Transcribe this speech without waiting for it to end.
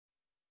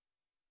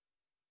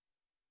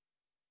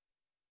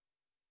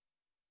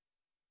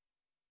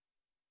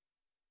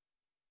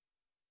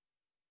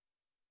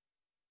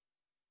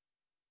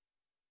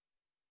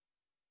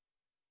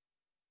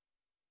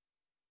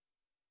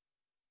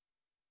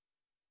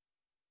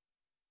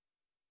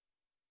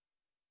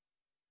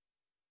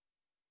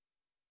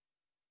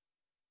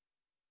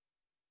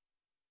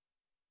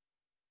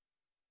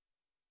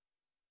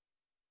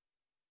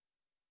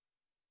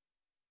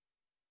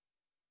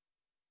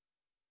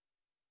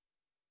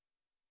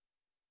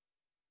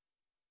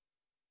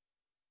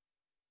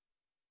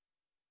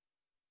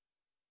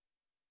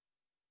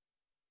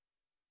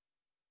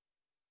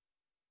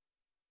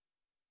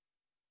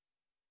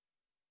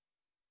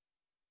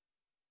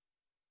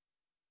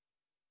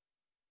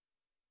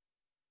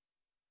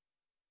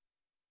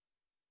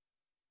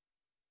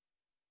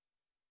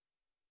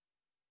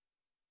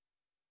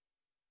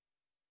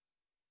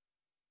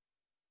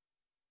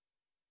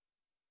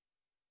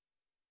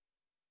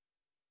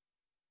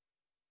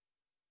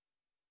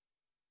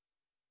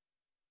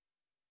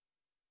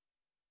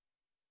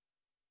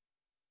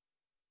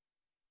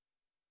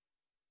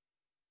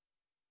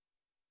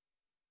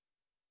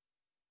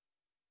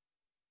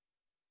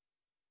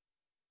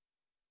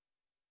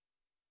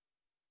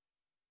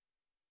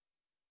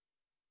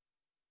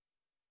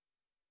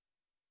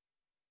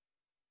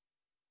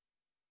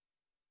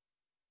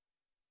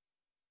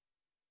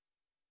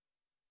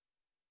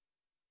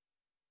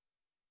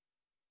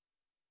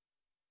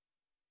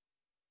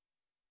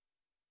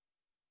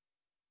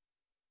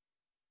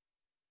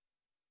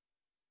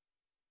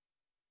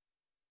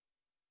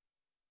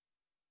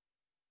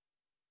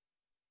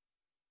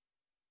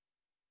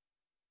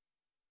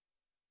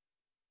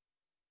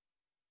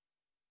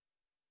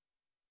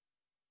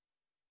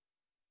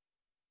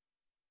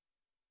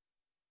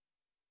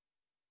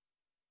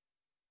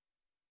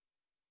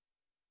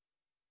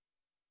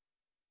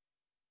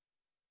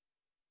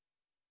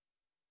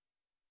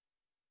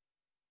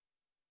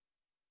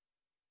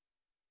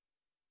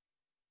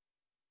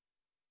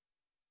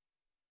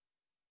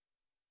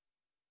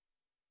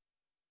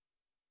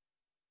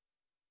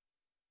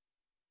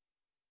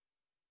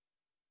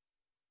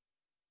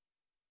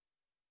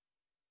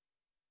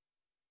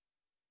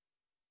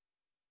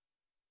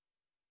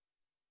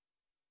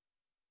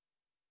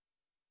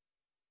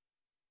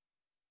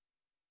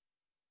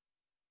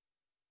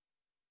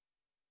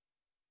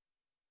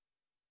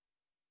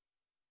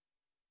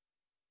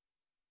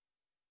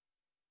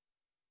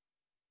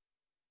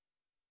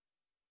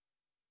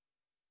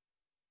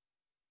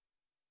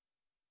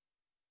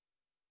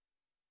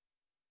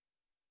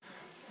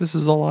This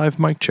is a live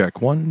mic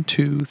check. 1,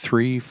 2,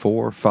 3,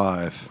 4,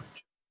 5.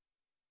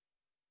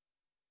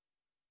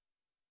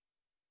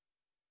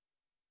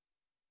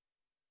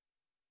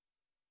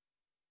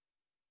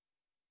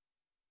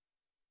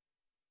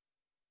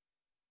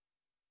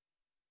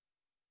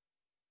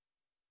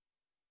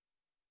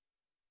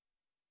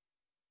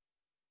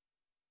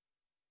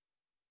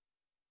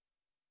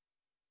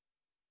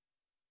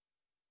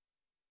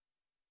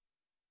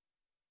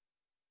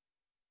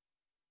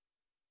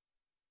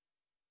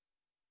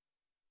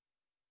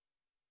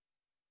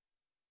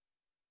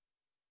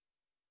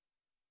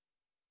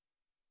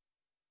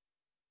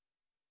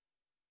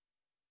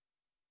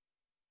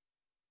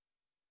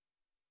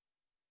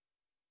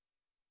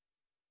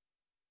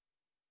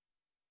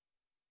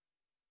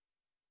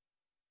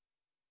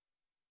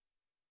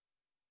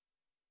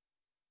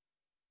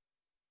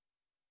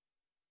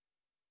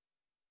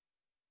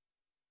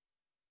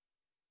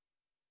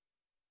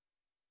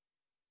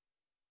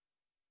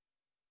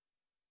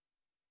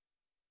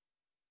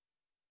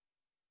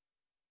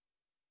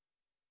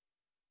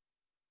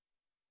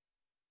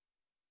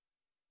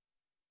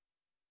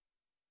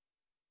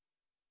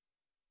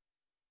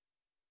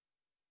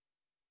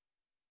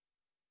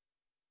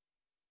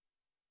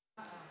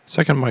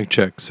 Second mic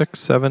check. 6,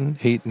 7,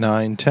 8,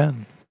 9,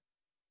 10.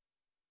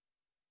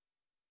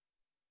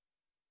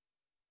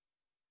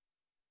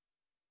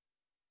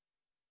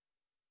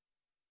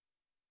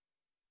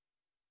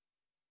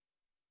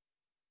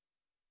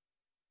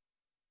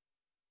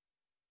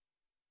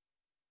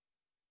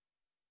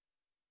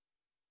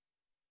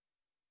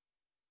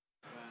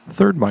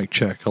 Third mic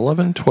check.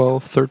 11,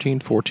 12, 13,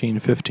 14,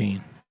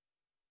 15.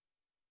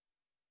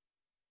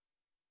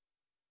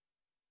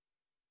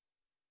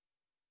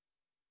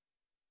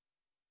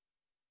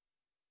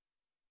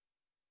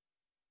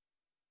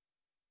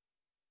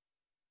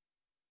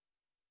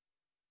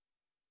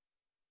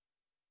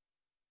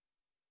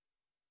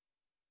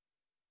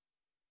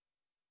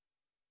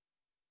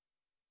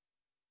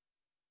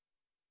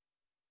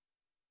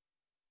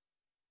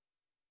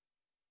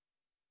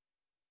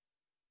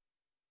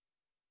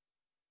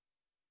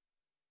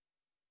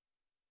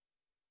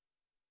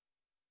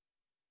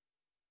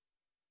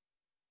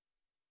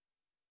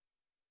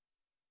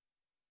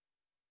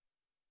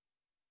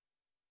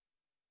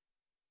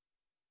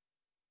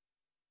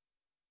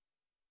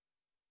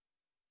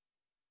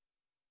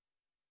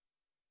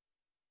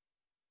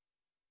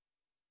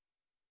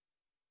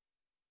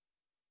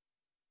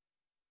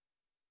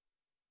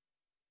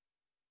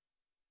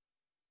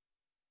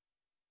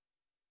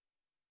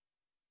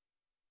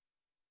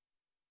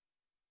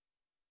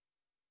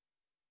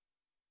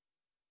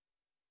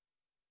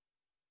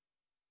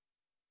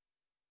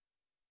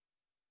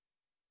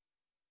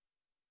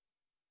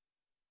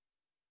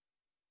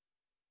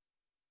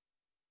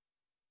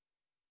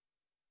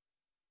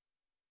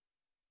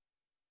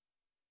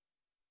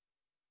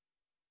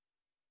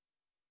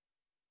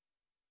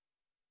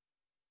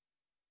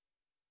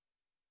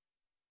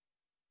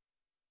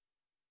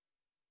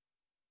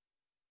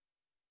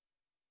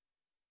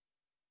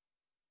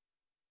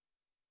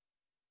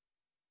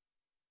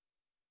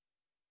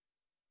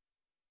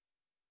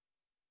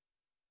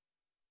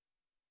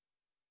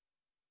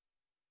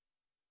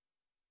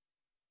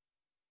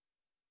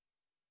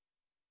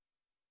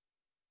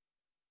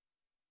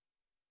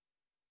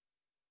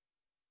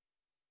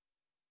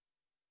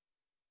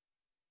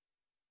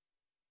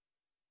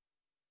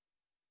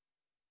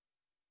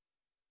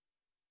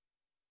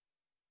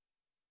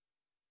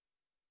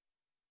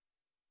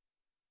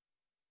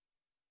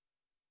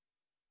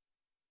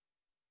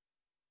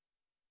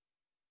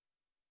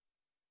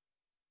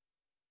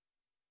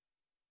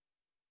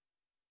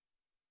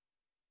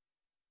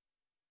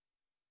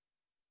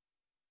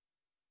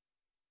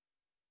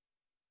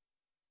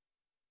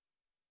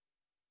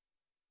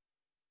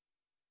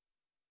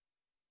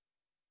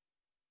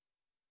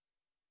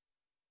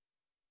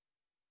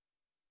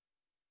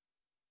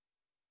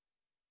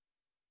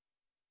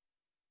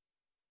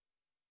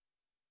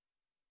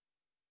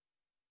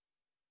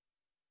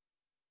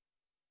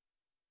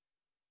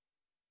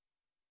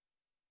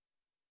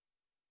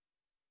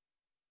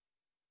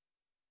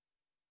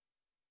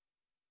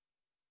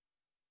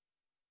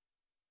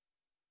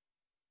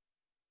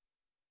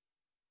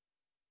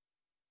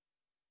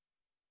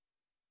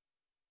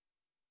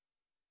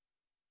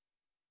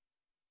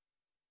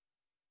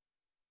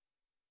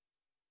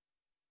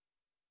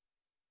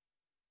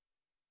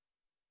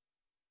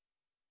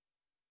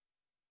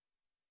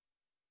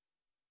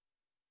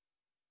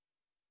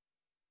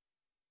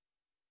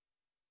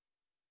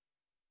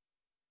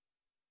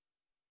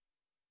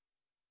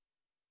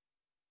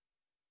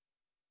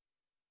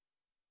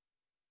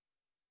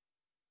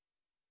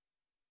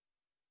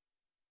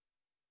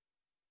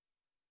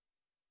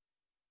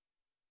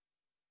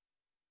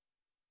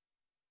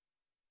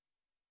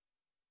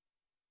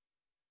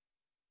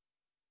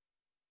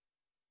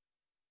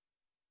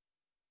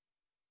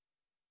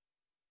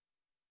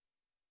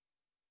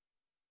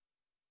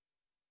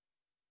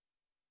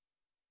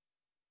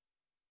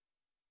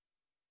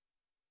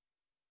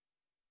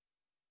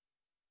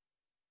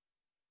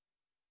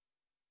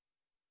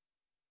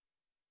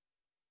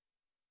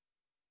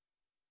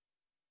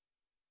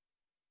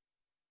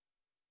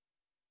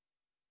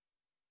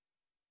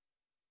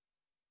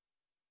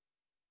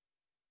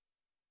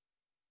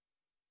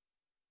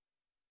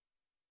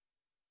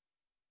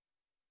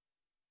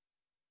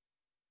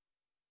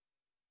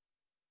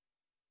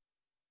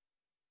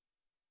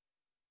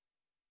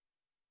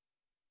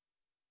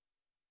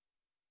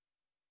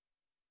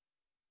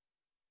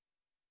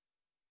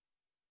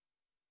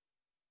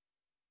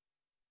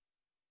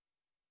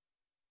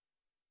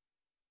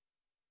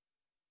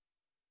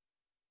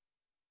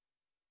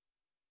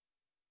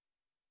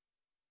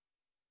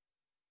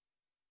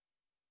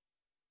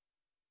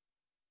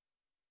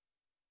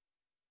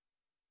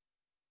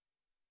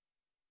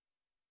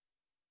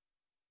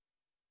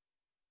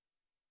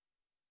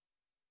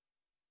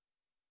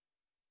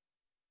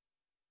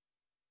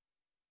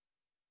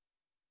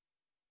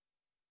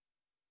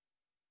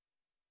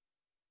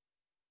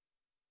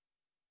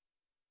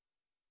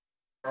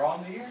 We're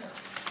on the air.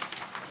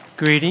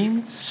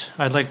 Greetings.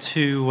 I'd like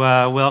to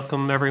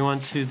welcome everyone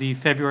to the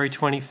February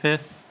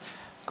 25th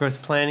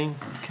Growth Planning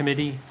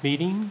Committee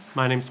meeting.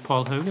 My name is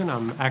Paul Hogan.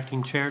 I'm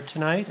acting chair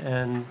tonight,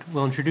 and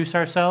we'll introduce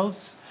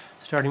ourselves,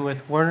 starting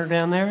with Werner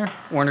down there.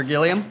 Werner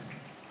Gilliam.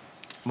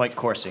 Mike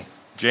Corsi.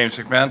 James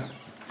McMahon.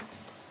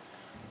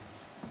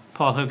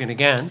 Paul Hogan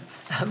again.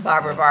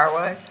 Barbara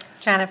Barwise.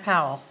 Janet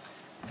Powell.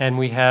 And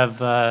we have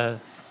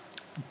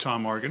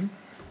Tom Morgan.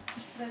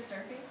 Liz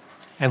Durfee.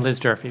 and Liz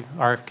Durfee,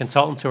 our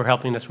consultants who are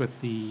helping us with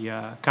the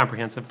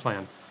comprehensive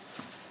plan.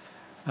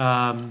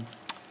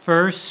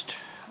 First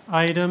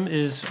item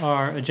is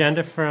our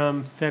agenda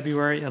from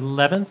February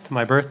 11th,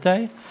 my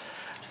birthday.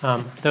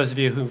 Those of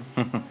you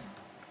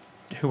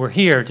who were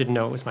here didn't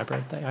know it was my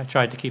birthday. I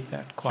tried to keep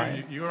that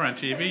quiet. You were on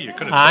TV. You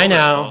could have. I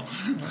know.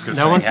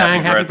 No one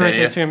sang happy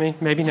birthday to to me.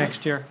 Maybe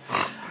next year.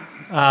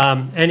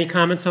 Any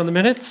comments on the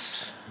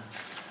minutes?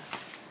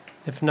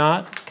 If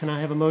not, can I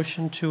have a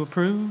motion to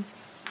approve?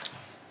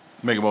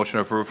 Make a motion to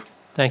approve.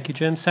 Thank you,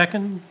 Jim.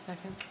 Second?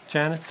 Second.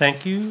 Janet,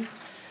 thank you.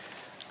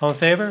 All in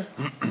favor?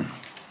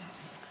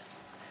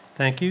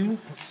 Thank you.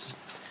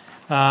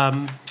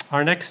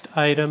 Our next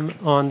item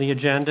on the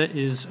agenda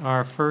is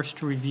our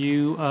first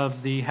review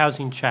of the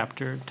housing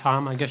chapter.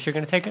 Tom, I guess you're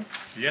going to take it?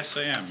 Yes,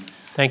 I am.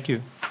 Thank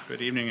you.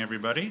 Good evening,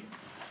 everybody.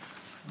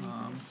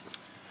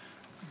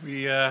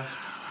 We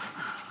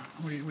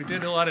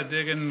did a lot of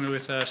digging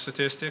with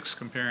statistics,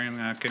 comparing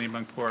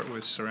Kennebunkport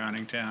with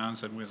surrounding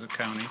towns and with the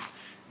county,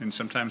 and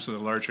sometimes with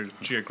a larger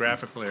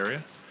geographical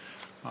area.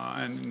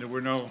 And there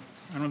were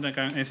I don't think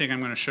anything I'm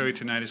going to show you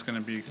tonight is going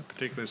to be a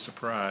particular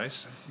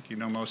surprise. I think you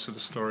know most of the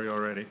story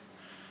already.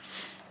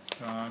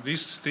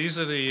 These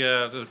are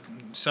the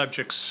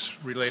subjects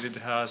related to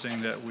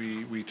housing that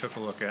we took a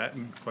look at,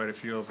 and quite a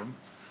few of them.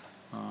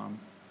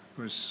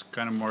 It was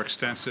kind of more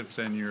extensive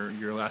than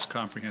your last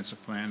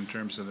comprehensive plan in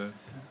terms of the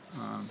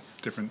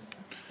different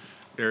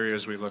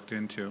areas we looked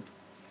into.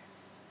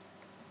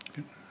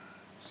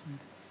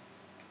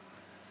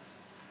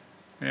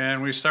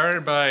 And we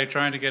started by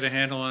trying to get a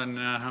handle on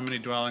how many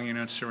dwelling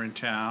units are in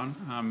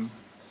town.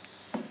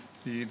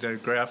 The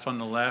graph on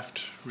the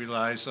left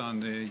relies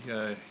on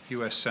the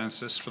U.S.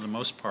 Census for the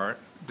most part,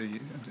 the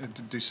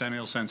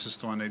decennial census,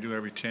 the one they do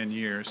every 10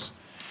 years.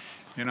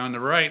 And on the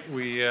right,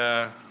 we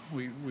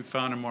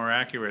found a more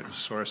accurate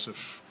source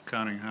of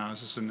counting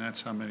houses, and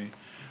that's how many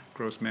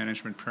growth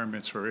management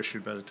permits were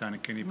issued by the town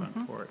of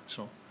Kennebunkport.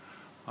 So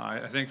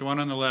I think the one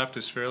on the left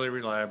is fairly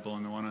reliable,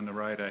 and the one on the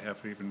right I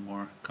have even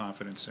more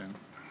confidence in.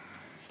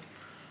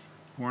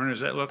 Warren, does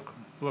that look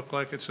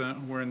like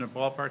we're in the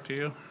ballpark to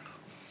you?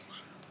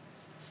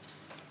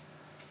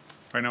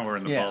 I know we're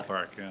in the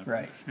ballpark, yeah.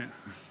 Right.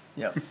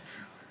 Yeah.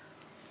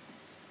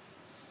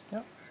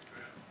 Yep.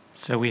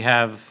 So we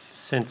have,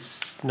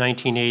 since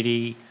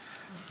 1980,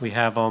 we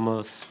have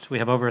over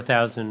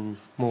 1,000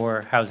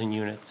 more housing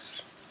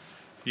units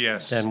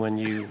Yes. than when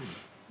you,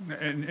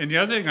 And the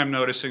other thing I'm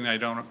noticing that I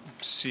don't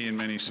see in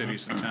many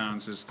cities and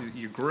towns is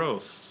your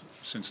growth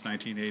since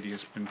 1980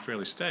 has been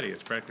fairly steady.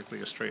 It's practically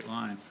a straight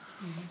line.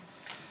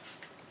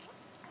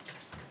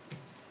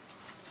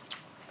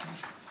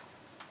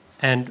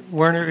 and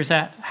Werner, is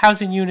a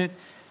housing unit,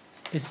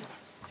 is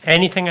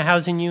anything a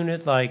housing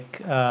unit, like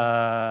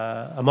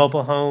a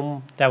mobile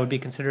home, that would be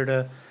considered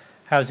a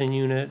housing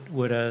unit?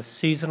 Would a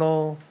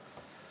seasonal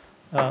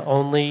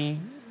only?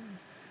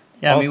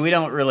 Yeah, I mean, we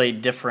don't really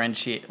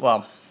differentiate,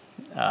 we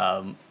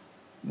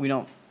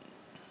don't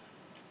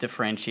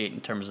differentiate in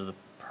terms of the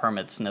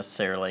permits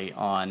necessarily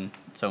on,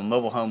 so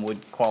mobile home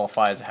would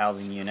qualify as a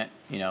housing unit,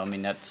 I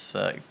mean, that's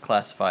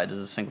classified as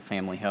a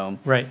single-family home.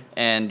 Right.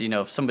 And,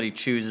 if somebody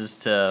chooses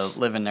to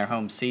live in their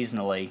home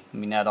seasonally, I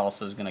mean, that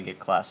also is going to get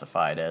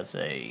classified as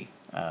a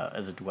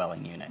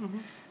dwelling unit.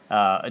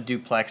 A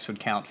duplex would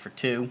count for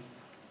two,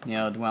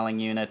 dwelling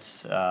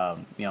units.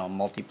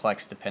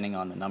 Multiplex, depending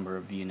on the number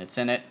of units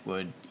in it,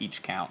 would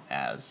each count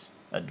as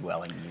a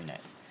dwelling unit.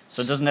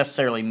 So it doesn't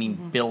necessarily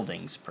mean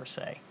buildings per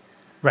se.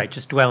 Right,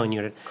 just dwelling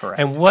unit. Correct.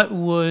 And what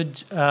would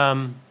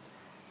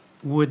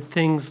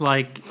things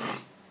like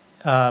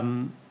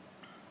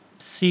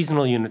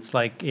seasonal units,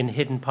 like in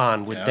Hidden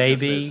Pond, would they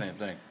be? Same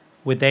thing.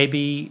 Would they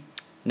be?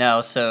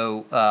 No,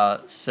 so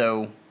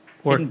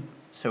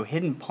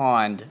Hidden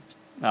Pond.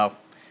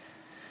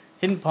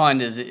 Hidden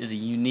Pond is a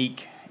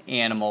unique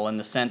animal in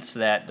the sense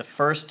that the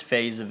first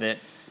phase of it,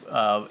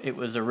 it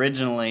was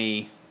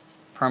originally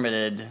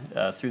permitted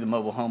through the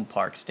mobile home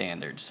park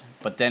standards,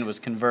 but then was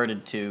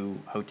converted to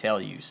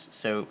hotel use.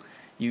 So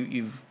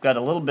you've got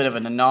a little bit of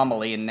an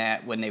anomaly in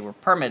that when they were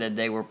permitted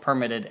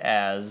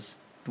as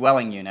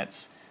dwelling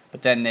units,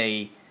 but then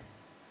they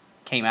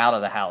came out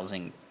of the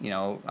housing,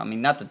 I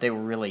mean, not that they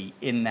were really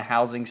in the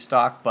housing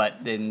stock,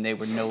 but then they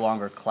were no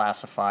longer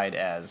classified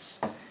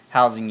as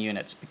housing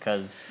units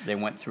because they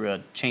went through a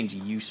change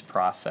of use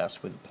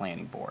process with the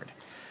planning board.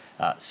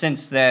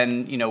 Since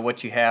then,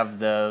 what you have,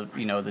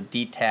 the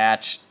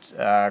detached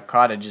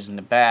cottages in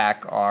the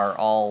back are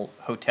all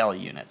hotel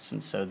units,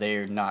 and so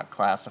they're not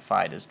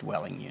classified as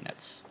dwelling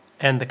units.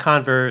 And the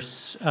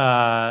converse,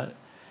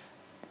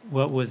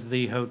 what was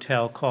the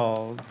hotel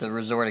called? The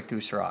resort at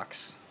Goose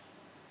Rocks,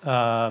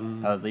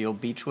 the old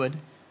Beechwood.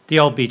 The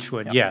old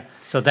Beechwood, Yep. yeah.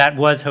 So that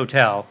was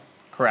hotel.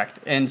 Correct,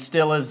 and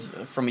still is,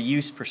 from a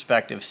use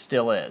perspective,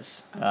 still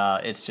is.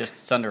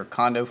 It's under a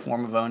condo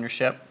form of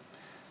ownership.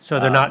 So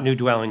they're not new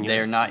dwelling units.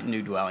 They're not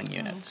new dwelling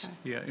units.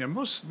 Yeah,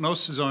 most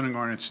zoning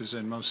ordinances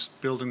and most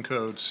building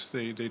codes,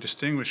 they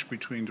distinguish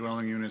between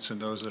dwelling units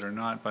and those that are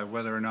not by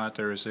whether or not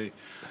there is a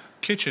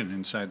kitchen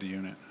inside the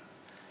unit.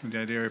 The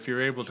idea, if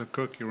you're able to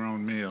cook your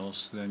own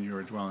meals, then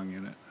you're a dwelling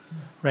unit.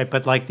 Right,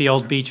 but like the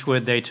old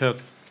Beechwood, they took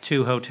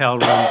 2 hotel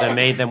rooms and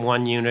made them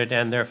 1 unit,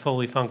 and they're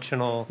fully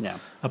functional Yeah.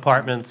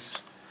 apartments.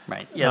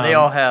 Right, yeah, they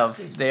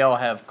all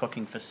have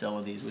cooking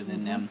facilities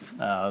within them.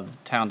 The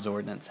town's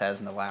ordinance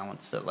has an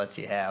allowance that lets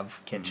you have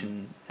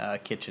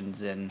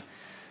kitchens in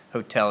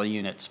hotel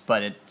units,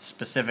 but it's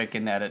specific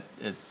in that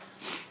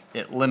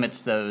it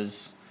limits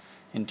those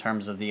in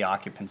terms of the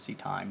occupancy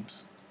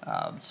times.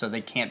 So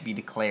they can't be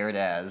declared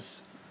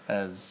as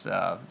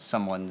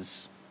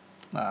someone's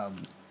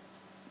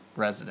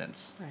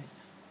residence.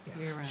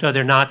 Right. So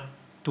they're not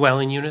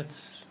dwelling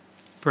units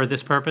for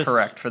this purpose?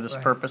 Correct, for this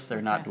Right. purpose, they're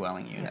not Okay.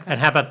 dwelling units. And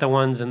how about the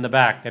ones in the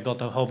back? They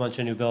built a whole bunch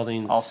of new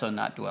buildings. Also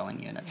not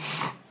dwelling units.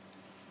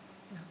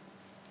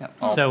 Yep,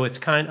 all- So it's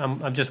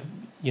I'm just,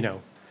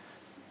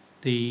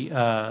 the,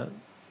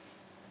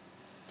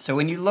 So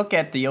when you look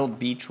at the old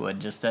Beechwood,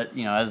 just that,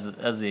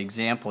 as the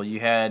example, you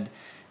had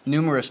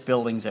numerous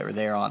buildings that were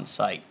there on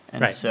site.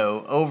 And Right.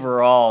 so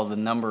overall, the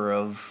number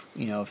of,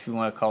 if you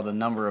want to call the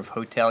number of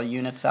hotel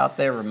units out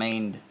there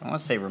remained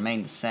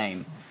the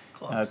same.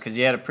 Because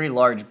you had a pretty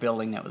large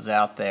building that was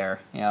out there,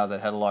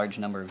 that had a large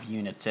number of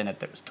units in it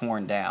that was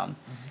torn down.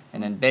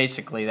 And then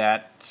basically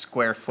that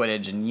square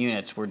footage and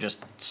units were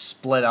just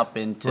split up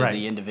into Right.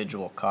 the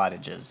individual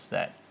cottages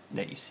that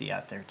you see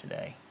out there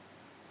today.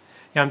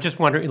 yeah, I'm just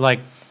wondering,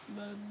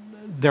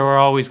 there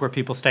were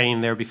people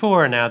staying there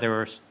before, and now there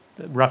were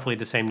roughly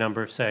the same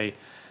number, say,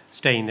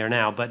 staying there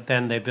now, but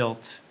then they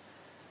built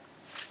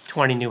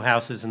 20 new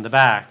houses in the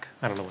back.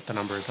 I don't know what the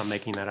number is, I'm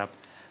making that up.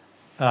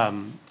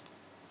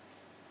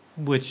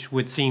 Which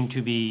would seem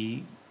to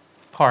be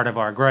part of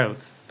our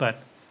growth, but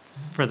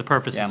for the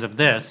purposes Yeah. of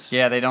this.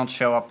 Yeah, they don't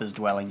show up as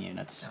dwelling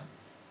units.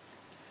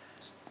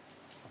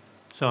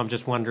 So I'm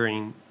just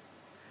wondering,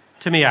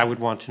 to me, I would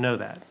want to know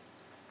that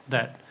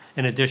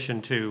in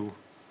addition to,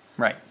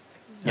 Right.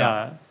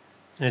 Yeah.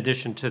 in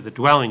addition to the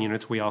dwelling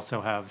units, we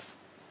also have,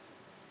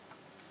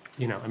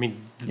 Yeah,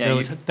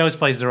 those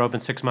places are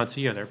open 6 months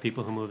a year. There are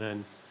people who move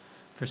in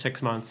for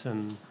 6 months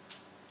and,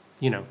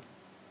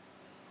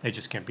 they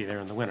just can't be there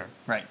in the winter.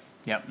 Right,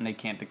 yep, and they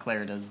can't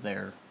declare it as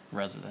their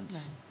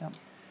residence. Yep.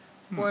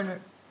 Warner,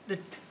 the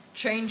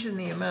change in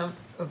the amount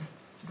of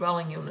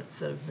dwelling units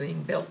that are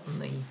being built in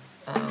the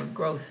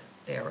growth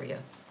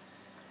area,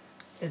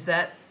 is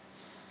that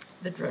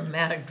the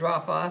dramatic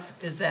drop-off?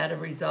 Is that a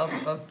result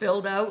of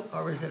build-out,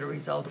 or is it a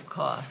result of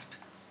cost,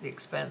 the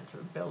expense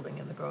of building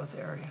in the growth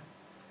area?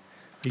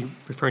 Are you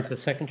referring to the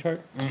second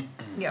chart?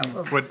 Yeah.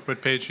 well,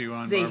 What page are you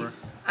on, Barbara?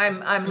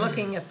 I'm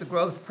looking at the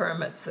growth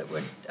permits that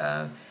were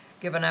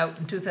given out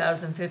in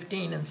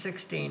 2015 and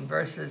 16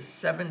 versus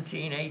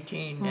 17,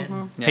 18,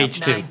 and Yeah.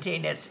 Page 2.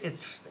 19. It's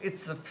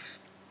it's like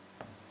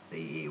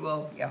the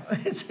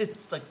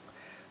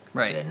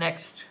Right,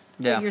 next,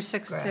 yeah. Figure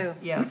 6.2.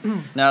 yeah.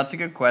 No, it's a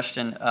good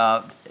question.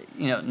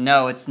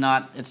 No, it's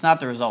not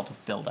the result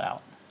of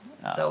build-out.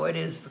 So it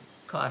is the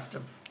cost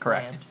of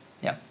Correct. land.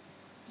 Yeah.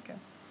 Okay.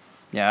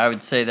 Yeah, I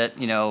would say that,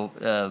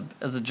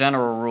 as a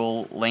general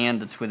rule,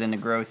 land that's within the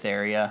growth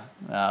area,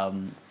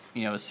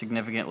 is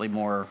significantly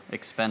more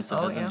expensive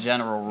Oh, as yeah. a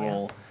general Yeah.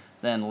 rule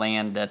than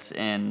land that's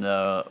in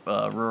the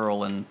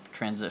rural and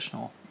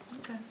transitional.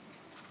 Okay.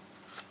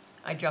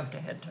 I jumped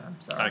ahead, Tom,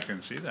 I sorry.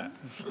 can see that.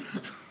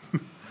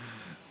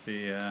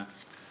 The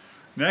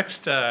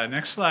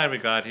next slide we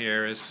got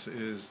here is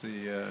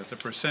the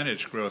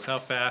percentage growth, how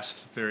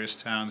fast various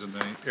towns in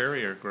the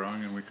area are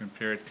growing, and we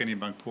compared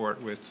Kennebunkport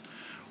with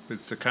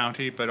the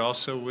county, but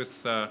also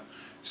with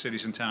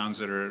cities and towns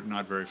that are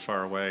not very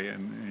far away.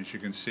 And as you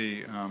can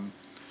see,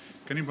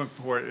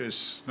 Kennebunkport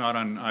is not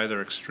on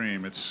either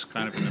extreme. It's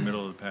kind of in the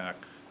middle of the pack.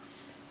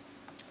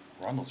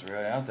 Rumble's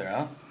really out there,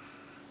 huh?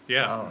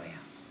 Yeah, Oh,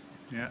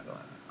 yeah. yeah.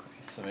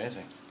 It's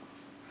amazing.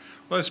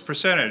 Well, it's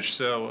percentage,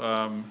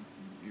 so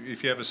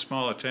if you have a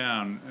smaller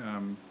town,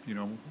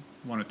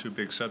 1 or 2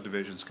 big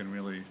subdivisions can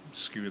really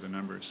skew the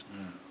numbers.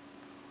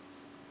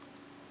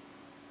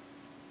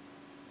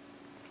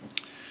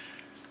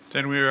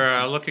 Then we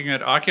are looking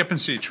at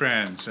occupancy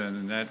trends,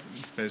 and that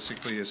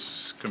basically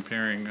is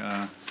comparing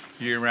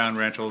year-round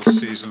rentals,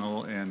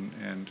 seasonal, and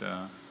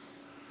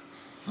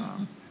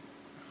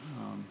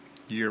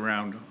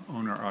year-round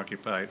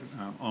owner-occupied,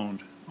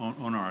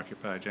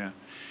 owner-occupied, yeah.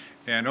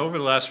 And over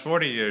the last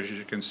 40 years, as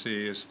you can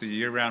see, is the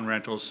year-round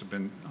rentals have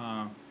been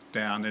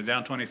down. They're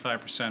down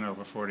 25%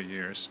 over 40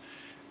 years.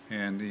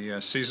 And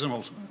the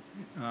seasonal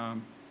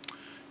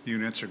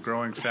units are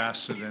growing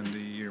faster than the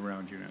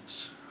year-round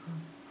units.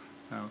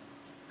 Now,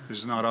 this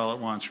is not all at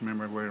once.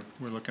 Remember,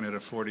 we're looking at a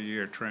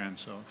 40-year trend,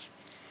 so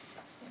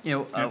it's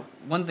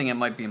One thing that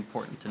might be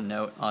important to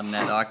note on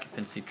that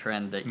occupancy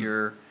trend that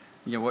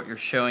what you're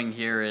showing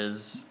here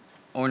is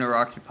owner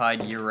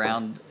occupied year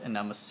round, and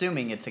I'm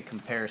assuming it's a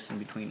comparison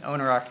between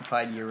owner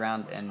occupied year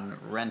round and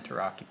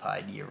renter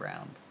occupied year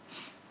round.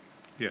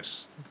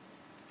 Yes.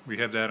 We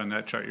have that on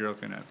that chart you're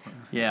looking at.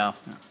 Yeah.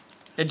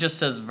 It just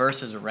says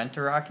versus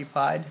renter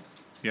occupied.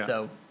 Yeah.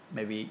 So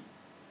maybe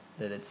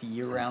that it's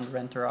year round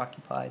renter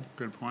occupied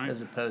Good point.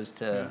 as opposed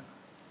Yeah.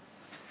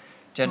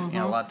 to,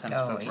 a lot of times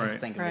Oh, folks yeah. just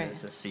think of Right. it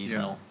as a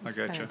seasonal. I It's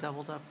got kinda you.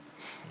 doubled up.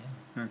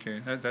 Okay,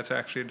 that's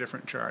actually a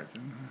different chart.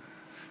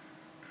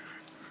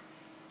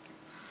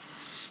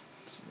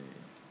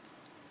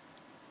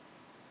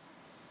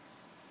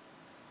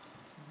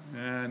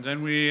 And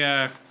then we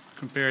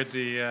compared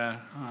the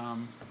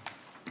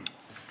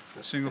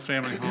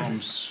single-family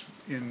homes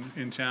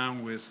in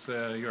town with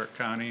York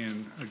County,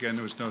 and again,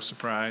 there was no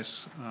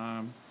surprise.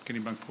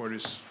 Kennebunkport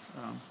is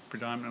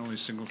predominantly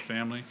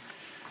single-family.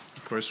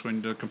 Of course,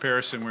 when the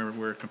comparison,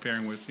 we're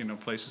comparing with,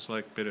 places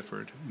like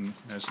Biddeford, and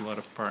has a lot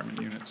of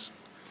apartment units.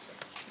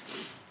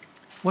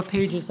 What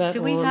page is that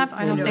Do we on? have,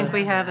 I don't No. think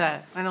we have that.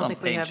 I It's don't on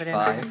think we have page it in.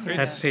 5. there.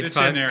 That's page It's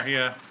 5? in there,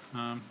 yeah.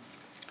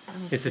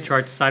 Is the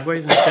chart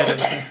sideways instead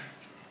of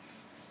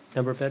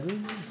number of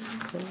bedrooms? Is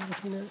that what I'm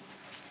looking at?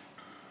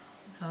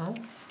 No?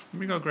 Let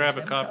me go grab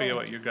a copy of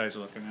what you guys are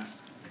looking at.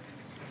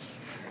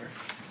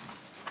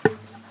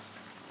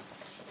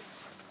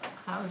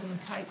 Housing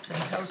types and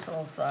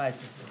household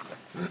sizes is the.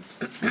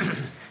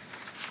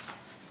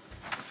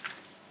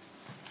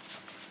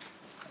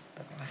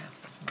 The graph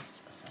is not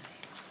the same.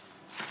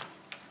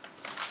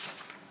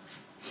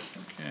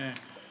 Okay,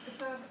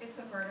 It's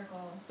a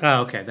vertical.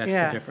 Oh, okay, that's the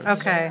Yeah, difference.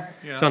 okay.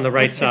 yeah. It's on the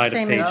right It's the side of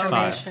same page 5.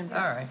 information.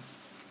 All right,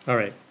 All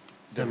right.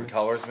 Different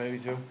colors maybe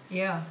too?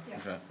 yeah.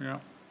 Okay. Yeah.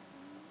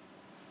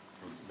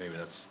 Maybe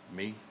that's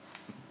me?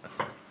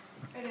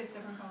 It is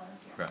different colors,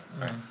 yeah. Okay,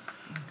 all right.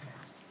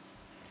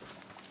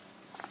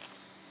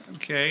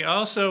 Okay,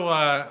 also,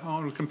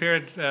 we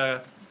compared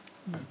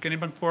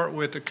Kennebunkport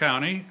with the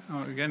county.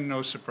 Again,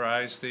 no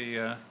surprise,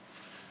 the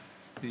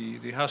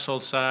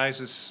household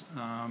size is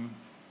a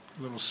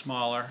little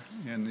smaller,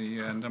 and the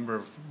number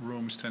of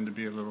rooms tend to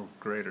be a little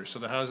greater. So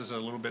the houses are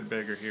a little bit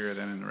bigger here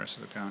than in the rest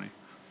of the county.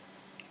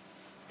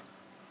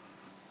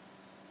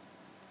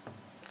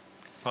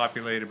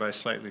 Populated by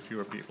slightly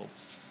fewer people.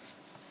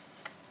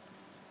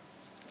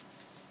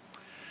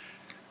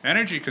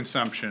 Energy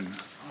consumption.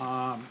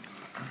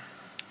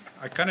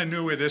 I kind of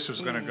knew where this was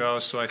going to go,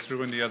 so I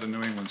threw in the other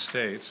New England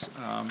states.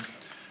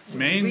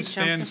 Maine we jump a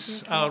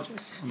stands few out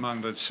pages? among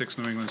the 6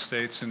 New England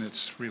states in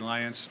its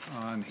reliance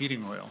on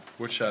heating oil.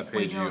 Which page are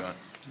you don't- on?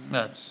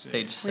 That's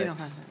page We don't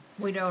 6. have it.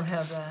 We don't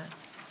have that.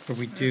 Or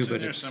we do, It's in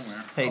but there it's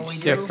somewhere. Page Oh, we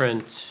do?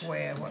 different.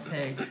 Where, what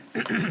page?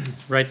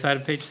 Right side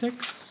of page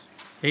 6?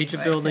 Age of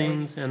Right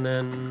buildings, and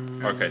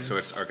then. Okay, so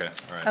it's, okay,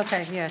 all right.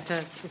 Okay, yeah, it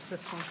does. It's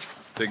this one.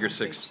 Figure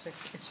It's on page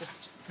 6 It's just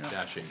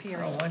dashing.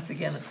 here. Oh, once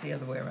again, it's the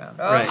other way around.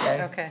 Right.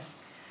 Okay. Okay.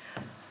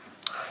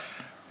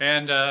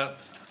 And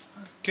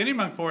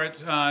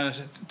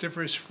Kennebunkport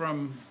differs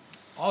from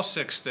all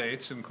 6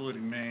 states,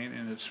 including Maine,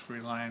 in its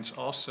reliance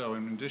also,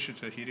 in addition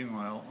to heating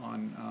oil,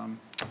 on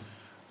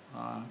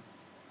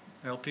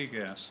LP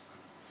gas.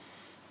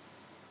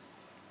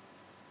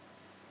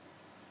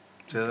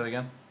 Say that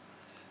again?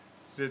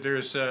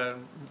 There's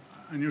an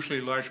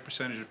unusually large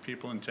percentage of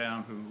people in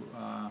town who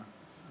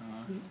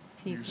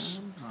Heat use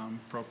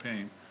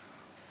propane.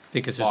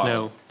 Because Wow. there's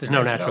no There's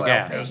no natural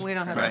LP. gas. We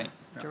don't have Right.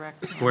 a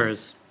direct.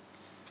 Whereas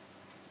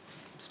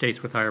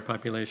states with higher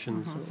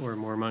populations or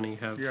more money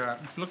have. Yeah,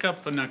 look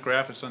up on that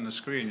graph that's on the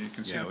screen, you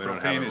can see Yeah, the we don't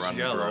have propane it is running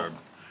through yellow, our and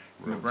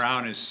the roads.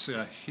 brown is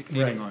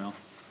heating Right. oil.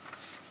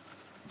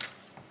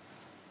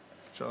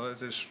 So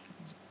those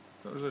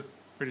are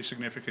pretty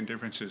significant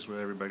differences with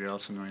everybody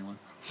else in New England.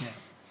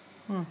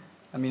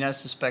 I mean, I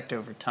suspect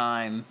over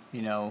time,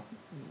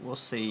 we'll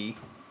see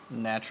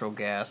natural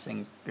gas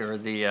or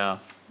the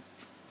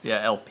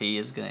LP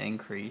is going to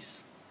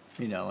increase,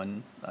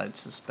 and I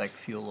suspect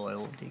fuel oil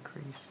will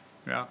decrease.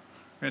 Yeah,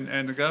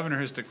 and the governor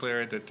has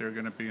declared that there are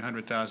going to be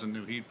 100,000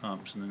 new heat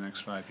pumps in the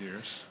next 5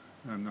 years.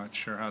 I'm not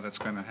sure how that's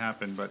going to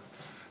happen, but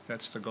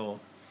that's the goal.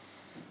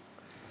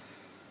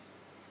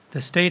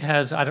 The state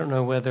has, I don't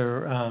know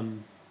whether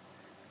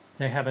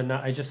they have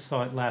I just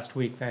saw it last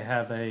week, they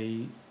have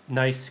a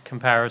nice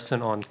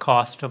comparison on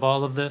cost of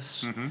all of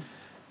this.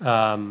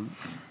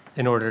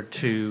 In order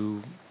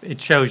to, it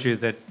shows you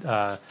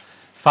that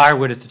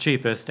firewood is the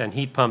cheapest and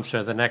heat pumps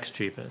are the next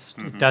cheapest.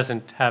 It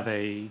doesn't have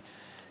a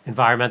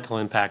environmental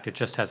impact, it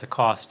just has a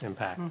cost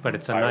impact, but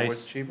it's a Firewood's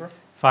nice, cheaper?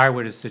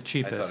 firewood is the I thought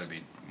cheapest. it'd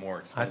be more I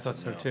expensive thought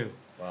so now. too.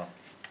 Wow.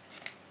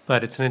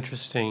 But it's an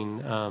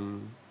interesting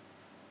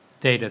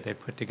data they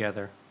put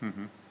together.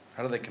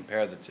 How do they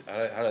compare the,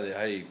 how do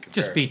you compare?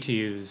 Just it?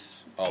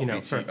 BTUs, Oh, you know,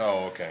 BT, for,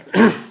 oh, okay.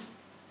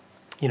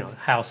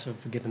 house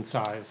of a given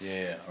size.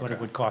 Yeah, What it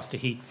okay. would cost to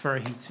heat for a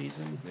heat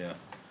season. Yeah.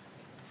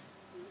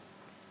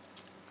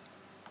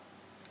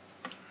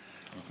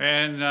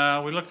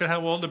 And we looked at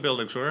how old the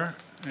buildings were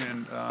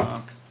and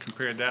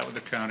compared that with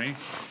the county.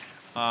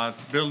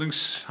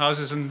 Buildings,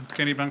 houses in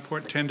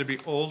Kennebunkport tend to be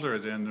older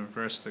than the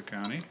rest of the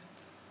county.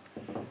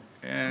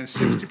 And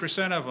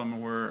 60% of them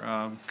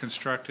were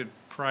constructed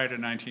prior to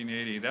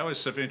 1980. That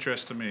was of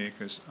interest to me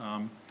because it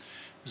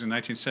was in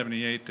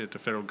 1978 that the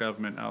federal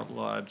government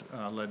outlawed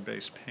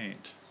lead-based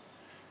paint.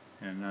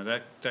 And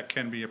that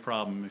can be a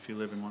problem if you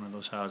live in one of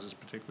those houses,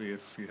 particularly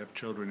if you have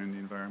children in the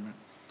environment.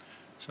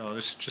 So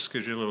this just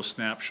gives you a little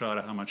snapshot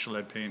of how much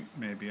lead paint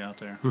may be out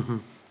there.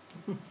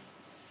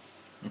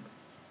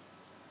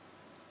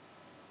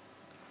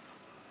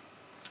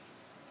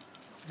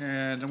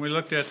 And then we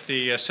looked at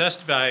the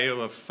assessed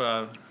value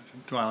of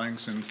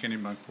dwellings in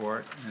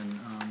Kennebunkport, and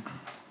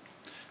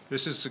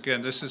this is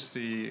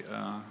the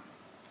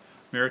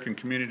American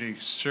Community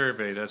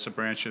Survey. That's a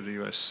branch of the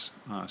U.S.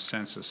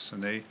 Census,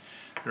 and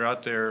they're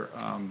out there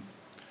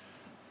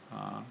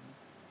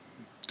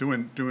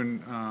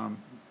doing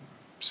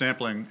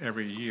sampling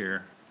every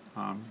year.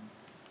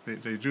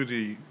 They do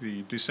the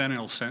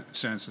decennial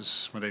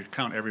census where they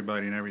count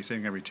everybody and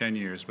everything every 10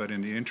 years, but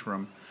in the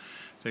interim,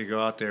 they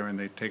go out there and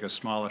they take a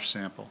smaller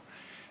sample.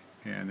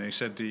 And they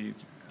said the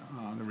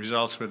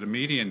results for the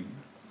median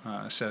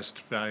assessed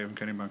value in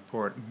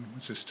Kennebunkport,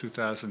 which is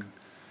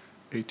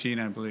 2018,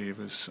 I believe,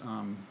 is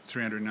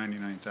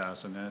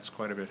 399,000. That's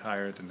quite a bit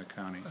higher than the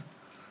county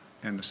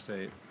and the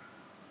state.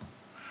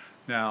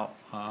 Now,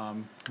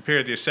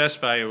 compare the assessed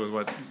value with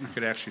what you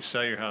could actually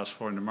sell your house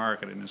for in the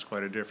market, and there's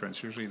quite a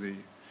difference. Usually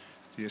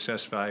the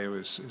assessed value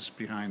is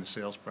behind the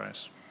sales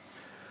price.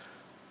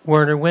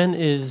 Werner, when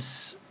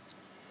is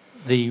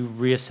the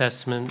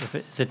reassessment,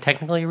 is it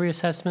technically a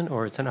reassessment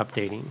or it's an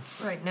updating?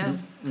 Right now,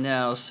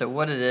 No, so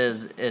what it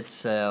is,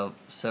 it's market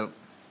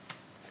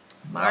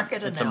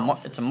it's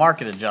analysis. it's a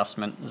market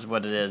adjustment is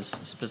what it is,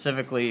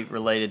 specifically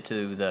related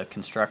to the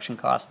construction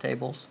cost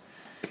tables.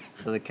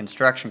 So the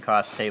construction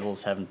cost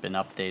tables haven't been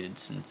updated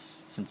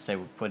since they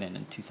were put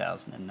in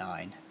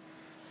 2009,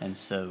 and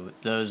so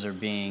those are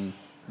being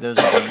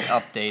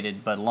updated.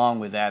 But along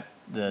with that,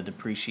 the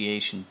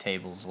depreciation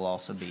tables will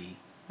also be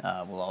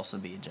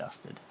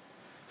adjusted.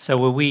 So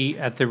will we,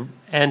 at the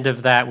end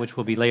of that, which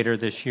will be later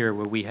this year,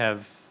 will we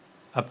have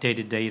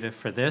updated data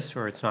for this,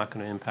 or it's not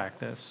going to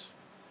impact this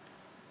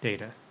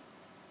data?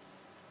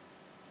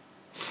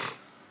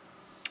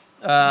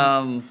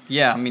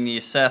 Yeah, I mean the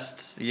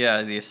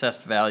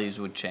assessed values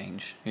would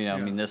change. I Yeah.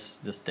 mean this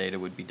data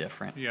would be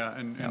different. Yeah,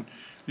 and Yep.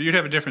 you'd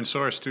have a different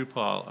source too,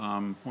 Paul.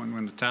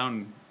 When the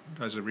town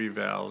does a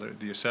reval,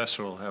 the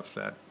assessor will have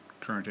that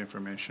current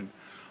information.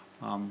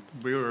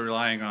 We were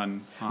relying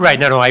on. Right,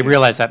 no, I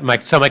realize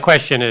that. So my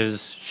question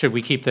is, should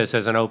we keep this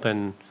as an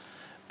open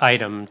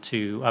item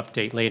to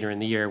update later in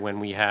the year when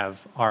we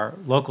have our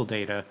local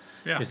data?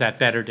 Yeah. Is that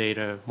better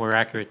data, more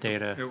accurate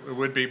data? It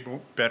would be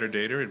better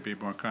data, it'd be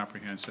more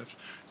comprehensive.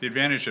 The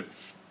advantage of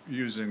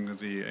using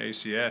the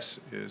ACS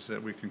is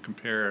that we can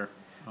compare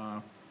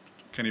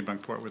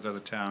Kennebunkport with other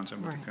towns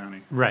and with the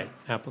county. Right,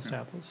 apples to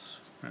apples.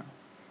 Yeah.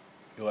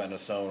 You letting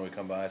us know when we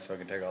come by so I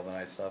can take all the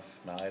nice stuff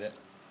and hide it?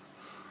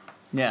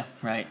 Yeah,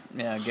 right.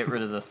 Yeah, get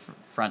rid of the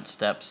front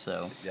steps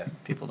so Yeah.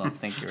 people don't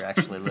think you're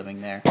actually living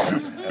there. I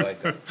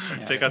like that.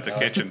 Let's take out the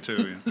kitchen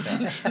too.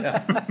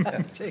 Yeah.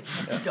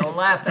 Don't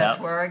laugh, that's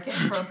Yep. where I came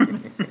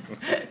from.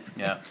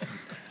 Yeah,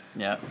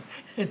 yeah,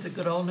 It's a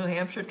good old New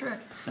Hampshire trick.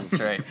 that's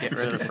right. Get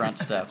rid of the front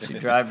steps. You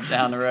drive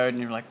down the road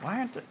and you're like, why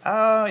aren't the?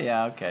 Oh,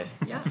 yeah, okay.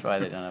 Yeah. That's why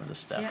they don't have the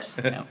steps.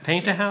 Yeah.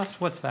 Paint a house?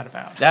 What's that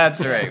about?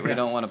 That's right. We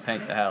don't want to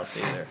paint the house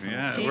either.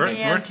 Yeah, TV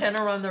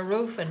antenna on the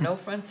roof and no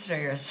front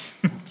stairs.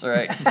 That's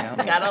right. Yeah.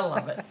 Gotta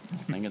love it. I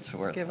think it's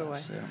worth Giveaway.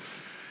 it.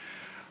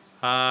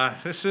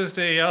 So.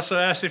 they also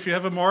asked if you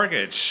have a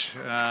mortgage.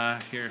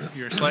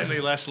 You're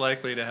slightly less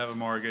likely to have a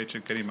mortgage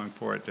in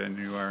Kennebunkport than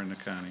you are in the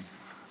county.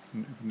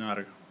 Not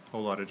a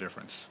whole lot of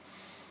difference.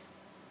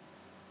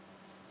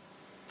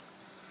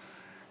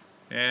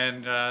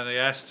 And they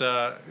asked,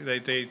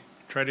 they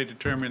try to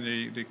determine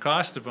the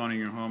cost of owning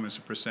your home as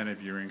a percent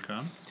of your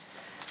income.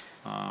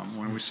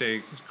 When we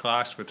say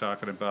cost, we're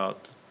talking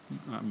about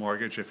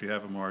mortgage, if you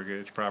have a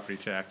mortgage, property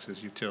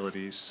taxes,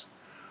 utilities,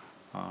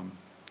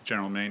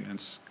 general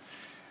maintenance.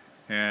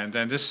 And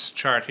then this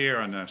chart here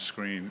on the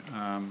screen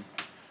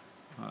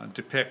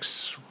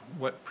depicts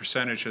what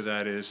percentage of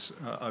that is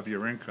of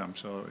your income.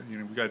 So,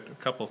 we've got a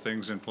couple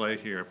things in play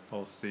here,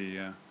 both the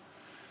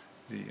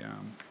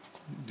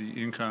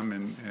income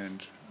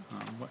and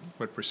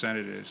what percent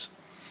it is.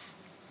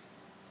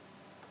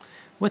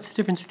 What's the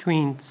difference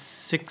between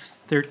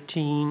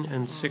 613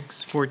 and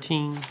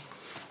 614?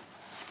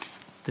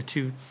 The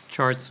two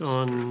charts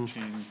on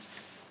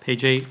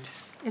page 8?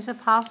 Is it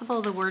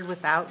possible the word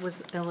without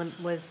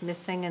was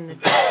missing in in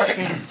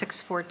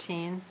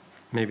 614?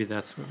 Maybe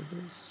that's what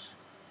it is.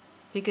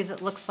 Because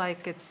it looks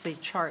like it's the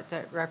chart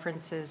that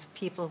references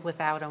people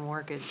without a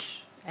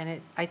mortgage. And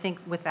I think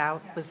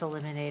without was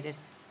eliminated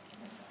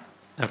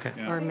Okay,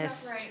 Yeah. or I think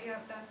missed. that's right,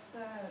 yep, that's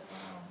the,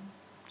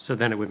 so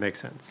then it would make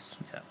sense.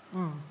 yeah,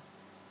 Oh,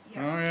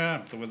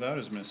 yeah, the without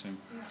is missing.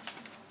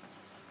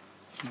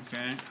 yeah.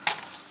 Okay.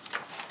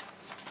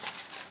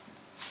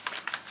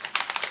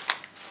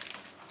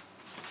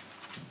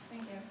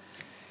 Thank you.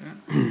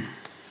 And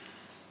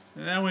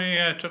then we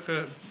took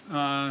a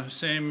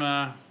same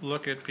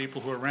look at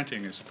people who are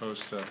renting as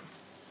opposed to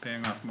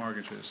paying off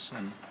mortgages.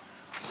 And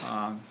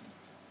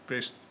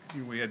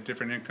we had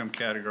different income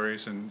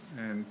categories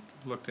and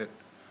looked at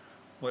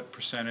what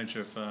percentage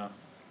of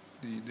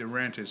the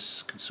rent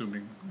is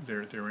consuming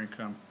their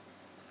income.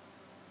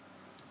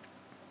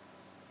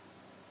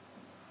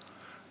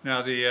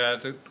 Now,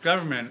 the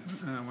government,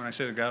 when I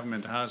say the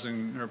government, housing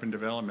and urban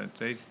development,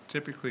 they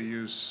typically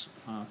use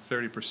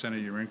 30%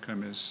 of your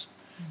income as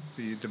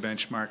the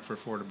benchmark for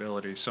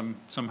affordability.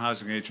 Some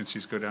housing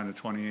agencies go down to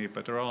 28,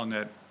 but they're all in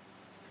that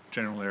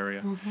general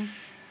area.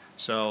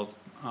 So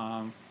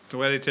the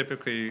way they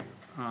typically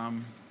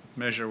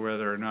measure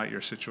whether or not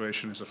your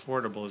situation is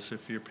affordable is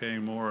if you're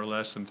paying more or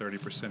less than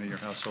 30% of your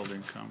household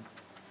income.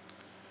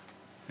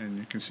 And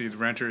you can see the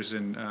renters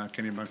in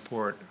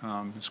Kennebunkport,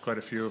 there's quite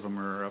a few of them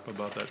are up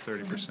above that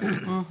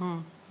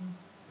 30%.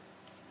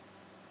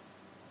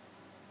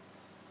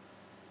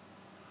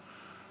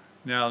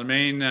 Now, the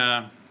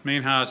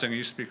Maine Housing, it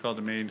used to be called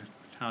the Maine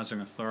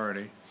Housing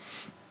Authority.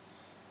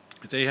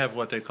 They have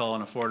what they call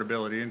an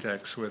affordability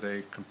index, where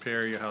they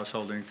compare your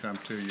household income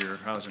to your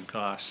housing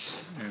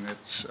costs. And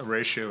it's a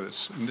ratio.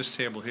 It's in this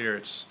table here,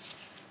 it's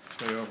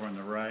way over on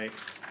the right.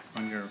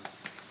 On your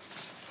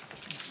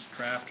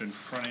draft in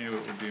front of you,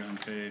 it would be on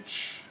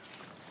page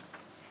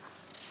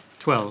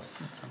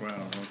 12.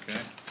 12,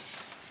 okay.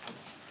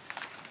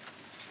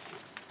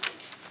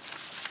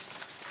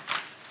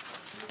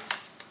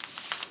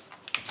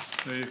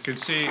 So you can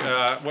see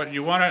what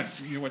you want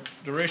to, what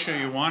the ratio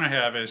you want to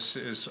have is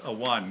a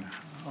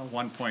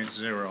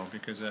 1.0,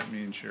 because that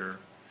means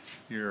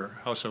your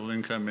household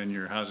income and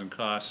your housing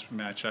costs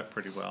match up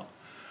pretty well.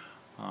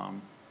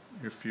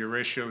 If your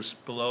ratio is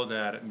below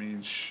that, it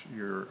means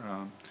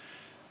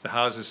the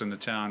houses in the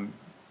town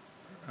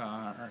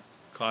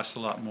cost a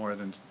lot more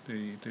than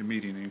the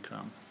median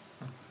income.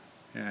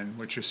 And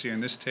what you see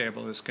in this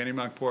table is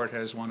Kennebunkport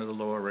has one of the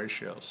lower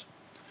ratios.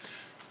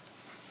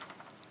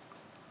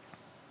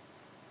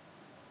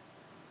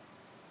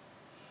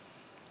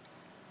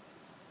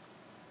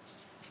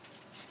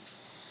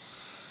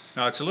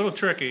 Now, it's a little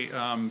tricky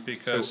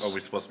because... So are we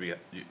supposed to be,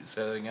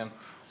 say that again?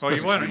 Well,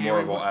 you want to be more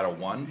of a, at a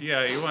 1?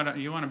 Yeah, you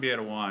want to be at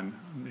a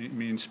 1. It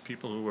means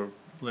people who are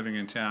living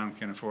in town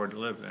can afford to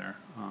live there.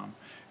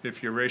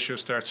 If your ratio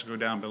starts to go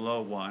down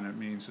below 1, it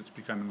means it's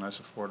becoming less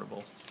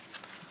affordable.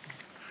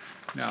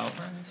 Now,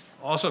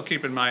 also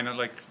keep in mind that,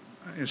 like,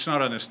 it's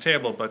not on this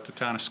table, but the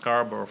town of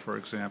Scarborough, for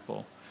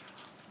example,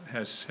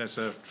 has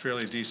a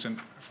fairly decent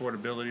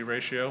affordability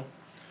ratio.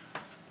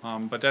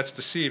 But that's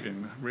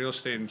deceiving. Real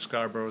estate in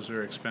Scarborough is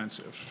very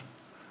expensive.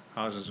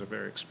 Houses are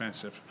very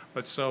expensive.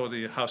 But so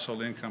the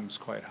household income is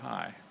quite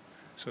high.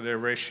 So their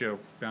ratio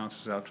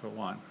balances out to a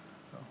 1.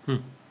 So,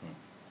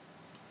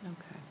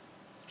 Okay.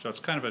 so it's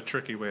kind of a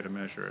tricky way to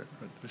measure it.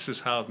 But this is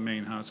how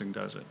Maine Housing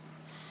does it.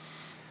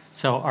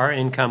 So our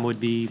income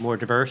would be more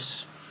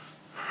diverse?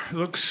 It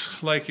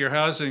looks like your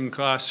housing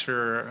costs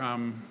are,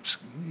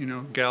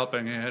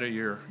 galloping ahead of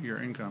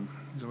your income.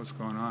 Is what's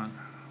going on.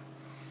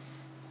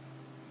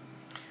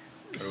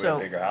 So,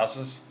 bigger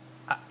houses?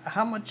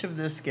 how much of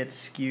this gets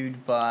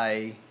skewed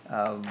by,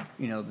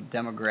 the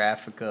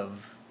demographic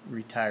of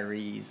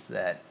retirees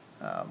that,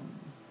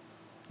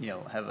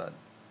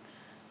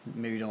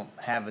 maybe don't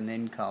have an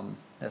income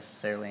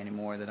necessarily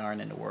anymore, that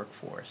aren't in the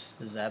workforce?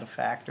 Is that a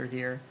factor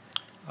here,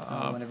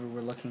 whenever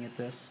we're looking at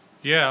this?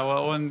 Yeah,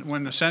 well,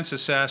 when the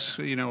census asks,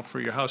 for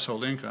your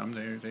household income,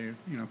 they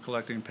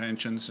collecting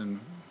pensions and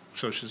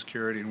Social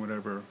Security and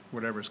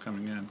whatever's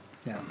coming in.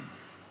 Yeah.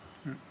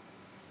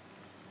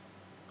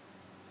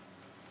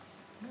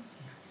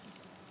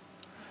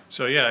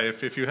 So yeah,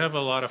 if you have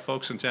a lot of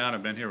folks in town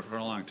have been here for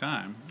a long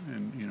time,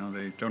 and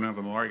they don't have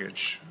a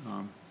mortgage,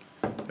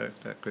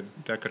 that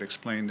could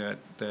explain that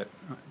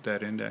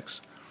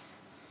index.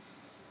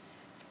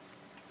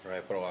 Right, I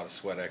put a lot of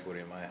sweat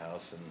equity in my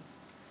house, and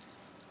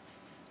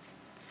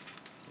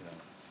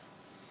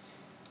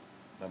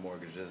my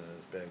mortgage isn't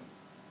as big.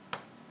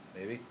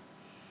 Maybe?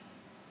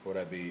 Would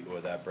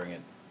that bring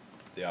it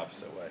the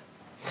opposite way?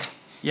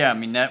 Yeah, I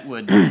mean, that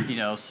would,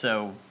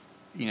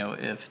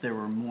 if there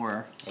were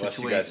more Unless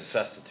you guys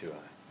assessed it too high.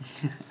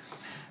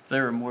 if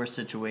there were more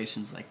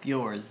situations like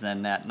yours,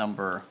 then that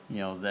number,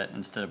 that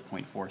instead of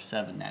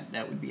 0.47,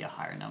 that would be a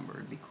higher number.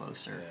 It'd be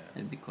closer. Yeah.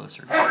 It'd be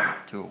closer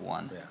to a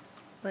 1. Yeah.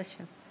 Bless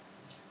you.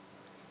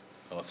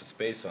 Unless it's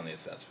based on the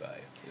assessed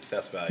value. The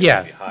assessed value Yeah.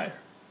 would be higher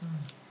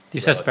The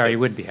assessed value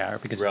would be higher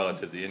because it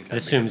relative to the income.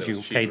 assumes because it you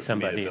was cheaper paid for me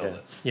somebody build to,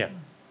 it. yeah.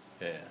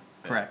 Yeah.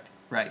 Correct.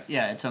 Right.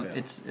 Yeah. Yeah.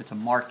 It's a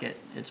market.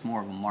 It's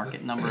more of a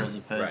market number as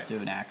opposed Right. to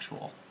an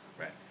actual.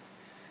 Right.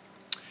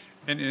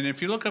 And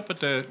if you look up at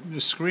the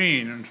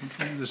screen,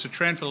 there's a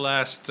trend for the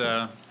last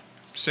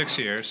 6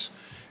 years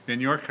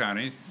in York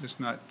County. It's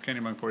not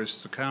Kennebunkport, it's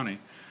the county.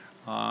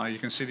 You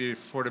can see the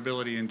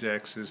affordability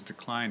index is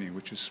declining,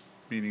 which is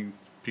meaning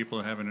people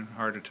are having a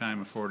harder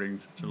time affording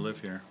to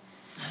live here.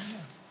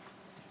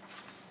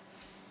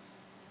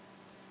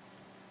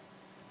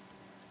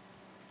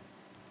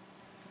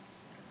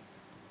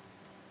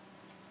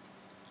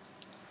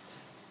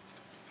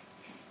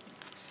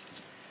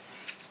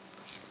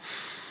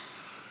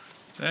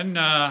 Then,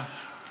 a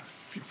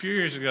few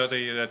years ago,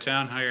 the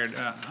town hired,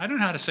 I don't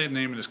know how to say the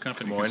name of this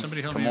company. Can Camoin.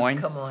 somebody help me? Camoin?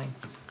 Come on.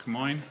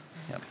 Camoin?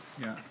 Yep.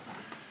 Yeah.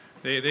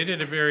 They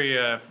did a very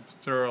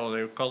thorough,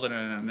 they called it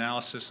an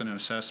analysis and an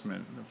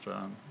assessment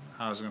of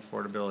housing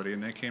affordability,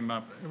 and they came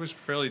up, it was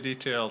fairly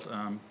detailed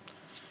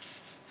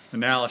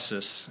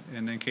analysis,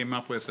 and they came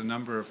up with a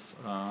number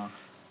of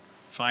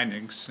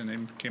findings, and they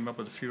came up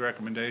with a few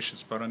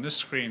recommendations. But on this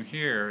screen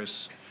here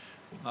is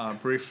a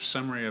brief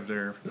summary of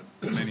their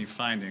many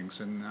findings,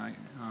 and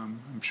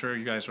I'm sure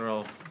you guys are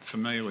all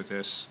familiar with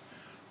this.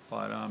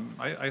 But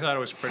I thought it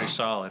was pretty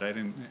solid. I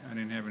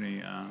didn't have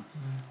any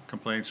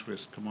complaints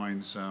with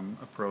Camoin's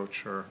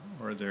approach or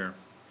their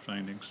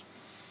findings.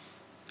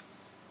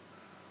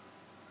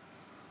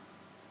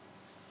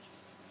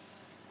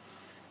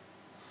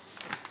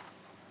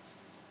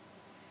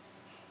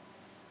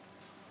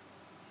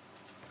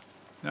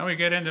 Now we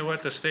get into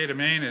what the state of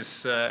Maine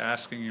is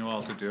asking you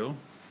all to do.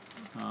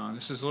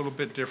 This is a little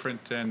bit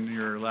different than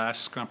your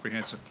last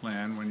comprehensive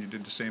plan when you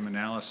did the same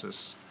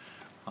analysis.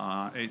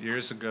 8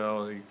 years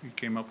ago, you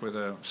came up with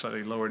a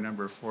slightly lower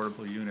number of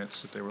affordable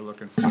units that they were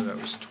looking for. That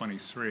was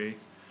 23.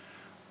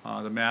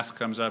 The math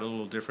comes out a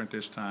little different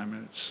this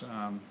time. It's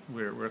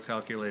we're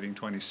calculating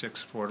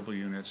 26 affordable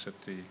units that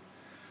the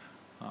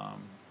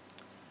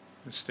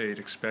state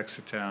expects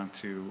the town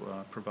to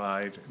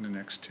provide in the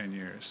next 10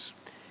 years.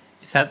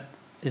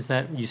 Is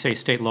that, you say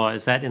state law,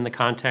 is that in the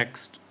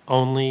context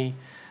only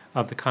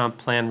of the comp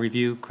plan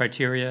review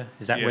criteria?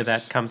 Is that where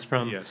that Yes. comes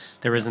from? Yes.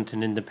 There isn't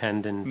an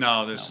independent?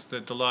 No,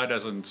 the law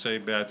doesn't say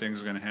bad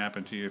things are going to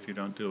happen to you if you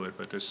don't do it,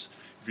 but if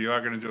you are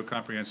going to do a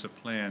comprehensive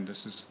plan,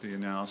 this is the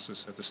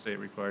analysis that the state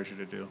requires you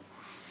to do.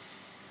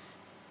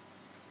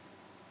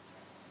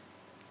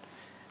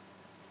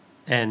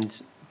 And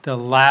the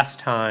last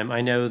time, I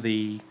know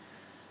the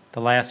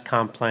last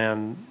comp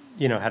plan,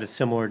 had a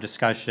similar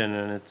discussion,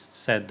 and it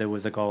said there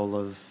was a goal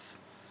of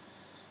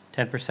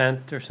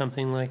 10% or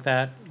something like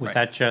that. Was Right.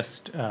 that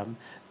just,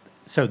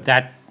 so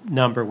that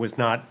number was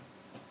not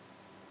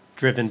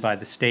driven by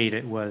the state,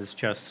 it was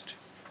just,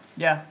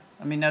 Yeah,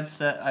 I mean, that's,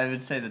 I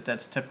would say that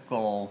that's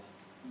typical,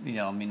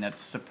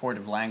 that's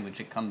supportive language.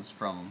 It comes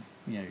from,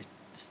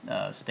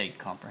 state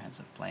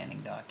comprehensive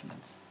planning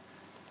documents.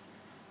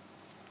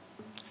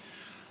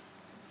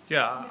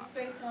 Yeah, It's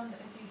based on,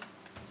 if you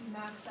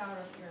max out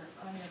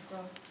on your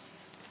growth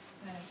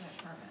management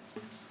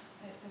permit,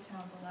 the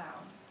town's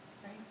allowed,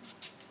 right?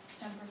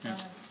 10%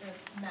 of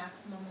the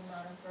maximum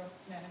amount of growth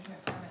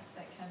management permits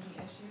that can be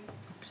issued.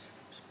 Is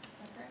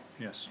that correct?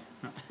 yes.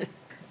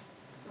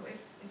 So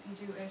if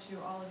you do issue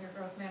all of your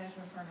growth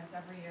management permits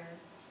every year,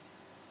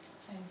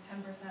 and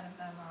 10% of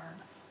them are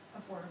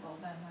affordable,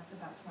 then that's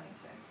about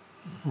 26.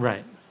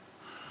 right.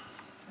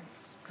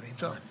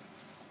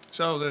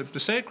 So the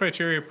state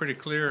criteria are pretty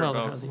clear Well, the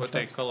about housing what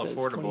they trust call says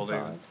affordable.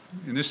 25.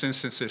 In this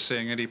instance, they're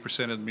saying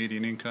 80% of the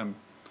median income.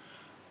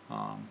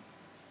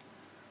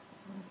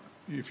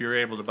 If you're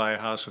able to buy a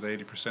house with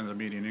 80% of the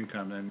median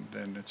income,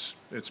 then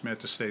it's met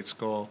the state's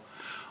goal.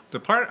 The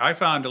part I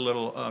found a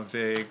little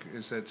vague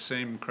is that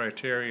same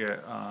criteria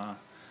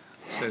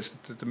says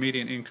that the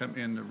median income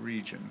in the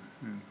region.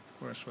 And of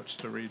course, what's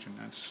the region?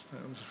 That was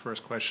the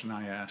first question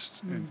I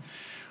asked. And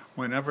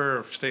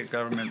whenever state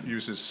government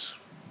uses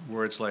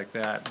words like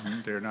that,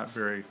 they're not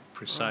very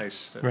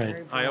precise.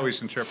 Right. I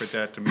always interpret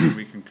that to mean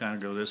we can kind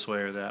of go this way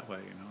or that way,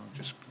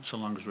 just so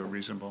long as we're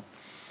reasonable.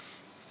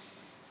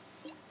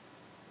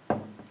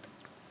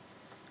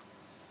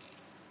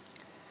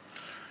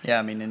 Yeah,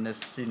 I mean, in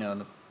this, in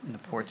the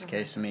port's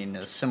case, I mean,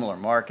 a similar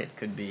market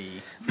could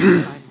be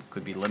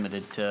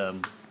limited to,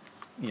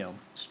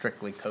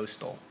 strictly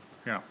coastal,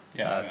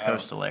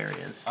 coastal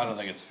areas. I don't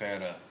think it's fair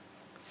to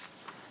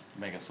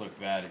make us look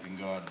bad if you can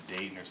go out to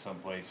Dayton or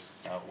someplace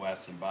out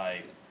west and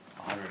buy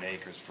 100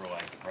 acres for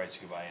like the price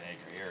you could buy an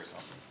acre here or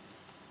something.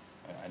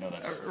 I know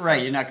that's.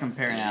 Right, you're not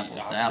comparing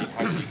apples to apples.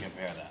 How do you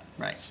compare that?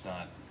 Right. It's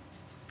not,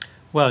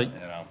 Well, you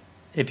know.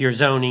 if your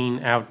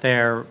zoning out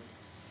there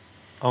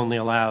only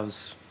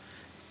allows,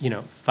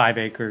 5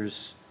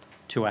 acres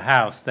to a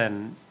house,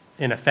 then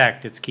in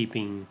effect, it's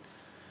keeping,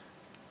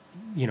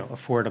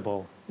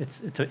 affordable, it's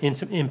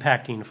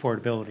impacting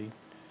affordability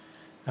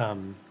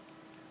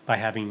by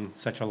having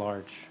such a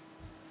large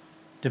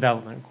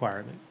development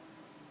requirement.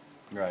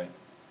 Right.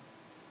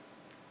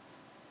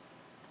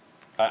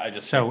 I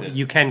just So think that,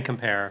 you can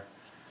compare.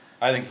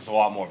 I think there's a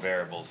lot more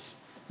variables.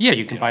 Yeah,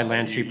 you can You buy know,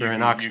 land you cheaper in can-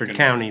 you Oxford can-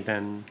 County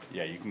than,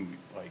 Yeah, you can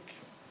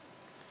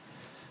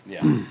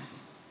yeah.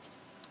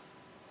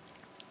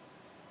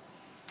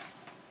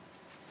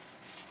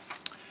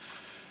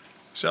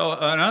 So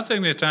another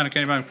thing the town of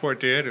Kennebunkport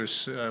did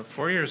was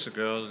 4 years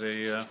ago,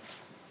 they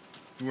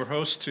were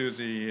host to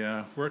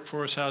the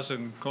Workforce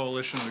Housing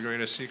Coalition of the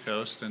Greater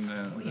Seacoast, and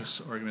this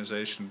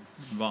organization,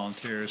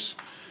 volunteers,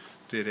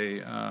 did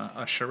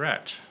a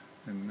charrette.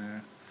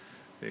 And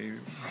they,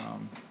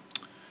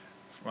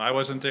 well, I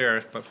wasn't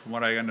there, but from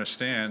what I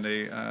understand,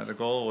 the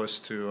goal was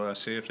to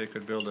see if they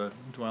could build a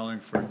dwelling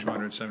for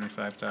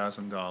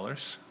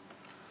 $275,000.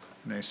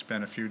 And they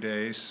spent a few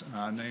days,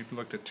 and they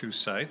looked at 2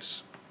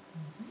 sites.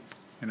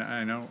 And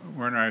I know,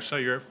 Werner, I saw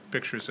your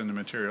pictures in the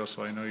material,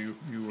 so I know you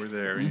were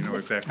there, and you know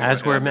exactly As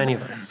what were happened. many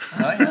of us.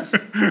 Oh, yes.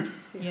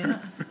 Yeah.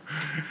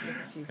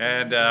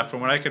 And from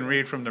what I can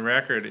read from the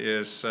record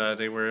is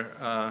they were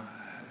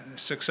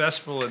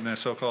successful in the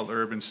so-called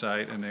urban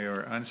site, and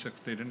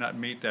they did not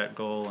meet that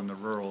goal in the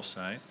rural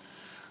site.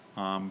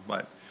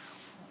 But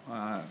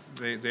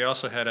they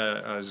also had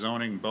a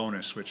zoning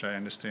bonus, which I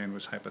understand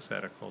was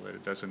hypothetical, that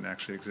it doesn't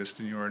actually exist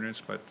in the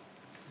ordinance, but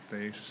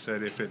they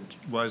said if it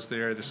was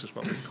there, this is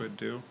what we could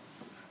do.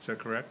 Is that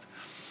correct?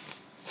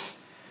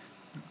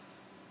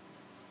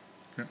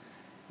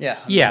 Yeah.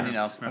 Yes. You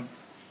know, I've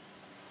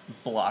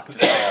blocked a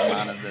fair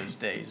amount of those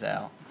days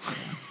out.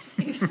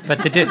 But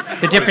the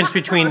difference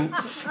between,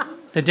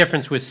 the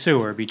difference with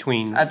sewer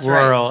between That's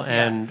right. rural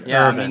and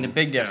Yeah, I mean, the urban.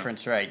 big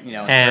difference, right, you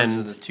know, in terms of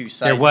And the two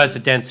sites. there was a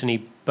is-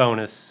 density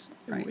bonus.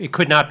 Right. It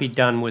could not be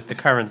done with the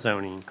current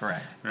zoning.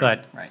 Correct.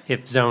 But Right.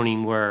 if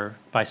zoning were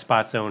by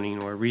spot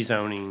zoning or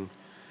rezoning,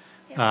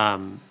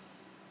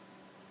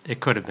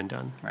 it could have been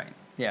done. Right,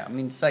 yeah, I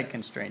mean, site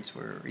constraints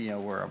were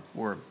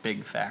a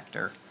big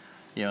factor,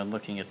 you know, in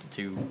looking at the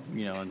two,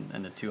 you know,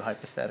 and the two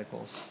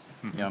hypotheticals.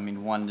 You know, I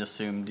mean, one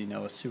assumed, you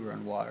know, a sewer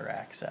and water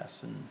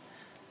access, and,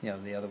 you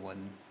know, the other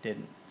one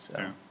didn't, so,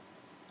 Yeah.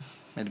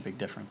 made a big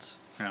difference.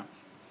 Yeah.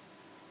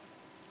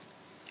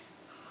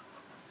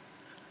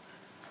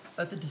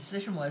 But the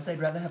decision was they'd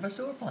rather have a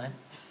sewer plant.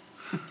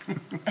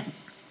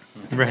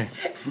 Right.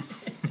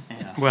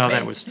 Yeah. Well,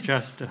 that was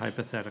just a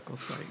hypothetical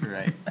site.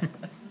 Right. It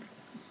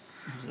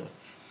was a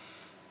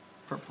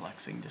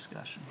perplexing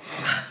discussion.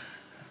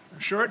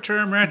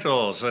 Short-term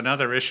rentals,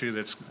 another issue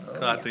that's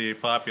caught yeah. the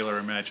popular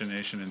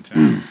imagination in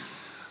town.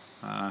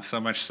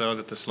 So much so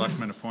that the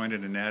selectmen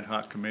appointed an ad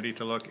hoc committee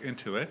to look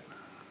into it.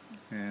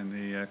 And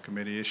the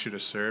committee issued a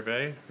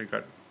survey. We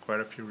got quite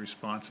a few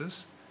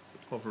responses,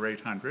 over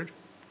 800.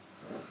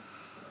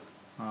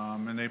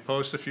 And they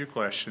posed a few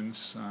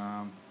questions.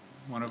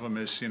 One of them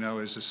is, you know,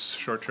 is this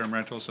short-term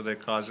rentals, are they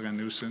causing a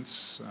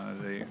nuisance?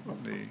 They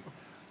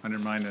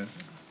undermine the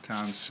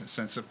town's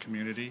sense of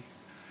community?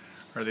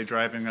 Are they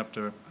driving up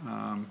the,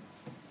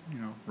 you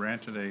know,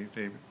 rent? Are they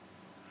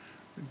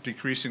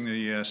decreasing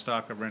the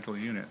stock of rental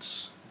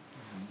units?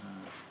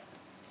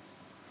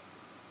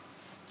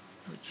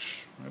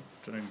 Which,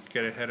 did I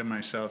get ahead of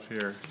myself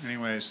here?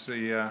 Anyways,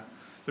 the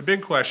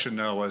big question,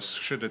 though, was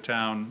should the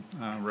town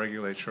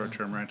regulate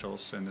short-term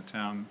rentals? And the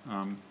town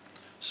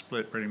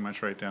split pretty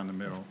much right down the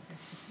middle,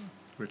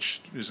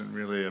 which isn't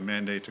really a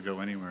mandate to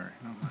go anywhere,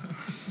 you know?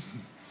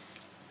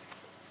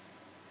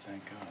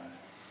 Thank God.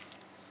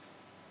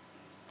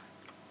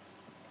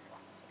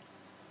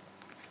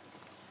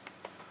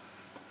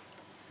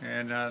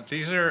 And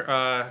these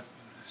are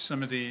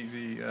some of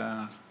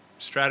the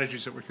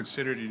strategies that were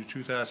considered in the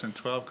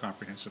 2012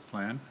 comprehensive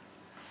plan.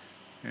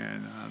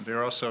 And there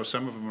are also,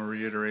 some of them are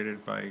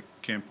reiterated by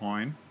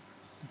Campoin.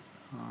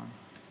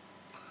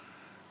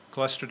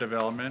 Cluster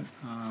development,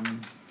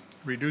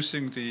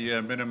 reducing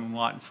the minimum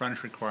lot and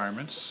frontage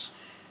requirements,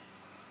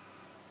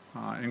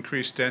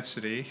 increased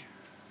density.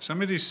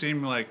 Some of these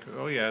seem like,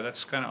 oh yeah,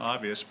 that's kind of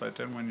obvious, but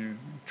then when you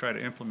try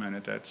to implement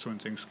it, that's when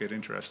things get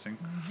interesting.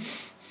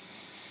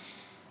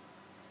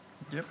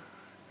 Yep.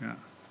 Yeah.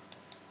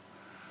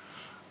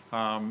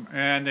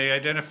 And they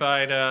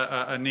identified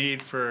a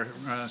need for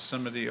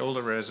some of the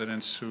older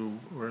residents who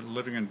were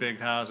living in big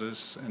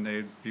houses, and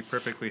they'd be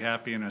perfectly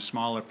happy in a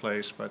smaller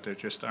place, but there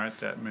just aren't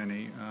that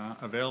many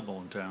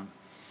available in town.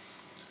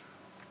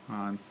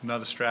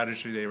 Another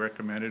strategy they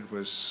recommended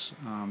was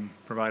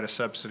provide a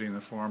subsidy in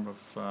the form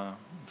of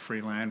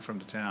free land from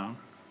the town.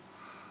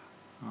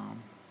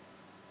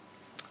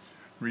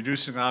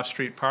 Reducing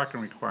off-street parking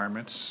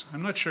requirements.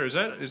 I'm not sure, is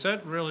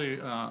that really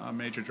a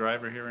major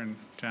driver here in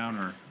town,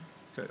 or?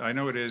 I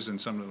know it is in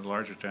some of the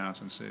larger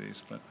towns and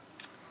cities, but.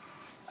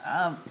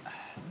 Not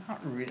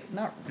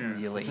Yeah.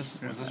 really. Was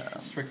this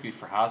strictly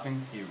for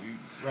housing?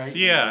 Right?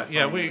 Yeah, You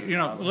were referring to it you as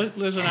know,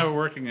 housing? Liz and I were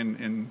working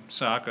in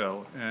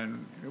Saco,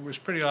 and it was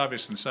pretty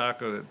obvious in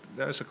Saco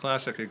that was a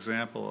classic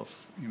example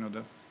of, you know,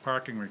 the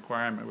parking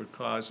requirement would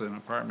cause an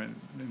apartment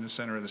in the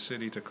center of the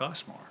city to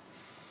cost more.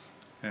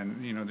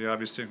 And, you know, the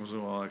obvious thing was,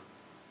 well,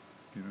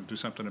 you know, do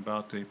something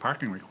about the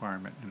parking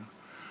requirement, you know.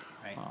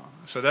 Right.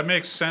 So that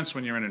makes sense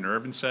when you're in an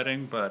urban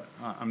setting, but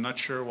I'm not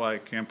sure why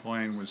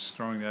Campoin was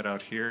throwing that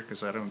out here,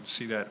 because I don't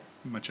see that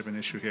much of an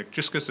issue here,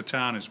 just because the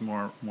town is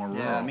more rural.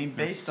 Yeah, I mean,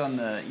 based on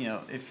the, you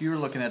know, if you're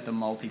looking at the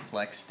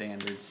multiplex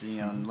standards,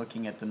 you know, and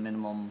looking at the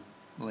minimum,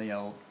 you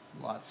know,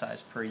 lot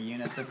size per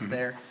unit that's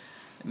there,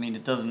 I mean,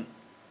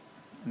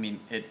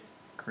 it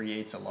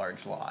creates a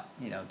large lot,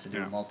 you know, to do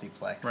Yeah. a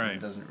multiplex. and Right.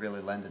 It doesn't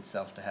really lend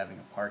itself to having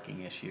a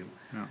parking issue.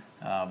 Yeah.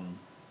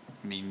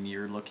 I mean,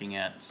 you're looking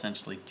at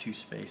essentially 2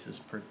 spaces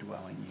per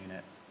dwelling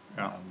unit.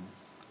 Yeah.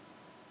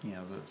 You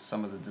know,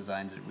 some of the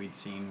designs that we'd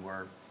seen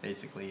were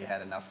basically you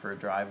had enough for a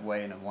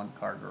driveway and a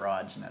 1-car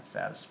garage, and that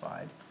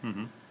satisfied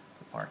Mhm.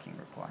 the parking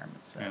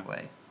requirements that Yeah.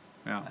 way.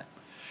 Yeah. But-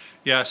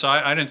 Yeah, so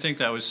I didn't think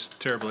that was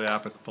terribly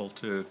applicable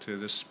to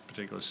this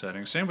particular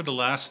setting. Same with the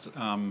last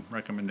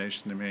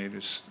recommendation they made,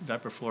 is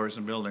upper floors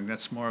in building.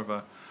 That's more of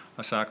a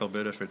Saco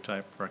Biddeford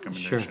type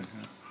recommendation.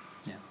 Yeah.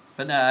 Yeah,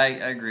 but no, I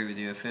agree with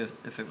you. If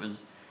it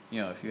was,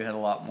 if you had a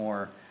lot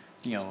more,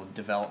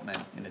 development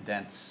in a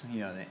dense, in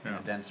Yeah.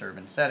 a dense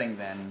urban setting,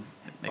 then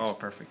it makes Oh.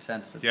 perfect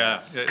sense that Yeah,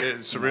 that's.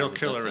 it's a you know, real that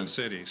killer that's in a-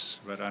 cities,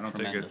 but I don't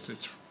think tremendous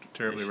it's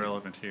terribly issue.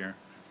 relevant here.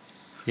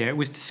 Yeah, it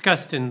was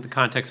discussed in the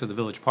context of the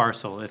village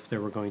parcel, if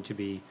there were going to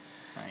be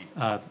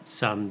Right.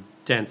 some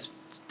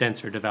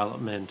denser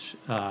development,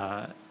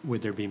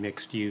 would there be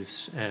mixed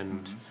use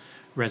and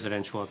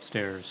residential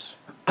upstairs?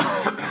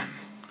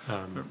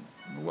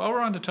 While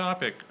we're on the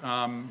topic,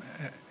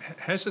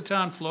 has the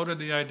town floated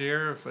the idea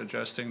of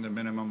adjusting the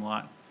minimum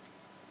lot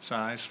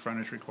size,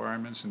 frontage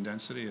requirements, and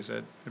density?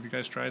 Have you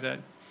guys tried that?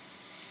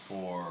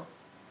 For,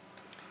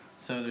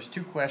 So there's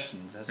two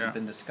questions. Has Yeah. it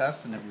been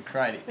discussed and have we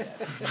tried it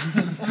yet?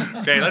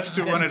 Okay, let's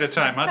do one at a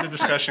time. How'd the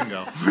discussion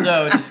go?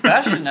 So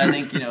discussion, I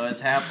think, has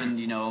happened,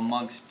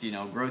 amongst,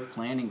 growth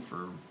planning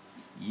for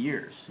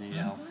years,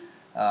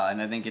 and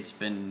I think it's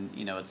been,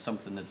 it's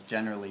something that's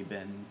generally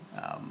been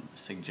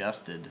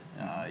suggested,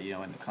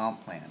 in the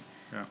comp plan.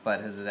 Yeah.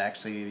 But has it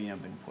actually,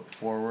 been put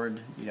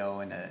forward, in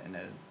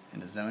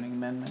a zoning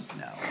amendment?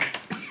 No.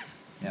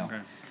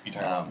 Okay. you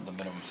talking about the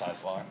minimum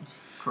size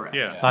lots? Correct.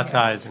 Yeah. Lot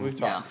size and We've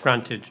talked-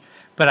 frontage,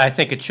 but I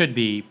think it should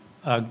be,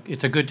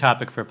 it's a good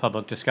topic for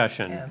public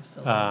discussion.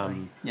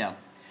 Absolutely. Yeah.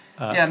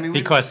 Yeah, I mean,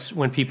 Because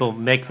when people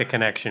make the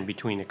connection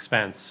between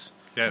expense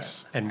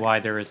Yes. and why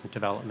there isn't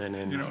development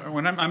in.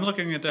 When I'm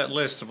looking at that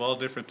list of all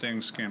different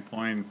things Camp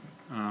Point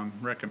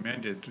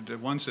recommended, the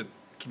ones that,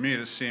 to me,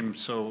 that seem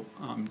so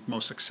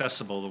most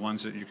accessible, the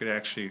ones that you could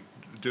actually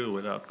do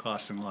without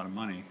costing a lot of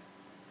money,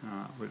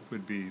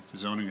 would be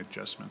zoning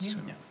adjustments. Yeah.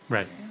 And-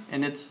 Right.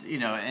 And it's,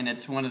 and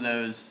it's one of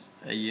those,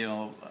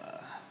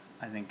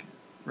 I think,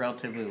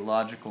 relatively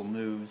logical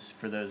moves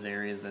for those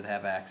areas that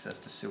have access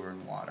to sewer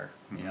and water.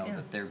 Yeah.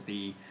 That there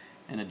be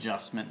an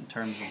adjustment in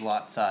terms of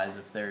lot size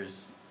if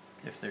there's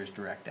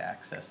direct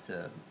access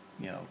to,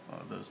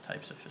 those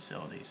types of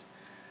facilities.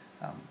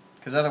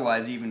 Because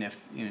otherwise, even if,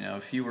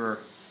 if you were,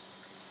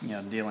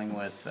 dealing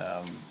with,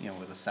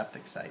 with a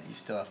septic site, you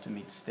still have to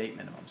meet the state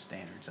minimum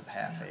standards of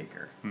half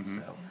acre.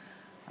 So,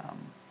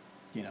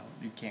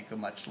 you can't go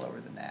much lower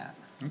than that.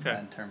 Okay.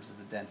 In terms of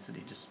the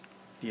density, just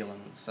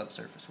dealing with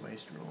subsurface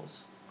waste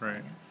rules.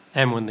 Right.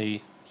 And when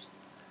the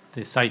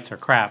sites are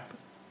crap,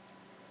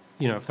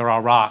 if they're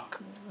all rock,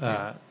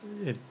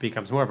 it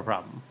becomes more of a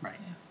problem. Right.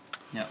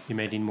 Yep. You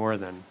may need more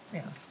than,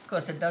 Yeah, of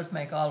course, it does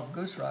make all of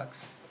Goose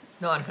Rock's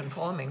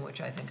non-conforming, which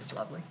I think is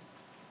lovely.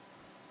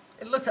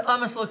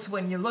 Almost looks,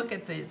 when you look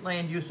at the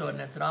land use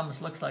ordinance, it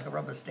almost looks like a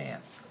rubber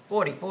stamp.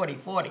 40, 40,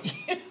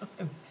 40.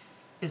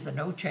 Is there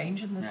no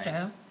change in this Right.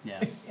 town?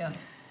 Yeah. Yeah,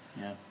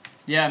 Yeah.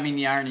 Yeah, I mean,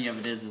 the irony of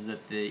it is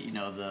that the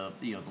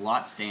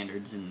lot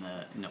standards in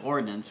the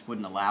ordinance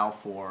wouldn't allow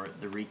for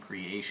the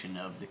recreation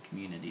of the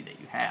community that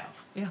you have.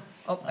 yeah,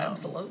 oh,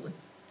 absolutely.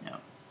 Yeah.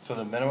 So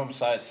the minimum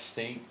size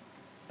state,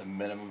 the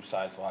minimum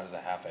size lot is a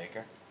half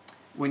acre?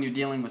 When you're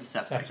dealing with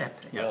septic,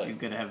 Septic. yeah, Really? you've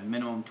got to have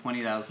minimum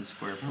 20,000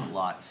 square foot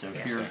lot. So if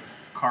Yeah. you're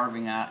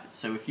carving out,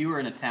 so if you were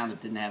in a town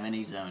that didn't have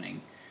any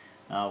zoning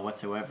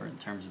whatsoever in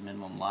terms of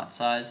minimum lot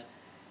size,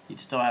 you'd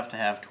still have to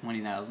have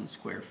 20,000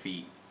 square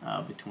feet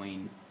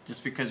between.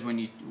 Just because when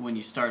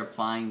you start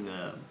applying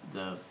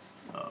the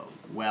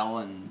well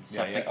and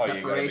septic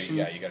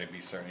separations, You gotta be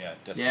certain, yeah.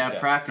 distance, yeah,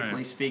 practically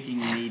Right. speaking,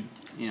 you need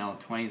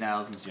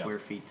 20,000 square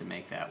feet to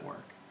make that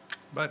work.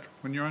 But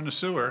when you're on the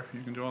sewer,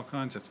 you can do all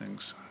kinds of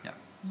things. Yeah.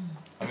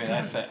 I mean,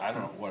 I said, I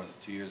don't know, what is it,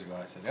 2 years ago,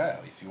 I said, yeah,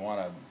 if you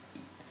wanna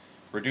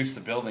reduce the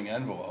building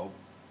envelope,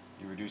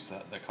 you reduce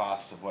the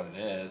cost of what it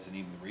is, and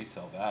even the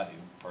resale value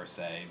per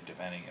se,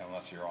 depending,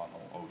 unless you're on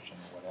the ocean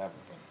or whatever,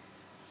 but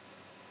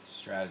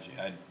strategy,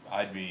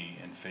 I'd be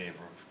in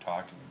favor of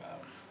talking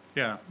about.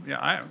 Yeah,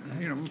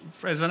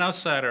 as an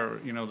outsider,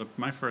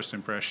 my first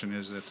impression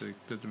is that the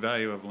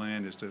value of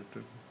land is the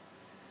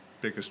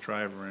biggest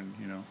driver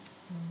in,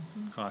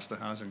 cost of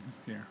housing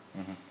here.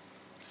 Mhm.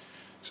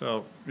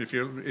 So if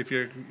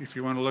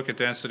you want to look at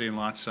density and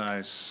lot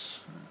size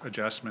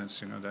adjustments,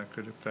 that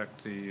could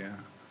affect the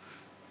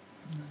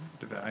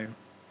value.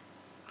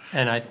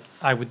 and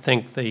I would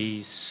think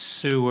the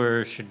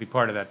sewer should be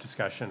part of that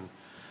discussion.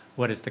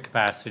 What is the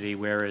capacity?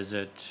 Where is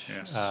it?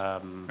 Yes.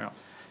 Um, Yeah.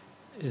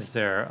 Is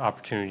there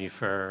opportunity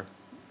for,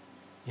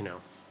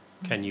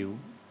 can you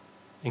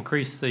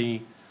increase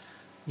the,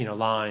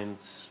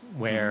 lines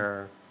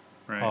where,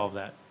 Right. all of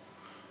that?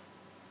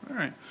 All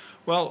right.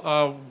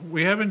 Well,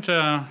 we haven't,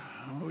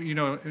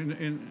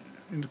 in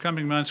the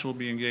coming months, we'll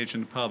be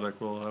engaging the public.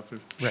 We'll have a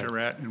Right.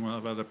 charrette and we'll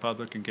have other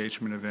public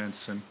engagement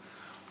events. And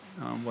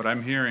what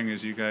I'm hearing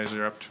is you guys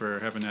are up for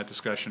having that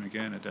discussion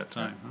again at that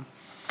time,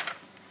 huh?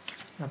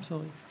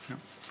 Absolutely.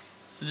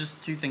 So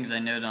just two things I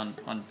note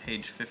on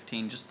page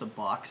 15, just the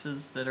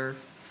boxes that are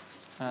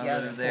Yeah,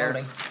 that they're are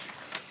there. floating.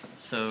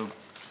 So,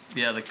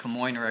 yeah, the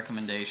Camoin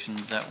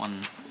recommendations, that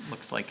one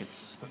looks like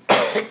it's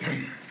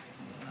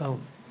Oh,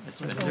 it's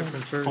been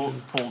Different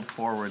version. pulled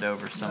forward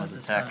over some of the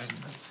This is fine, text.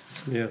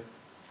 Yeah.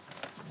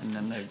 And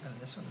then and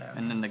this one down.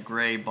 and then the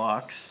gray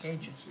box,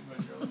 Ages.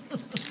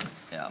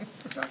 yeah.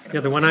 Yeah,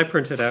 the one I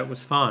printed out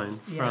was fine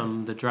Yes.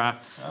 from the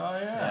draft. Oh,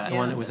 yeah. The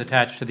one that was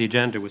attached to the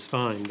agenda was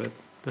fine, but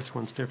this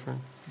one's different.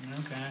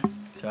 Okay.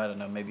 So I don't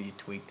know, maybe you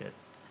tweaked it.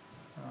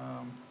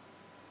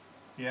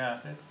 Yeah,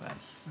 But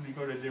when you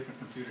go to different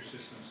computer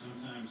systems,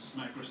 sometimes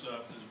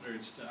Microsoft does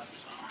weird stuff,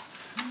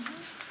 so.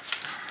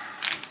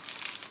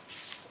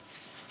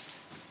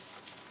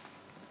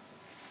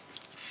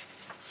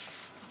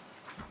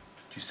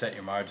 Did you set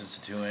your margins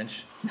to 2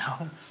 inch?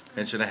 no,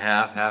 Inch and a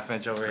half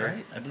inch over here?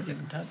 right? I didn't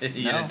even touch. You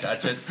didn't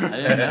touch it? I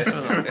didn't mess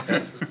with them. So there,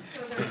 can you say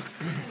what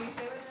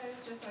that is,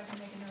 just so I can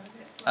make a note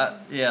of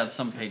it? Yeah, it's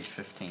on page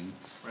 15.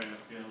 Right up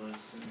here, let's,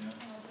 Oh, it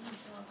doesn't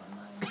show up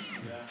online.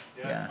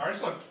 yeah. Yeah.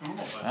 Ours looks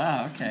normal, but.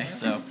 Ah, okay,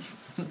 so.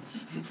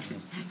 It's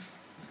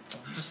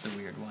just a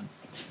weird one.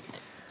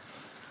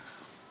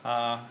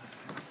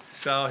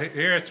 So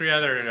here are three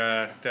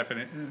other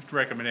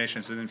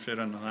recommendations that didn't fit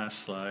on the last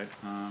slide.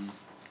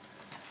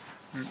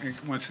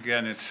 Once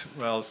again,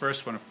 well, the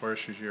first one, of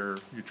course, is you're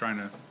trying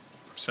to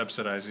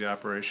subsidize the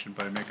operation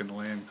by making the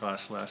land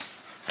cost less.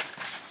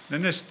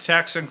 Then this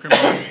tax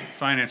increment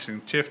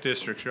financing, TIF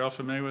districts, you're all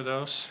familiar with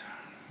those?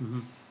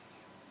 Mhm.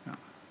 Yeah,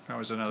 that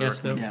was another.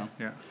 Yes, no. Yeah.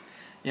 Yeah.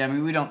 Yeah, I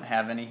mean, we don't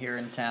have any here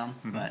in town,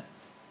 Mhm. but,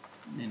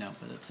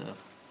 but it's a,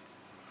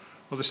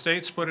 Well, the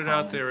state's put it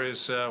out there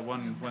as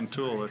one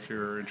tool if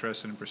you're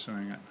interested in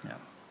pursuing it. yeah.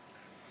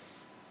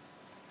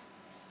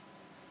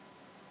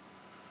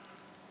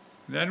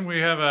 Then we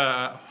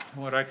have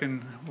what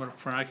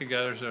from I could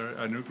gather is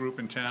a new group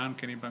in town,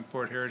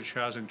 Kennebunkport Heritage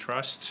Housing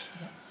Trust.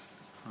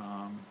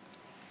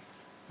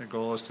 Their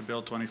goal is to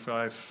build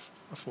 25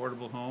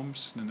 affordable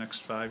homes in the next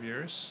 5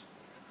 years.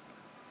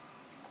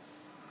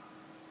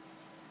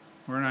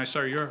 Where I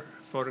saw your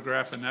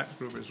photograph in that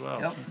group as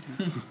well. Yep.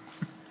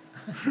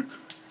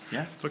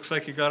 Yeah. Looks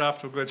like you got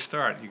off to a good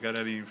start. You got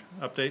any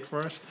update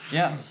for us?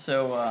 Yeah,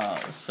 so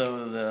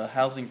the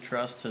Housing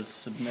Trust has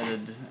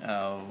submitted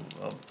a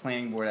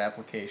planning board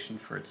application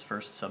for its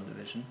first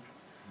subdivision.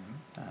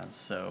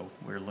 So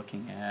we're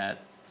looking at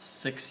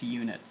 6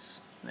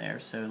 units there,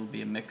 so it'll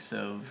be a mix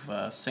of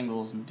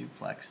singles and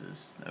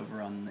duplexes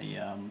over on the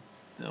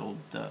old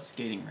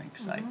skating rink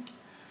site.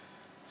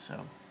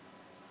 So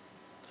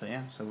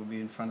yeah, so we'll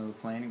be in front of the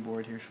planning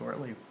board here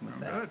shortly with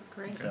that. Good.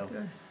 Great. So,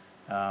 Good.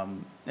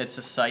 it's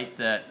a site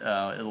that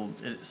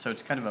so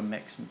it's kind of a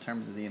mix in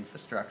terms of the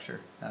infrastructure.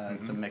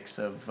 It's a mix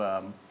of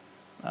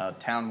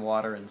town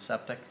water and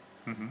septic.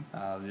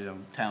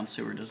 Town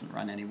sewer doesn't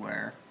run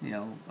anywhere,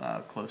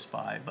 close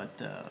by, but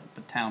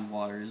the town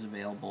water is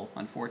available,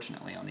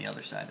 unfortunately, on the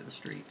other side of the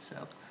street.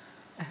 So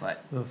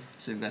Oof.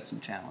 we've got some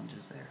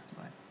challenges there.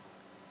 But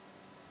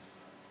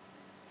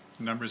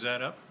Numbers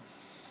add up?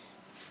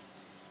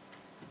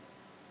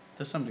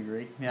 to some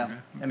degree, yeah. Okay,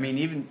 I mean,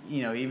 even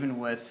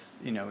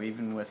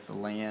with the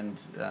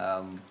land,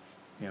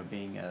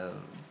 being a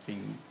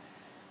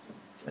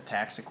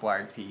tax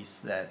acquired piece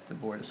that the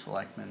Board of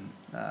Selectmen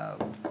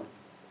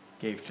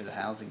gave to the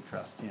housing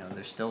trust,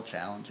 there's still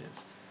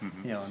challenges,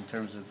 in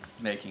terms of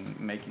making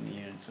the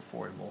units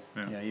affordable.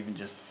 Yeah. Even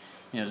just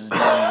dealing with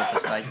the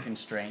site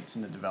constraints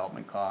and the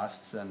development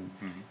costs, and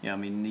I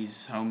mean,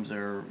 these homes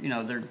are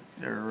they're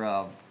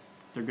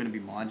going to be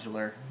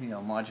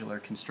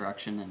modular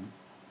construction, and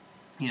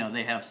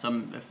they have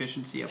some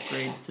efficiency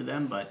upgrades to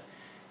them, but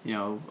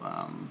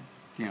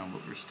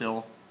but we're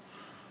still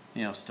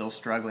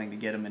struggling to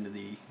get them into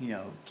the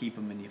keep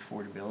them in the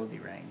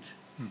affordability range.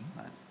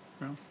 But,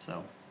 Well,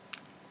 so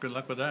good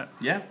luck with that.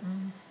 yeah,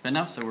 but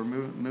no, so we're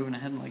moving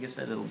ahead, and like I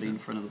said, it'll be in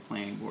front of the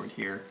planning board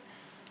here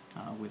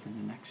within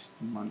the next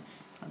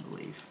month, I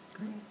believe.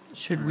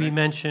 Should we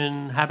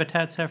mention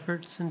Habitat's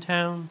efforts in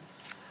town?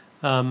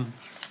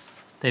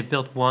 They've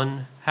built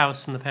one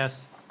house in the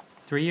past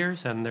 3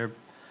 years, and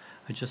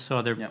I just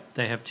saw Yep.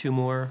 they have 2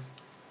 more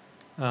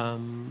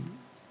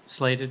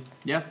slated.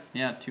 Yeah,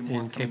 2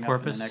 more In coming Cape up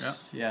Porpoise?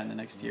 in the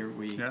next year.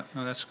 We Yeah,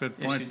 no, that's a good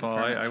Issued point, the Paul.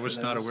 permits I for was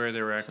not those, aware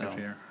they were active so-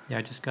 here. Yeah,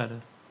 I just got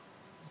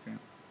Okay.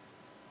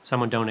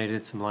 someone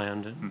donated some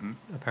land, Mhm.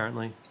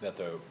 apparently. Is that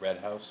the red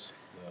house,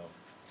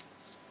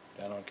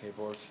 down on Cape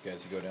Horse? You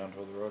guys go down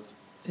toward the roads?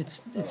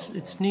 It's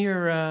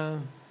near,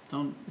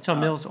 don't. it's on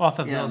Mills, off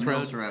of Yeah, Mills Road.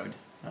 Mills Road.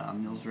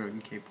 Mills Road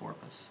in Cape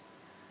Porpoise.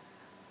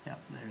 Yeah,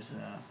 there's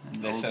an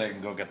They old- said I can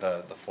go get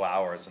the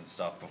flowers and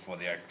stuff before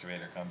the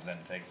excavator comes in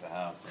and takes the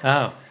house.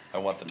 Oh, I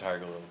want the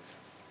tiger lilies.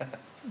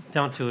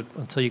 don't do it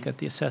until you get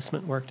the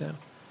assessment worked out.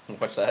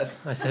 What's that?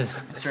 I said,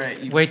 That's right.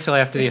 You wait till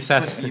after the you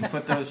assessment.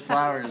 put those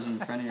flowers in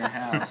front of your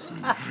house.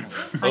 And, Those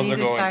are either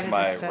going side to of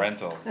my the steps.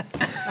 rental.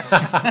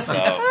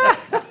 So,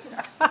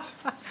 it's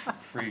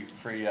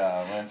free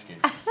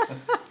landscape.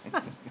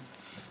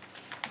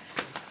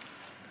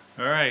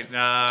 All right,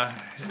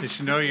 as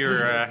you know,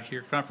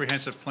 your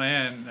comprehensive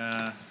plan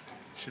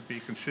should be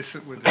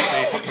consistent with the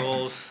state's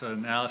goals,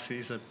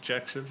 analyses,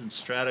 objectives, and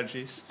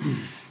strategies. The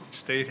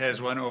state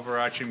has one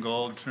overarching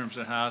goal in terms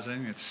of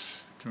housing.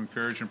 It's to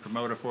encourage and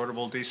promote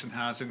affordable, decent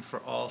housing for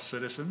all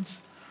citizens.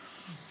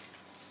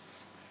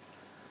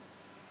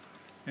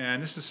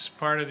 And this is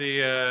part of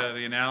the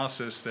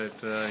analysis that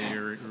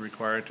you're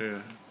required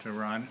to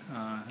run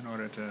in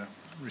order to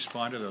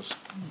respond to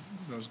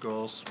those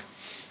goals.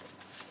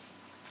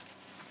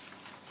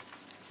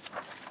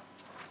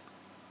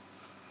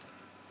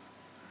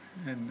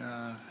 And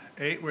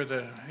 8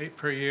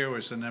 per year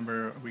was the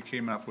number we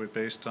came up with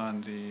based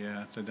on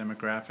the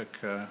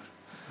demographic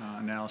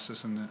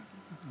analysis in the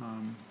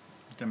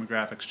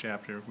demographics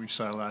chapter we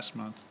saw last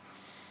month.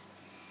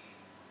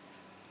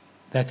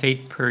 That's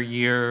 8 per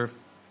year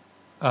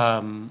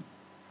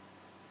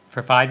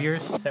for 5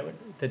 years? Is that what,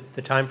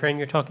 the time frame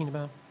you're talking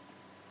about?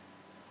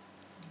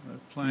 The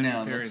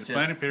planning period, the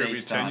planning period would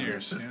be 10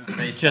 years. Yeah.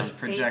 Based Just- on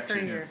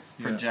projection, year.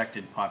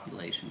 projected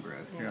population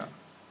growth. Yeah.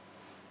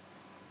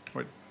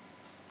 What?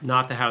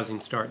 Not the housing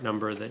start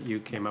number that you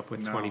came up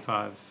with, No.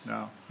 25?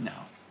 No. No.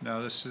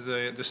 No, this is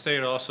the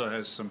state also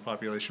has some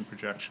population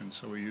projections,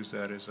 so we use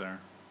that as our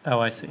Oh,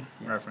 I see.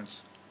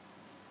 reference.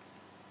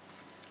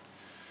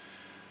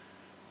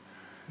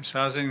 Is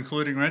housing,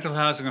 including rental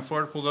housing,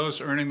 affordable those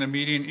earning the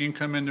median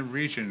income in the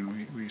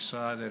region? We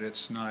saw that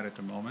it's not at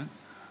the moment.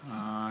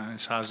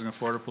 Is housing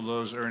affordable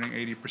those earning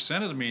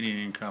 80% of the median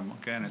income?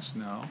 Again, it's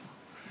no.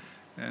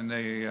 And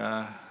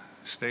the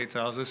state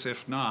tells us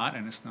if not,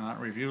 and it's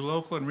not, review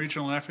local and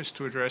regional efforts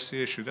to address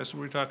the issue. That's what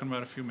we were talking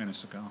about a few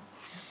minutes ago.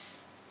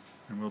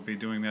 And we'll be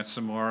doing that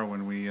some more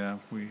when we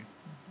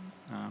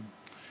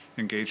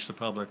engage the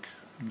public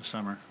in the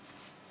summer.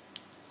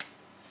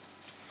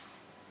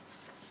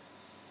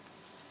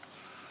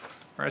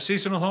 Are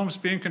seasonal homes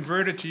being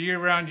converted to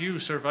year-round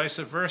use or vice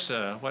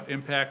versa? What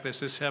impact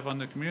does this have on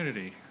the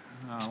community?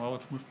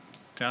 Well, we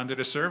town did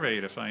a survey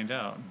to find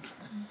out.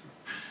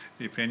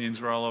 The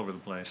opinions were all over the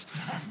place.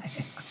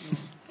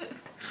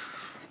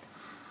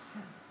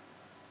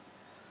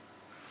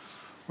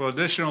 Will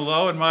additional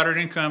low and moderate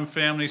income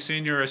family,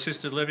 senior, or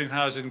assisted living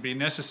housing be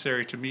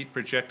necessary to meet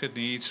projected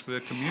needs for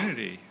the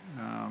community?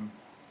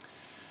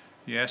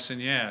 Yes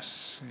and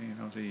yes. You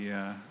know,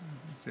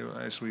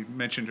 as we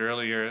mentioned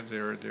earlier,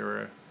 there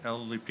are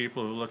elderly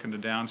people who are looking to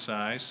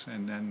downsize,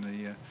 and then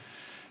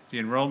the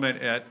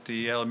enrollment at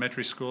the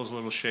elementary school is a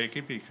little shaky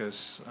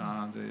because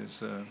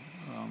there's a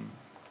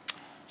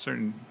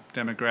certain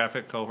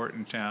demographic cohort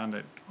in town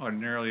that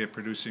ordinarily are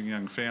producing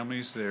young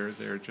families. There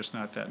are just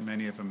not that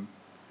many of them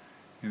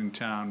in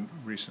town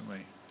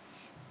recently.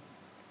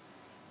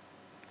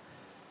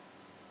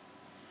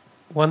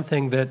 One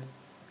thing that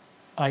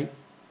I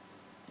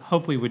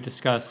hope we would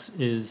discuss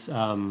is,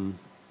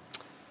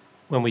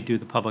 when we do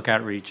the public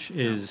outreach,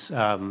 is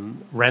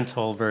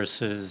rental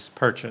versus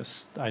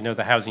purchase. I know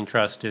the Housing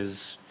Trust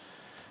is,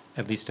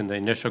 at least in the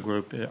initial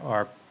group,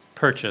 are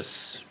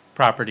purchase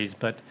properties,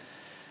 but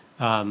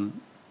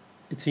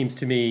it seems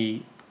to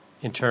me,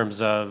 in terms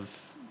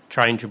of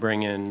trying to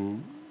bring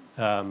in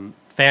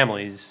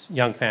families,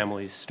 young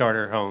families,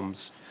 starter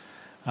homes,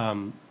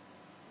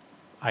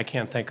 I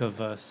can't think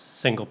of a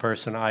single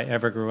person I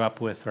ever grew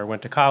up with or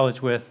went to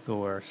college with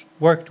or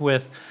worked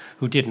with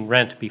who didn't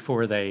rent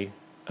before they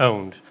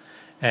owned.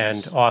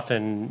 And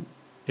often,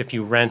 if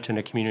you rent in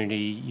a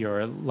community,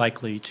 you're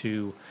likely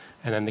to,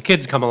 and then the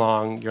kids come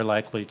along, you're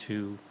likely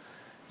to,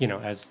 you know,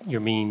 as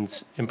your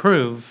means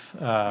improve,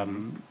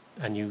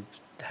 and you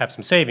have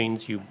some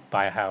savings, you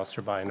buy a house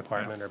or buy an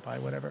apartment or buy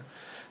whatever.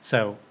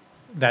 So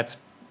that's,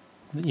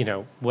 you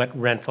know, what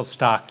rental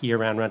stock,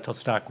 year-round rental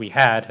stock we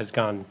had has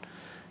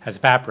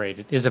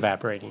evaporated, is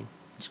evaporating.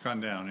 It's gone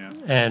down, yeah.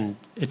 And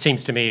it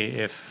seems to me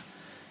if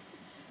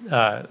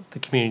the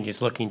community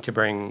is looking to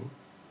bring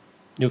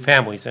new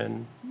families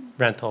in,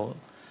 rental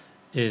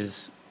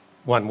is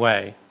one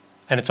way.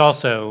 And it's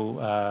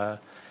also,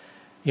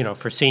 you know,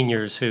 for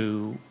seniors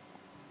who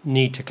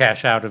need to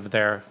cash out of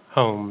their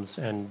homes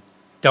and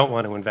don't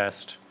want to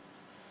invest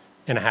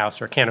in a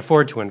house or can't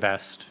afford to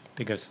invest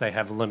because they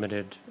have a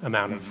limited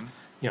amount of,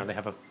 you know, they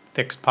have a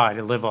fixed pie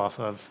to live off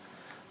of,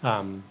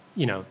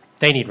 you know,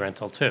 they need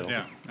rental too.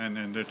 Yeah,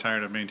 and they're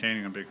tired of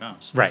maintaining a big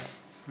house. Right,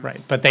 right.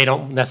 But they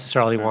don't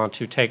necessarily want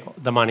to take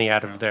the money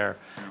out of their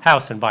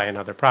house and buy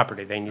another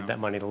property. They need that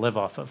money to live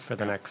off of for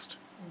the next.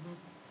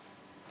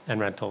 And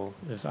rental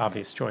is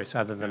obvious choice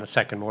other than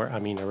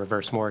a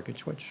reverse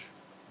mortgage, which.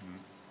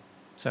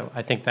 So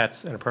I think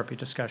that's an appropriate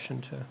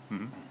discussion to.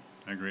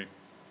 I agree.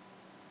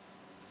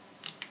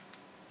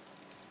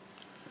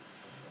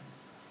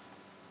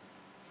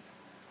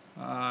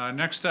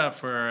 Next up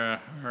for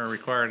our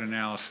required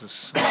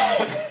analysis.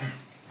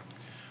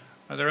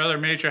 Are there other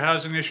major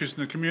housing issues in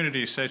the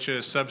community, such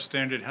as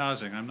substandard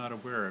housing? I'm not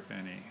aware of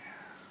any,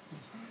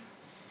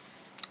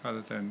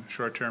 other than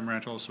short-term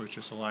rentals, which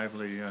is a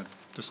lively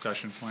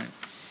discussion point.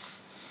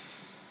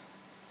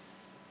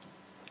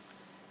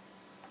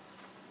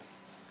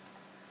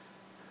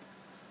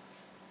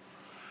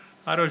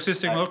 Out of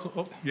existing local,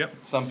 oh, yep.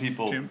 Some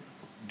people Jim?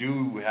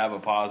 do have a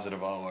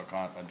positive outlook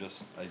on,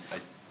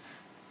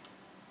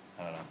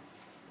 I don't know.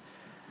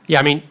 Yeah,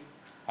 I mean,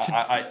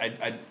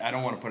 I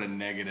don't wanna put a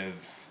negative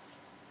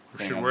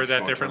thing Should on word that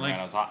short-term differently?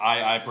 rentals.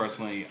 I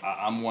personally,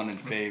 I'm one in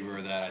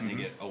favor that I think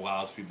it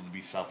allows people to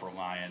be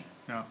self-reliant,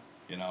 Yeah.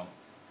 you know?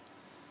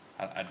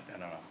 I don't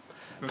know.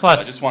 I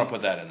Plus, just wanna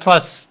put that in there.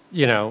 plus,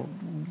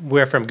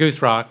 we're from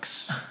Goose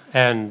Rocks,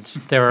 and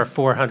there are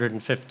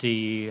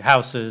 450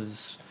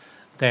 houses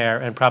there,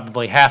 and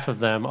probably half of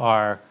them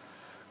are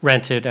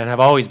rented and have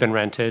always been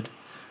rented.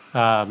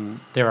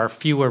 There are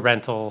fewer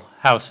rental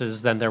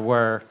houses than there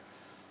were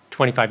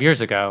 25 years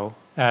ago,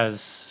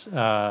 as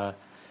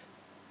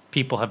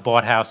people have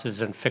bought houses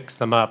and fixed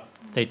them up.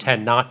 They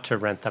tend not to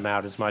rent them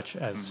out as much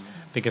as,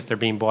 because they're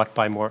being bought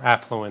by more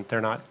affluent.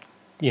 They're not,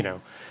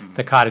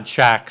 the cottage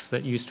shacks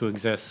that used to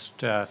exist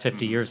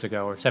 50 years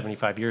ago or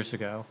 75 years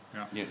ago.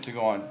 Yeah, to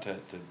go on to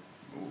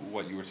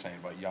what you were saying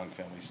about young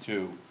families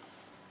too,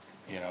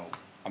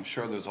 I'm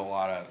sure there's a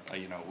lot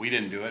of, we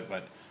didn't do it,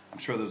 but I'm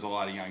sure there's a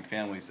lot of young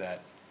families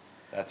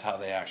that's how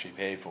they actually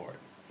pay for it.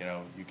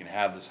 You can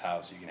have this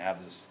house, you can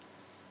have this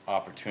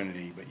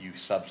opportunity, but you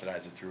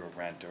subsidize it through a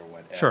rent or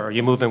whatever. Sure,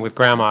 you move in with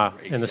grandma in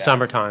the Exactly,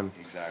 summertime,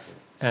 Exactly,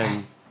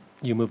 and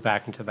you move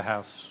back into the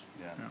house.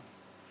 yeah.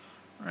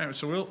 All right,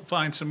 so we'll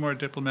find some more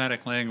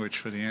diplomatic language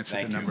for the answer to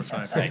Thank you. number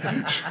 5. Thank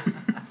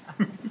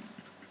you.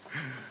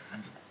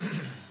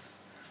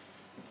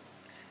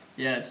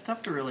 Yeah, it's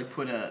tough to really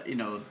put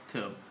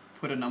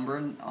a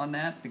number on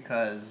that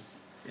because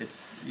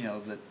it's,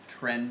 the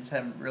trends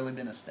haven't really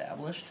been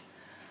established.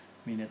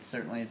 I mean, it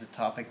certainly is a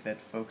topic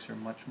that folks are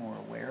much more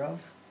aware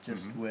of,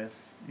 just with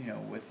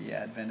the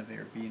advent of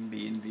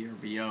Airbnb and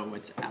VRBO,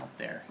 it's out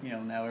there.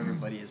 Now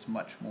everybody is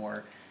much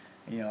more,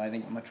 I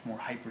think much more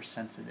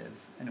hypersensitive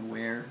and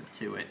aware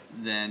to it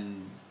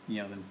than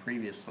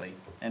previously.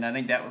 And I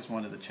think that was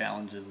one of the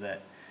challenges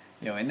that,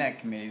 in that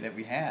committee that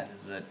we had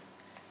is that,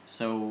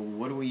 so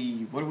what are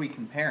we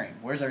comparing?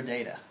 Where's our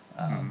data?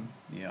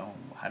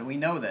 How do we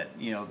know that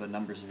the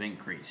numbers have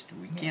increased?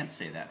 We can't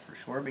say that for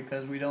sure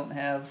because we don't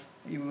have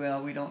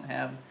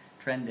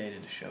trend data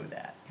to show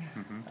that.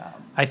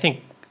 I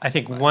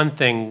think one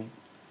thing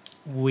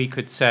we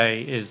could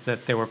say is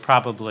that there were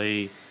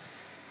probably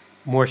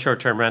more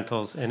short-term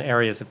rentals in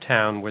areas of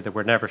town where there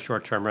were never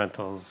short-term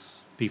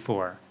rentals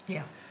before.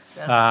 Yeah,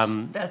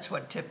 that's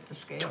what tipped the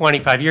scale.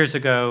 25 years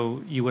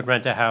ago, you would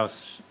rent a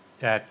house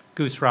at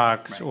Goose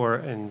Rocks Right. or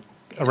in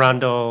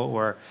Arundel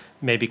or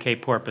maybe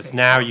Cape Porpoise. Cape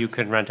Now Porpoise. you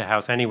can rent a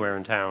house anywhere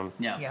in town.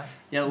 Yeah.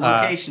 Yeah,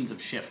 locations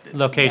have shifted.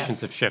 Locations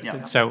Yes. have shifted.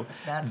 Yeah. So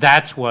That's-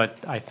 that's what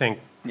I think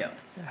Yeah.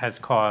 has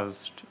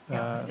caused,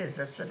 Yeah, it is,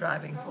 that's the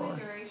driving Probably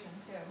force. duration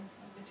too,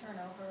 like the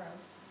turnover of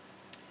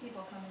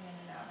people coming in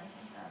and out, I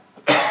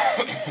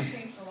think that's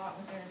changed a lot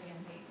with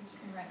Airbnb, because you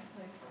can rent a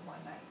place for one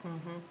night.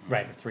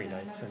 right, or 3 and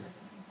nights. another And person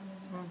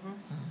can come in the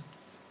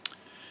next.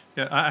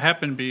 Yeah, I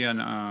happen to be on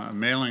a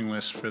mailing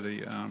list for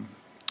the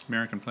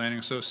American Planning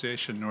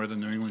Association,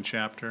 Northern New England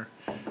chapter.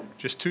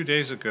 Just 2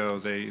 days ago,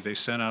 they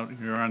sent out,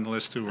 you're on the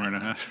list too, Werner,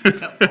 huh?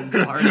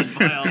 Bombarded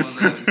by all of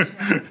those.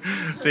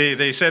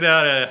 They sent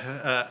out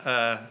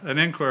an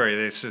inquiry.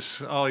 They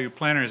says, all you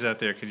planners out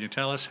there, can you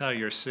tell us how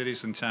your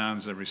cities and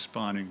towns are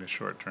responding to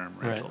short-term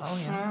Right. rentals?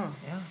 Oh, yeah,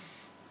 yeah.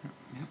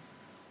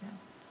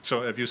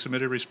 So have you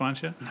submitted a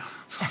response yet?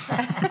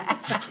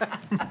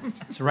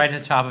 It's right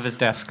at the top of his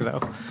desk,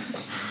 though.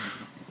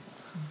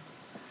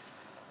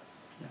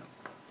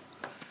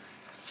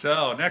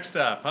 So next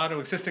up, how do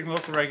existing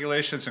local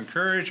regulations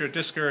encourage or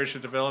discourage the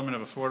development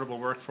of affordable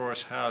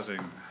workforce housing?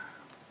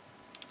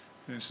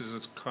 This is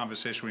a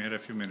conversation we had a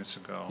few minutes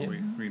ago. Yeah.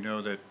 We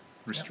know that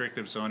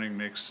restrictive zoning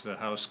makes the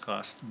house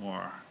cost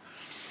more.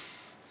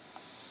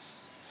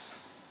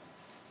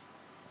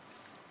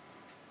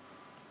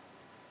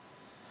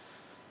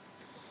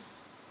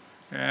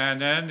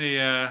 And then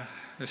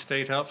the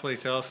state helpfully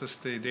tells us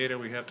the data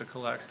we have to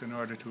collect in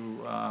order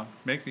to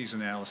make these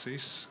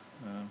analyses.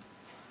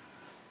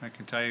 I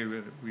can tell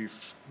you that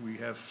we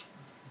have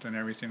done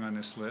everything on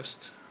this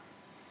list.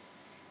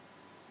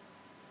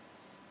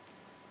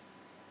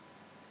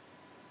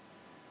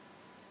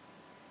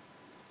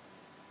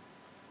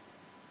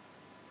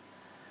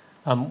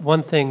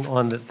 One thing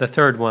on the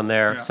third one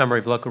there, Yeah. summary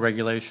of local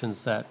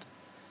regulations that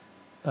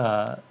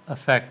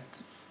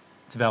affect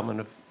development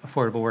of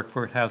affordable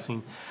workforce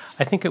housing,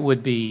 I think it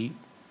would be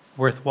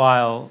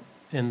worthwhile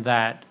in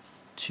that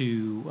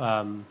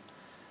to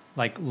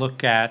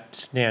look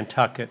at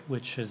Nantucket,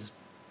 which has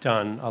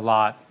done a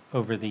lot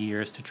over the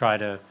years to try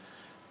to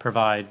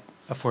provide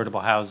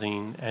affordable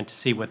housing and to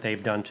see what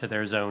they've done to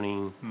their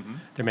zoning.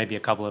 There may be a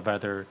couple of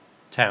other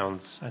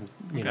towns, and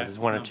Okay, there's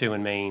one or yeah. two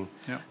in Maine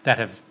Yeah. that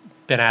have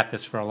been at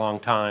this for a long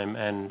time,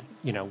 and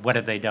what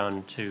have they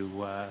done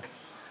to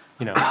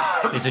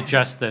is it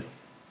just that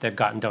they've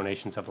gotten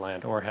donations of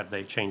land, or have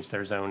they changed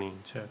their zoning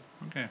to?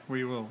 Okay,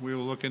 we will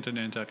look into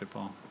Nantucket,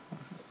 Paul.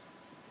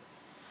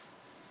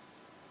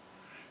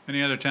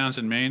 Any other towns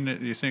in Maine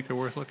that you think are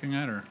worth looking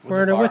at, or? Was it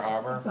Werner, Bar what's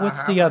Harbor?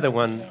 what's the other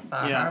one?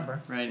 Bar Yeah,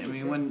 Harbor. right. I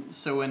mean,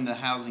 when the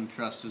housing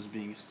trust was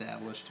being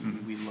established,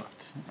 we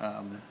looked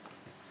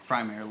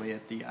primarily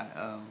at the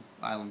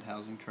Island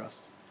Housing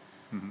Trust,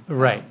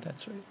 Right,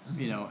 that's right.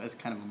 as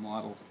kind of a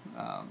model.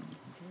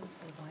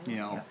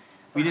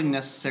 we didn't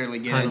necessarily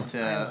get Island.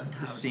 into Island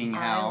housing. seeing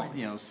how, Island.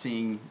 you know,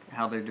 seeing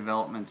how their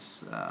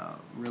developments,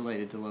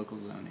 related to local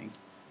zoning.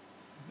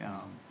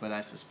 But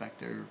I suspect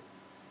they're,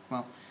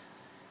 well,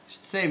 I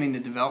should say, I mean, the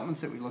developments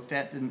that we looked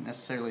at didn't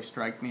necessarily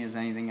strike me as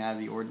anything out of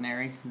the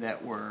ordinary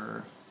that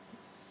were,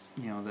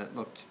 you know, that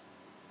looked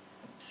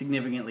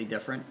significantly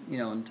different, you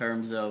know, in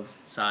terms of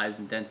size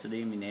and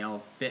density. I mean, they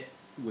all fit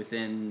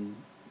within,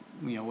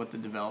 you know, what the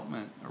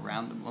development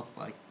around them looked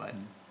like, but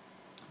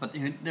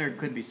there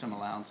could be some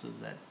allowances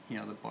that, you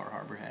know, that Bar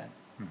Harbor had.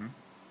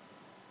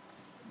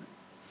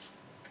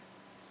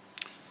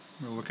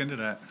 We'll look into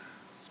that.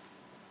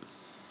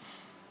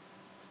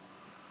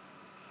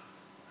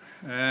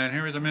 And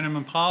here are the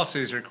minimum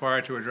policies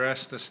required to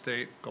address the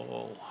state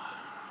goal.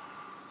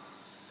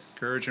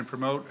 Encourage and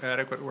promote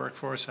adequate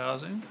workforce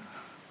housing.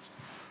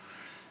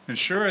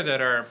 Ensure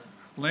that our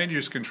land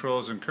use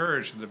controls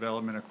encourage the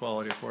development of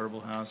quality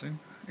affordable housing,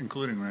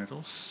 including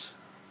rentals.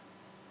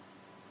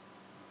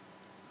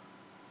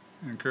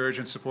 Encourage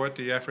and support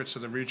the efforts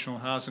of the regional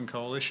housing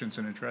coalitions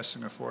in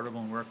addressing affordable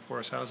and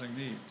workforce housing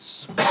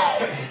needs.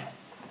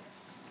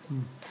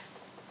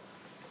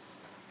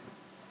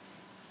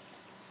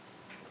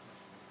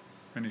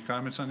 Any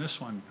comments on this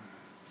one?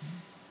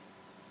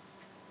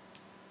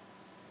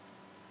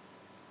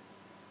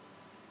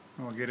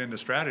 We'll get into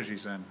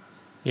strategies then.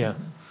 Yeah.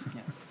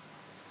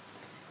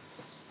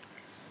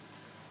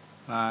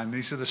 And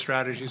these are the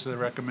strategies that are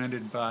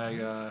recommended by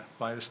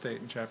the state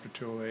in Chapter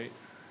 208.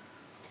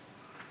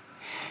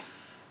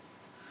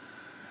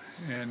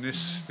 And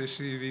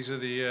these are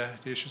the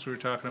issues we were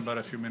talking about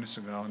a few minutes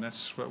ago, and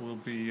that's what we'll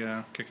be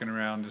kicking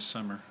around this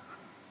summer.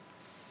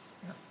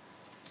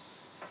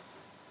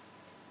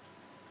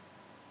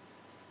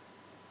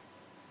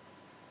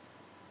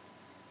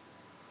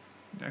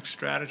 Next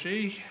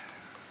strategy.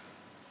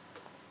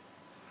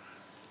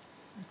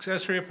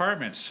 Accessory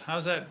apartments.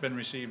 How's that been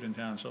received in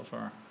town so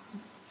far?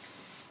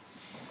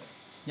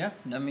 Yeah,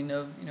 I mean,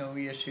 you know,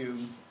 we issue,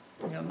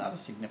 you know, not a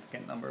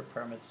significant number of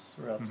permits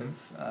relative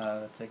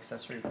to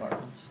accessory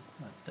apartments,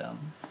 but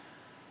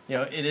you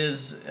know, it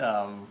is.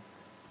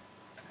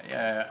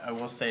 Yeah, I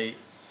will say,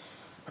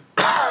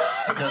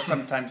 it does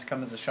sometimes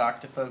come as a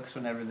shock to folks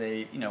whenever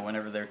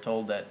whenever they're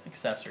told that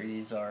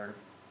accessories are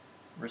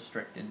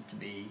restricted to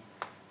be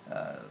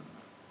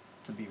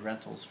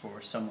rentals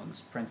for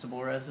someone's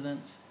principal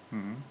residence.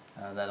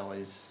 That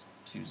always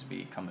seems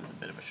to come as a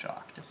bit of a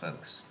shock to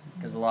folks,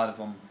 because a lot of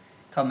them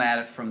come at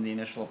it from the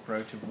initial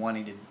approach of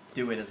wanting to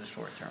do it as a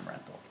short-term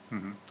rental.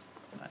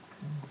 But,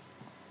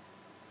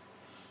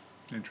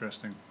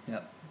 Interesting.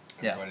 yep.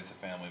 Yeah. Everybody's a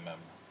family member.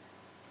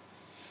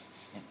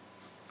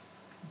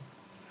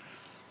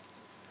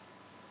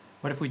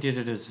 What if we did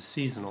it as a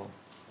seasonal,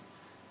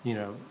 you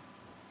know,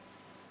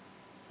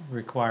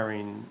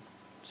 requiring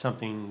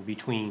something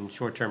between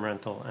short-term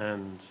rental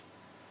and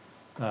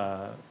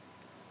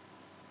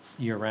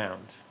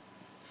year-round?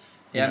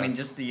 Yeah, I Yeah. mean,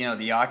 just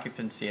the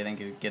occupancy, I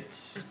think it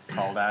gets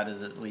called out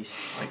as at least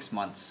 6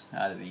 months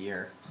out of the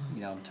year,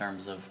 you know, in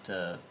terms of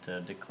to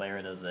declare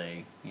it as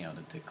a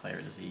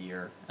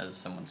year as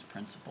someone's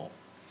principal.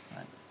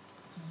 Right.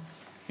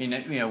 I mean,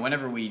 you know,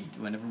 whenever we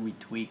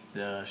tweak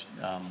the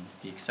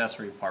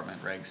accessory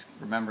apartment regs,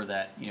 remember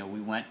that, you know, we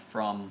went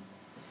from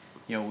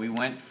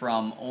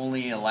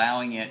only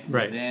allowing it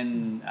Right.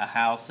 within a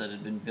house that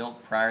had been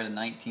built prior to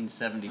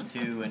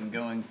 1972 and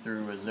going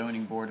through a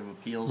zoning board of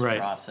appeals Right.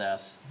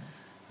 process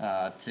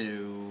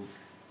to,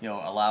 you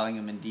know, allowing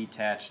them in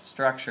detached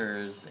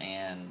structures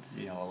and,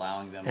 you know,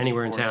 allowing them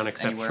Anywhere of in town course,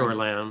 except anywhere-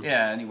 shoreline.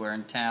 Yeah, anywhere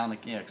in town,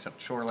 like, yeah,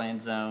 except shoreline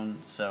zone.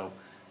 So,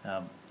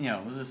 you know,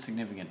 it was a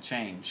significant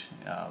change,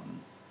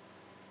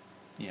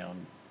 you know,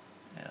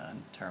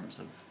 in terms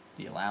of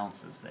the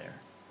allowances there,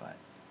 but.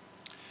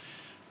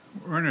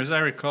 Werner, as I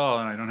recall,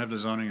 and I don't have the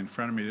zoning in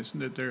front of me, isn't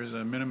it there's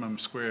a minimum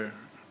square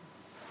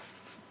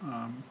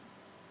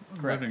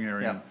Correct. living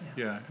area?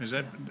 Yeah. Has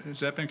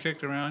that been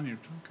kicked around? You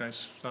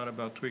guys thought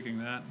about tweaking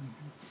that?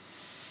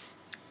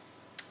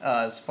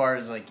 As far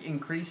as like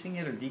increasing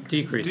it or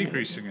decreasing? Decreasing.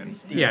 Decreasing it.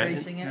 Yeah.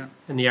 Decreasing it? Yeah.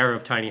 In the era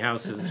of tiny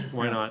houses,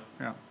 why not?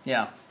 Yeah.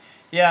 Yeah.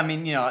 Yeah, I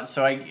mean, you know,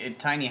 so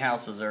tiny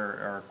houses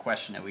are a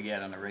question that we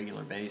get on a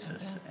regular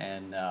basis.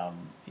 And,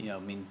 you know,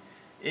 I mean,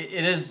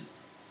 it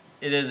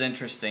is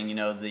interesting, you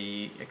know,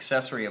 the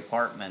accessory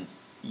apartment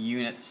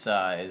unit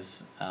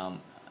size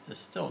is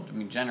still, I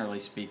mean, generally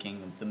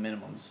speaking, the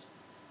minimums,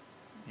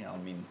 you know, I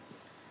mean,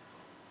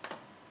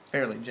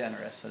 fairly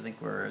generous. I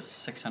think we're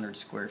 600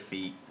 square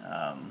feet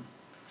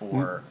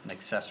for an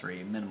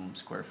accessory, minimum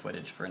square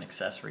footage for an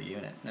accessory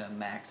unit, and a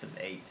max of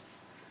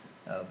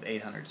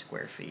 800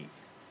 square feet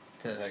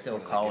to Is that- still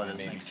what does that call give it you, as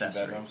an maybe 2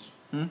 accessory. bedrooms?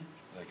 Hmm? Does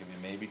that give you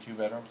maybe 2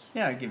 bedrooms?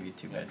 Yeah, I'd give you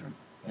 2 bedroom.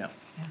 Yeah.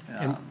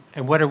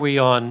 And what are we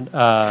on,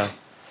 a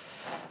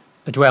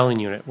dwelling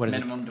unit? What is it?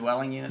 Minimum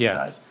dwelling unit Yeah.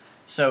 size.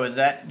 So is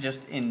that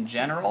just in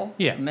general?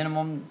 Yeah.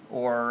 Minimum,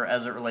 or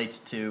as it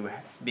relates to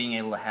being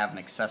able to have an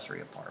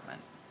accessory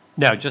apartment?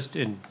 No, just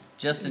in,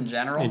 Just in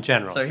general? In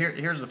general. So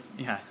here's the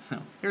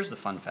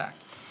fun fact.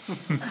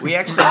 We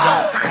actually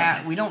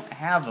we don't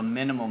have a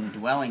minimum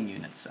dwelling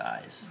unit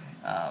size.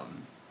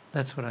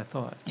 That's what I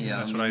thought. You know,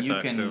 That's I what mean, I you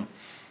thought, can, too.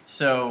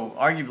 so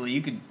arguably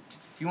you could,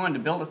 if you wanted to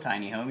build a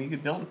tiny home, you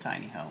could build a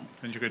tiny home.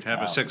 And you could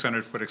have a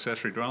 600-foot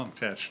accessory dwelling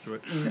attached to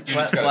it.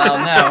 Well,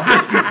 no.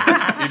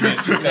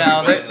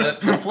 Now,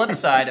 the flip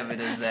side of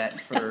it is that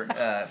for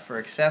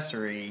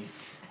accessory,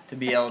 to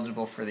be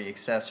eligible for the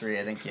accessory,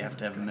 I think you have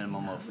to have a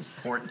minimum of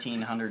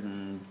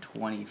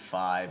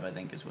 1,425, I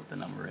think is what the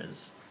number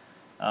is,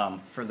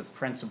 for the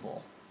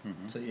principal.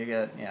 So you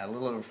got, a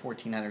little over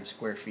 1,400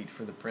 square feet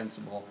for the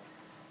principal,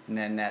 and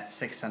then that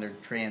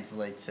 600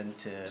 translates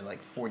into like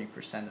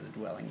 40% of the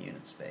dwelling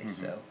unit space.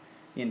 So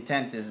the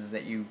intent is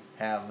that you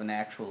have an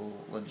actual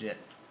legit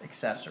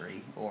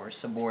accessory or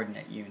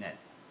subordinate unit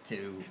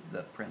to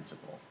the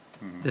principal.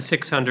 The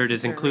 600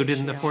 is Their included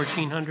in the ratio.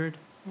 1,400?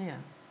 Yeah,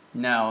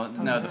 No,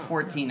 the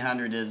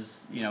 1,400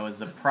 is, is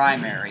the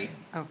primary,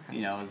 okay.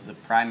 is the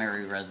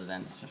primary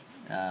residence,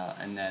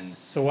 and then,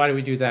 So why do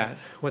we do that?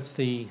 What's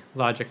the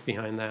logic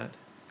behind that?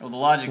 well, the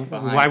logic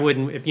behind. Why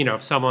wouldn't,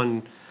 if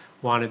someone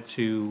wanted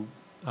to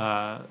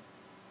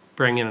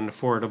bring in an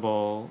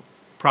affordable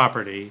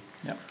property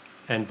Yep.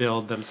 and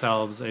build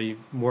themselves a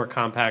more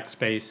compact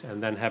space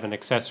and then have an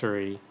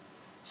accessory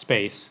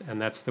space, and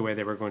that's the way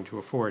they were going to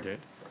afford it,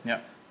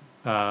 Yep.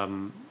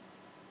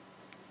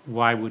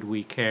 why would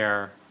we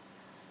care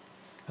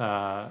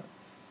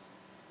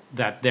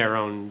that their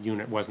own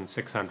unit wasn't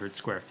 600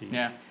 square feet?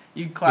 Yeah,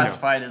 you can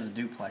classify it as a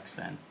duplex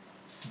then.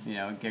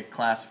 Get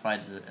classified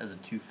as a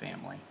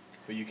two-family.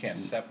 But you can't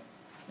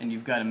And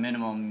you've got a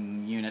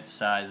minimum unit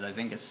size, I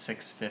think, is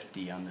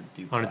 650 on the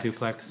duplex. On a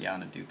duplex? Yeah,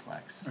 on a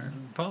duplex.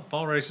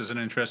 Paul raises an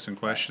interesting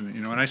question.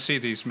 When I see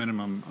these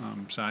minimum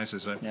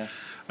sizes, Yeah.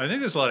 I think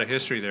there's a lot of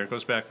history there. It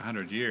goes back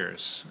 100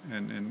 years.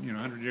 And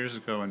 100 years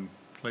ago in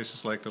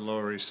places like the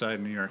Lower East Side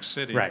in New York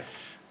City, Right.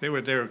 they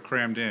were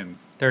crammed in.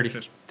 30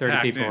 just 30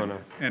 packed people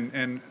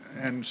in.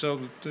 And so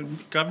the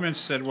government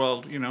said,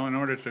 well, in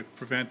order to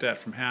prevent that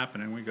from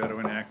happening, we got to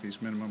enact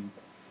these minimum.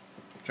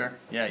 Sure,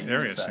 yeah, unit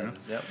Areas,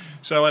 sizes, yep.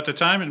 So at the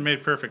time, it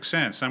made perfect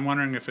sense. I'm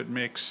wondering if it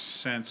makes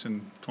sense in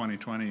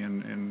 2020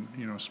 in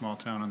a small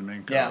town on the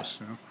Maine Yeah.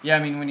 coast. Yeah, I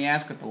mean, when you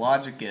ask what the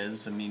logic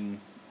is,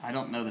 I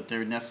don't know that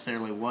there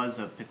necessarily was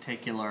a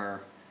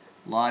particular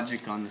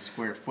logic on the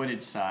square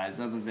footage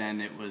size, other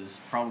than it was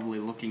probably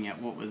looking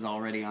at what was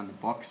already on the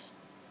books,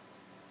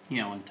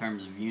 in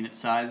terms of unit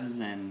sizes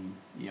and,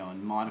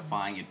 and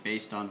modifying it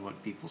based on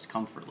what people's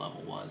comfort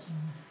level was.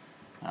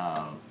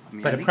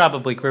 But it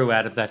probably grew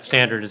out of that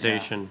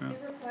standardization.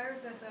 It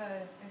requires that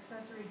the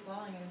accessory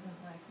dwelling isn't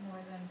like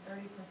more than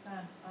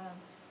 30% of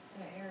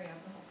the area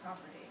of the whole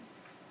property.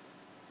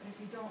 But if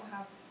you don't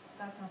have,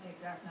 that's not the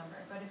exact number,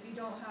 but if you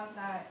don't have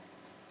that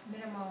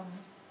minimum,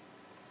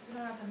 if you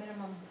don't have the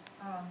minimum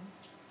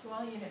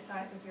dwelling unit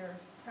size of your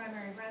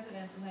primary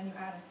residence, and then you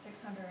add a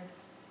 600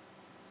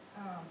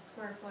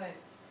 square foot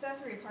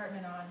accessory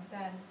apartment on,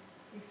 then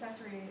the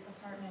accessory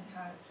apartment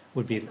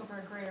Would be takes over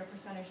a greater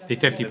percentage of Be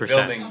the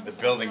 50%. The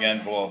building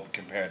envelope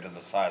compared to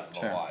the size of the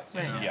Sure. lot.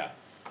 Right. Yeah.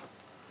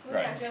 Yeah,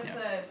 Right. just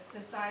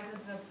the size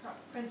of the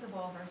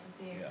principal versus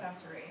the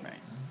accessory. Right.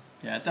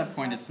 Yeah, at that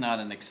point, it's not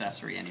an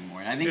accessory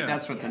anymore. And I think Yeah.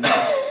 that's what the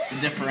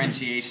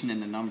differentiation in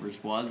the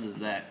numbers was, is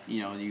that,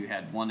 you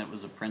had one that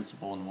was a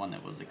principal and one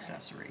that was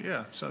accessory.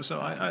 Yeah, so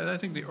I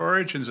think the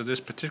origins of this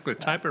particular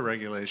type of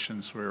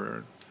regulations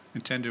were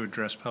intended to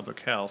address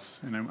public health,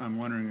 and I'm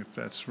wondering if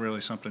that's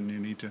really something you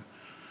need to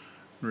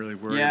really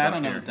worry about Yeah, I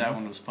don't know here, that that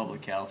one was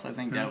public health. I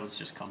think that was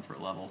just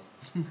comfort level,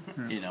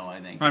 I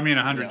think. I mean,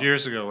 100 Yeah.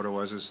 years ago, what it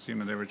was is,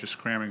 they were just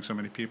cramming so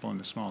many people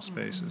into small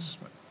spaces.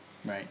 But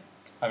Right.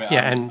 I mean,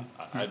 Yeah,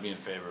 I'd be in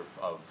favor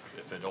of,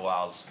 if it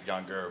allows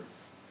younger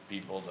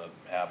people to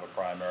have a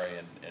primary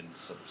and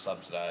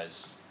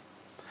subsidize.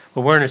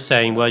 Well, Werner's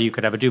saying, well, you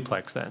could have a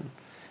duplex then.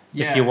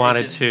 Yeah, If you it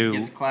wanted just to,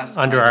 gets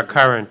classified under our as a-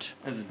 current,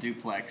 As a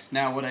duplex.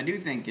 Now, what I do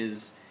think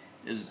is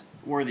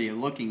worthy of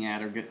looking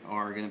at are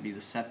going to be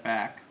the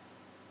setback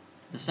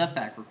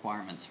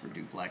requirements for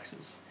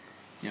duplexes.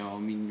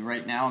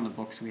 Right now in the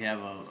books we have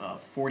a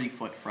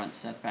 40-foot front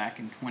setback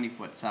and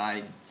 20-foot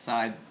side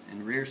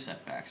and rear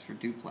setbacks for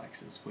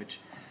duplexes, which,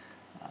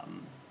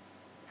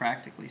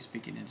 practically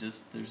speaking,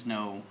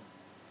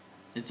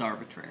 it's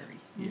arbitrary.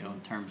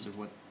 In terms of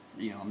what,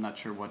 I'm not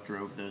sure what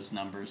drove those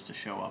numbers to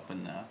show up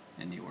in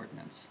the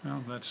ordinance.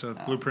 well, that's a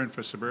blueprint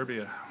for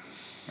suburbia.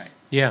 Right.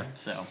 yeah.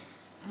 So.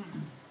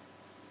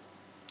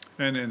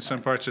 And in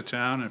some parts of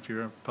town, if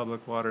you're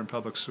public water and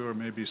public sewer,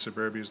 maybe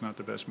suburbia is not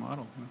the best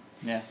model.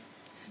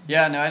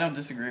 Yeah, no, I don't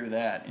disagree with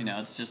that.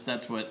 It's just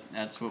that's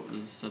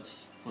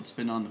what's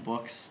been on the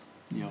books,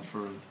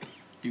 for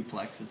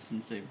duplexes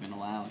since they've been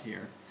allowed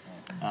here.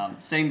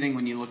 Same thing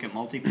when you look at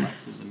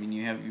multiplexes.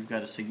 You've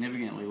got a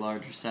significantly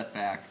larger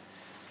setback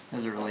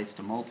as it relates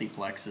to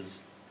multiplexes.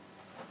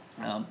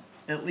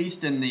 At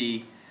least in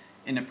the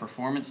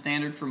performance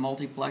standard for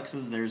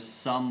multiplexes, there's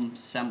some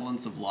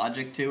semblance of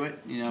logic to it.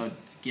 It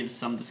gives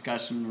some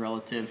discussion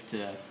relative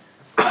to,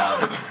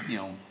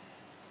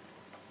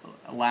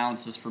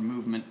 allowances for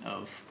movement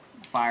of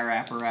fire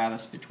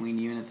apparatus between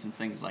units and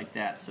things like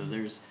that. So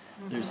there's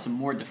some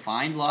more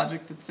defined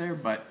logic that's there,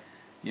 but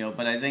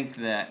but I think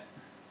that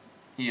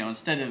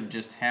instead of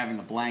just having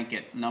a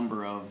blanket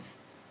number of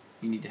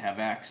you need to have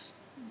X,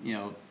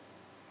 the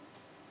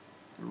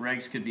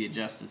regs could be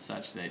adjusted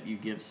such that you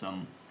give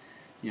some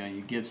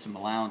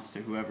allowance to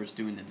whoever's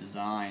doing the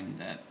design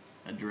that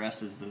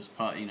addresses those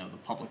the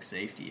public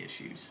safety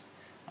issues.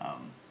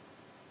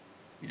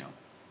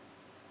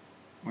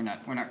 We're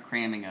not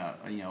cramming a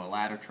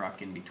ladder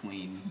truck in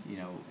between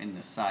in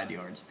the side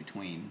yards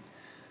between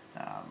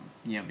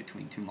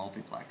between two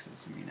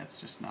multiplexes. I mean, that's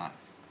just not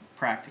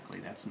practically,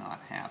 that's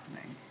not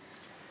happening.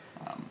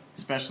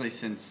 Especially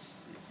since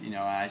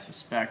I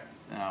suspect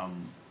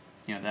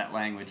that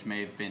language may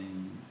have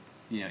been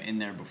in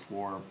there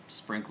before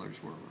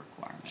sprinklers were a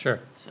requirement. Sure.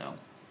 So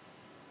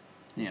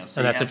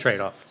so and that's a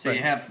trade-off. So right.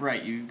 you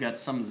have you've got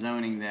some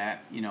zoning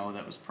that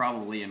that was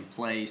probably in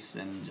place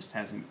and just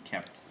hasn't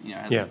kept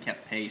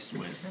kept pace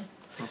with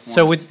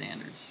performance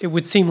standards. It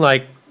would seem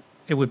like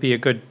it would be a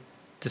good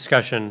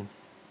discussion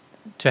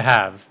to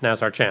have.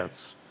 Now's our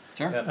chance.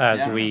 Sure.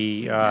 As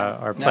we are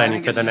No, I planning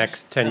think for the as a-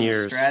 next 10 as a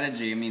years.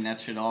 strategy, I mean, that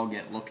should all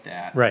get looked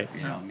at. Right.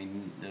 I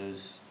mean,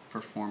 those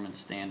performance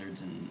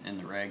standards and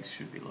the regs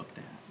should be looked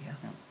at. Yeah.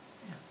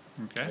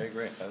 I Okay.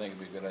 agree, I think it'd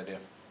be a good idea.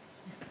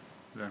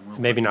 Then we'll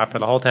Maybe put- not for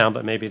the whole town,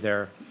 but maybe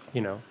there,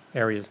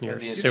 areas near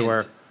the-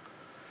 sewer.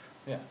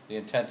 Yeah, the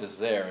intent is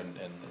there, and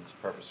it's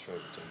purpose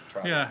to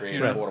try Yeah, to create you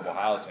know. affordable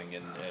housing,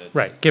 and it's.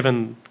 Right,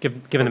 given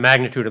the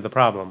magnitude of the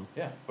problem.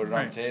 Yeah, put it on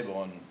Right. the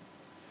table, and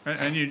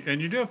And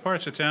you do have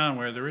parts of town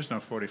where there is no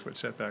 40-foot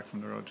setback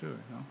from the road too,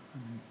 I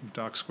mean,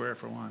 Dock Square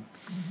for one,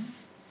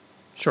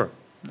 Sure,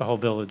 the whole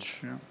village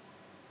yeah.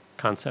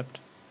 concept.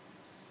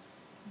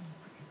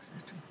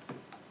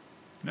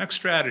 Next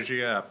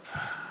strategy up.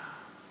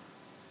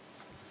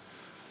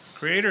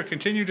 Create or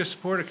continue to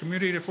support a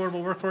community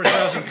affordable workforce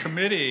housing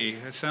committee.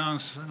 It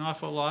sounds an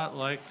awful lot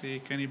like the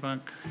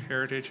Kennebunk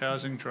Heritage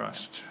Housing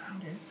Trust.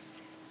 It is.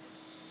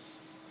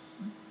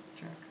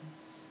 Check.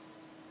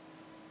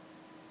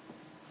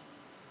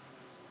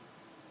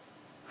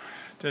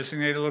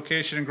 Designated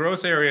location in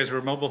growth areas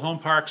where mobile home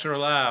parks are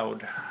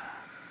allowed.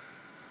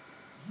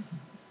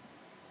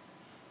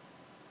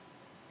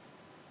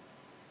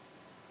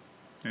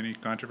 Any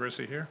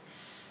controversy here?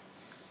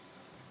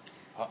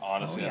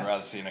 honestly, Oh, I'd yeah.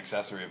 rather see an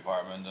accessory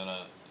apartment than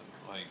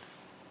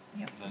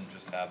Yep. than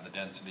just have the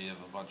density of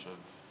a bunch of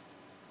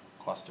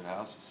clustered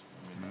houses.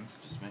 I mean, that's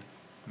just me.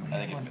 We I have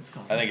think one it that's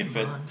called I think it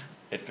Bond.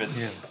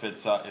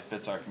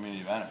 fits our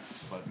community better,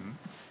 but.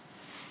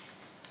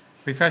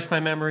 Refresh my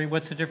memory,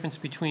 what's the difference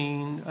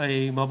between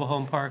a mobile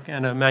home park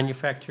and a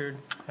manufactured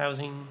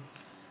housing?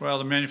 Well,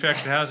 the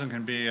manufactured housing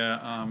can be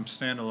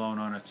standalone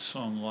on its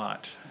own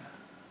lot,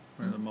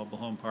 where the mobile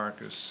home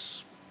park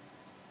is,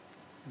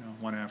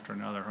 one after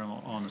another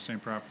on the same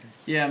property.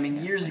 Yeah, I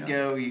mean, years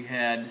ago, you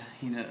had,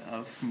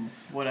 from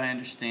what I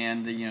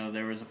understand,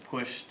 there was a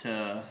push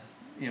to,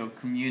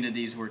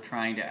 communities were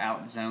trying to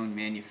outzone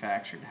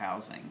manufactured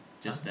housing,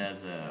 just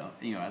as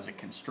a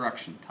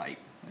construction type.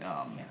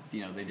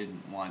 They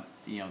didn't want,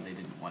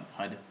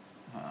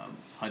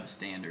 HUD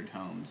standard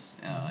homes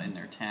in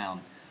their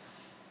town.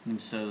 And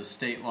so the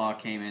state law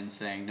came in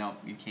saying, nope,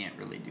 you can't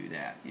really do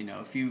that.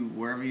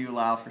 Wherever you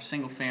allow for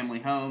single-family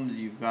homes,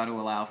 you've got to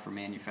allow for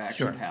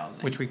manufactured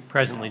housing. Which we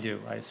presently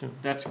do, I assume.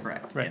 That's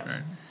correct, Right.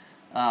 yes.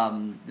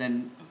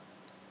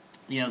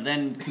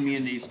 Then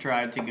communities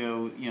tried to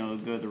go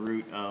the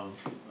route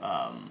of,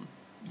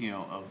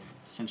 of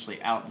essentially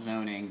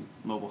outzoning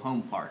mobile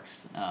home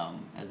parks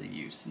as a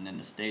use. And then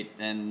the state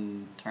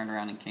then turned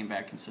around and came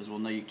back and says, well,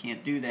 no, you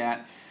can't do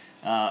that.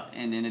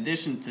 And in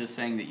addition to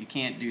saying that you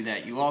can't do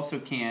that, you also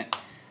can't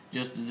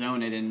just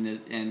zone it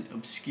in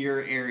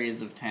obscure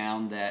areas of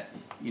town that,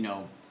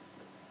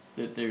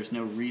 that there's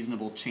no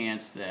reasonable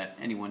chance that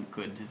anyone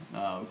could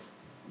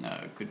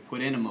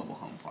put in a mobile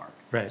home park.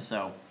 Right.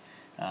 So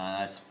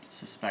I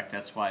suspect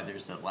that's why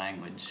there's that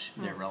language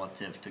there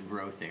relative to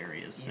growth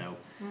areas. So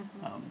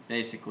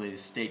basically the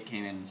state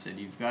came in and said,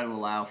 you've got to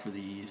allow for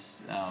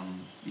these,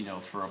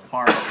 for a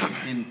park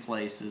in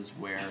places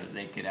where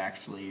they could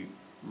actually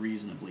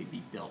reasonably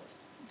be built.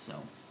 So.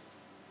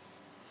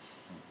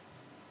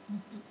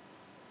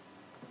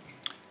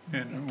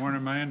 And Warner,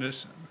 my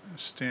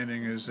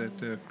understanding is that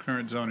the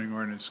current zoning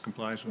ordinance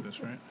complies with this,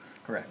 right?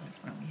 Correct.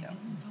 Yeah.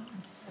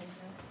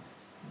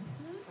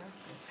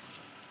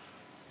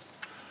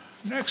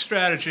 Next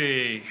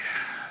strategy,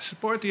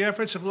 support the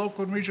efforts of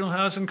local and regional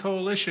housing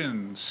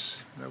coalitions.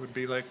 That would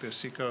be like the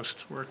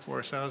Seacoast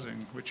Workforce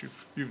Housing, which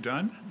you've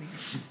done.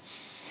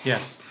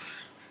 Yes,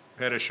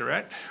 Had a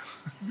charrette.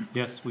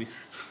 yes,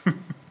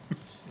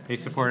 they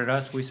supported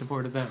us, we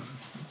supported them.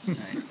 Right.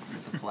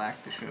 There's a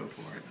plaque to show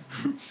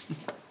for it.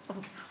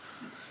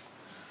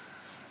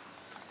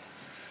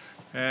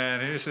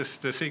 And here's this,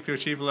 to seek to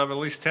achieve a level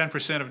at least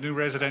 10% of new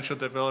residential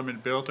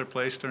development built or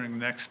placed during the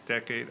next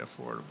decade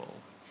affordable.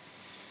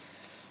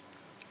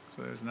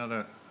 So there's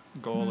another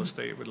goal the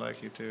state would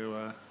like you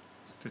to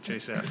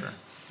chase after.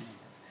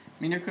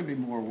 I mean, there could be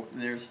more,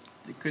 there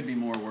could be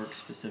more work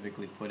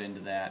specifically put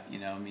into that, you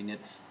know, I mean,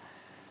 it's,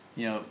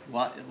 you know,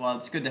 while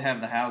it's good to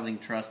have the housing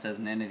trust as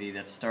an entity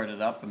that started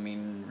up, I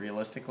mean,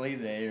 realistically,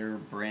 they're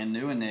brand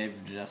new and they've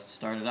just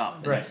started up.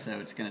 And Right. so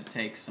it's gonna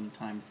take some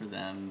time for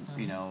them,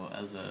 you know,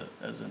 as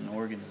an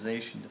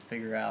organization to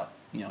figure out,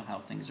 you know,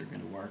 how things are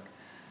gonna work.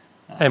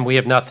 And we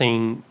have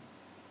nothing,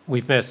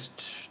 we've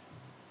missed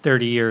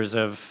 30 years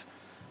of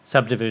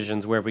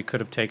subdivisions where we could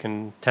have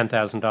taken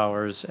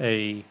 $10,000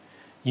 a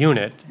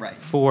unit Right.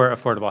 for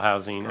affordable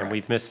housing, and Correct.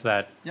 we've missed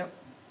that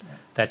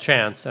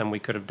chance, and we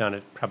could have done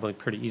it probably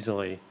pretty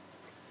easily.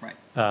 Right,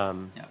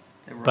 Um, yeah.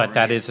 They were But that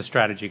already- is a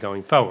strategy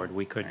going forward.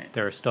 We could, Right.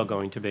 there are still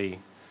going to be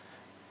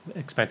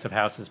expensive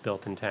houses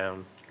built in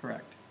town,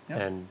 Correct, yep,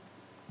 and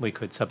we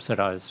could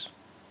subsidize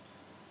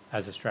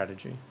as a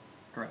strategy.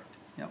 correct,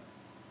 yep.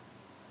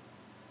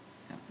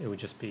 It would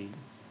just be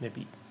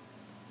maybe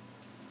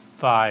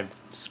 5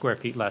 square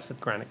feet less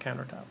of granite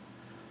countertop.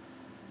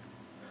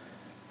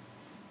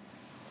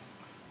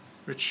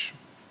 Which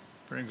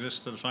brings us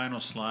to the final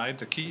slide,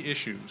 the key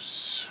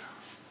issues.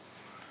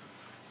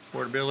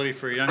 Affordability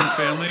for young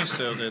families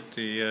so that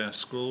the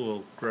school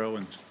will grow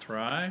and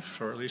thrive,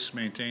 or at least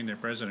maintain their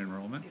present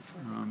enrollment.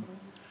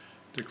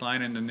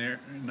 Decline in the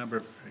number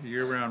of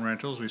year-round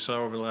rentals. We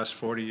saw over the last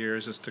 40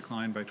 years, it's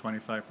declined by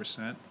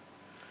 25%.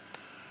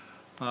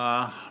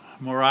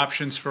 More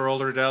options for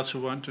older adults who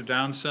want to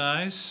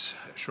downsize,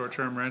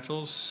 short-term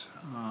rentals,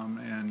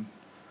 and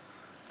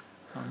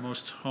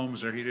most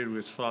homes are heated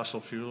with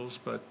fossil fuels,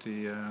 but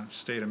the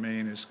state of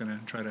Maine is going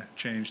to try to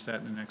change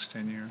that in the next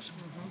 10 years.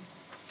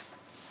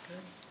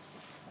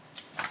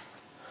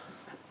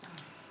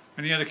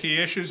 Any other key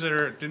issues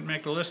that didn't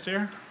make the list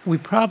here? We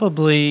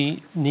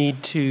probably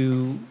need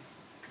to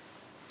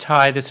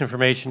tie this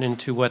information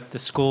into what the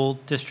school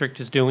district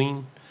is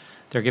doing.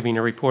 They're giving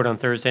a report on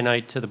Thursday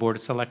night to the Board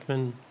of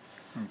Selectmen.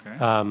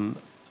 Okay.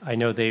 I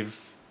know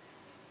they've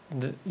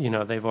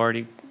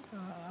already,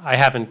 I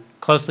haven't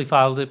closely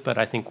followed it, but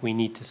I think we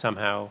need to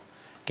somehow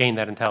gain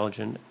that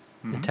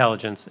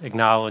intelligence,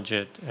 acknowledge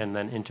it, and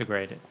then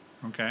integrate it.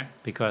 Okay.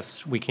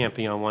 Because we can't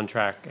be on one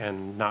track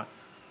and not,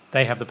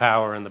 they have the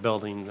power in the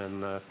building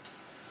and the,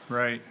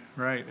 Right,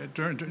 right.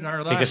 During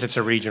our last. because it's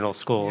a regional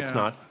school, it's Yeah.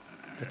 not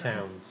the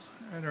towns.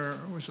 At our,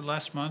 was it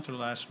last month or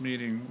last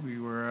meeting, we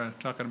were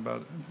talking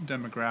about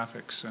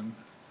demographics, and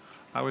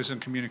I was in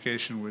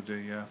communication with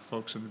the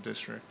folks in the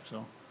district,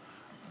 so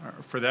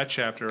for that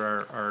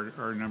chapter,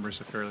 our numbers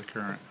are fairly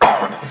current.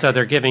 So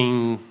they're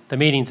giving, the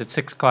meeting's at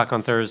 6 o'clock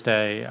on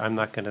Thursday. I'm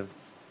going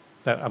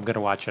to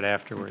watch it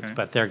afterwards, Okay.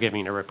 but they're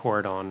giving a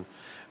report on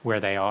where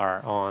they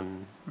are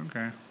on,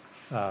 Okay.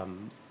 I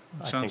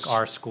think, Sounds-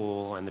 our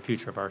school and the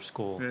future of our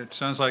school. It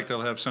sounds like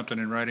they'll have something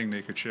in writing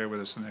they could share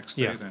with us the next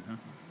day Yeah. then, huh?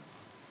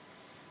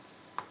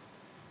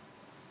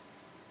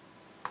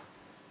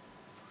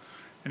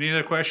 Any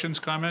other questions,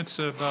 comments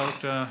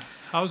about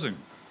housing?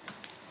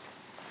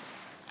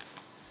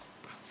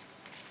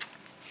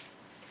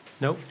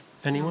 Nope,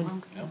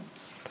 anyone?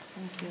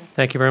 Thank you.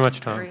 Thank you very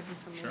much, Tom. Very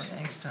informative.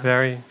 Thanks, Tom.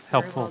 Very Very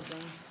helpful. well done.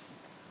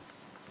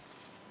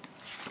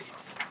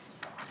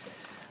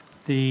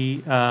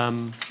 The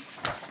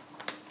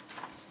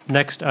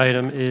next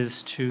item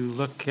is to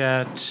look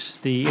at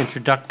the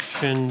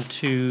introduction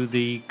to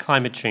the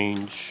climate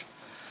change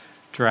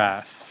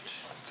draft.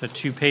 It's a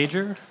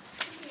 2-pager.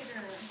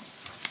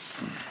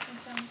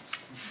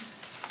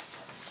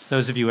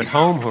 Those of you at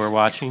home who are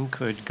watching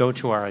could go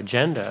to our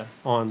agenda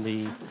on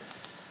the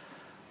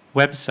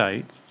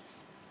website,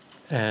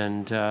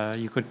 and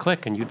you could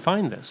click and you'd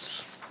find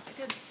this. I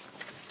did.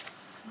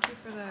 Thank you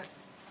for the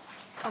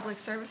public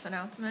service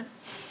announcement.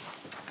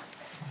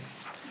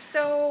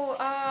 So,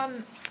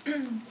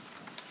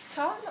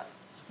 Tom,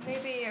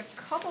 maybe a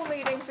couple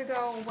meetings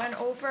ago, went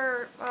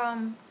over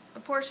a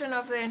portion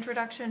of the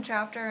introduction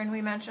chapter, and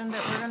we mentioned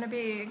that we're going to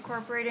be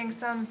incorporating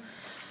some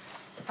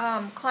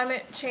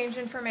climate change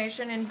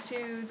information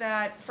into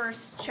that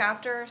first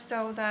chapter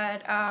so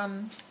that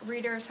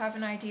readers have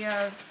an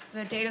idea of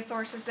the data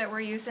sources that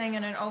we're using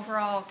and an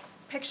overall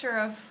picture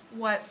of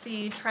what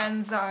the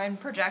trends are and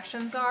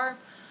projections are.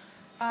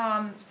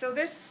 So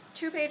this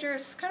 2-pager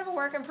is kind of a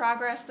work in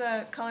progress.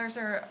 The colors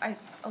are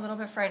a little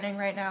bit frightening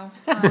right now.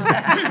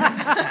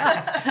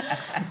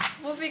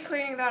 We'll be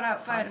cleaning that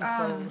up,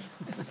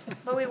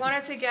 but we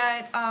wanted to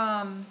get,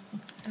 and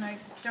I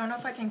don't know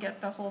if I can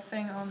get the whole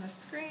thing on the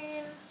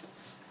screen.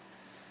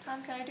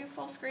 Tom, can I do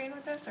full screen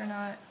with this or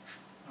not?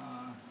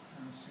 I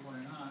don't see why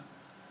not.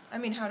 I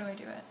mean, how do I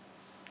do it?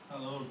 A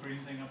little green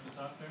thing up the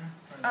top there?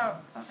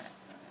 Oh, okay.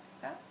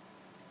 That?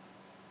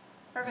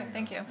 Perfect,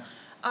 thank you.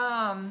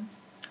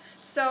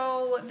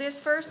 So this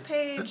first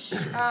page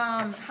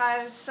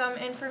has some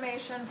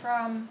information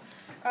from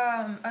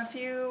a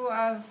few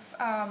of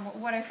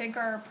what I think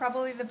are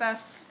probably the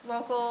best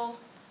local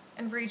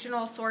and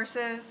regional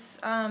sources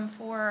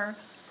for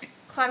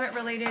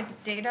climate-related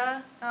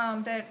data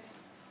that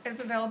is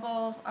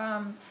available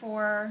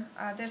for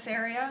this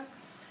area.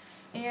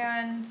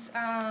 And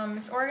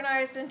it's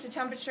organized into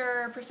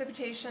temperature,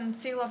 precipitation,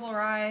 sea level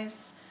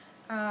rise,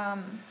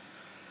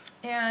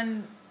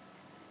 and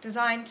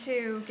designed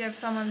to give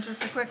someone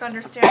just a quick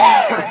understanding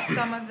of what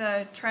some of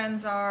the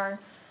trends are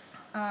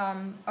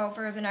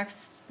over the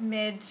next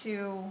mid-century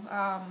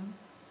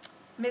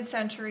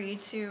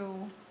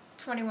to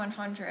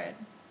 2100.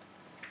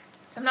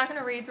 So I'm not going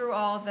to read through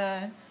all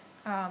the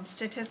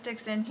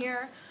statistics in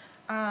here,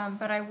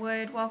 but I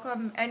would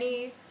welcome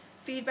any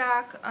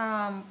feedback,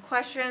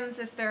 questions.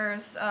 If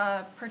there's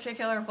a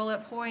particular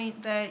bullet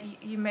point that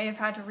you may have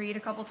had to read a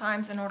couple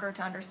times in order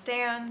to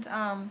understand,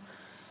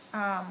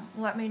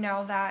 let me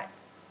know that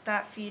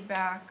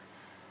feedback.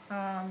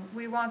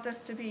 We want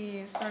this to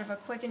be sort of a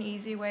quick and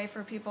easy way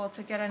for people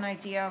to get an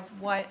idea of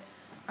what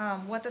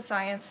the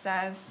science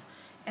says.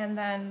 And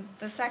then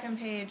the second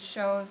page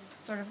shows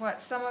sort of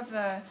what some of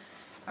the,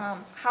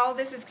 how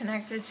this is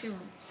connected to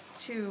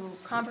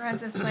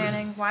comprehensive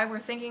planning, why we're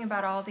thinking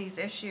about all these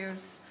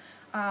issues.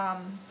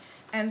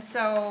 And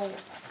so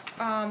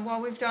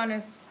what we've done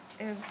is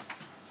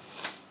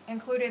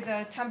included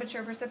the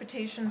temperature,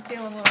 precipitation, sea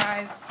level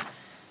rise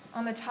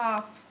on the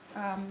top,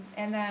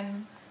 and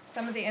then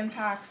some of the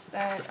impacts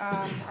that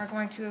are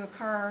going to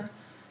occur,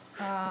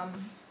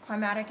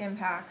 climatic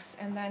impacts,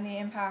 and then the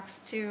impacts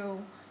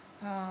to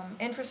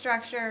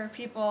infrastructure,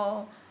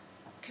 people,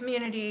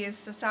 communities,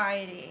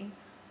 society.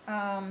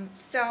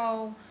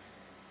 So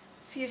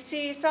if you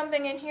see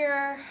something in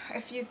here,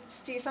 if you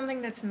see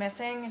something that's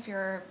missing, if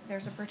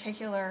there's a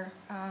particular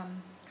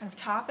kind of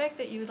topic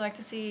that you would like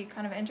to see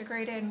kind of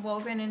integrated and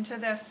woven into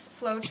this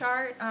flow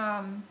chart,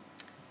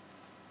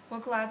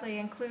 we'll gladly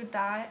include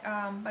that,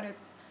 but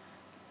it's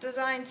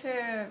designed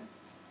to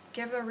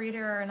give the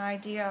reader an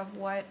idea of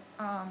what,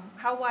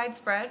 how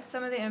widespread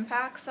some of the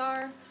impacts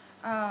are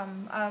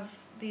of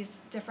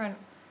these different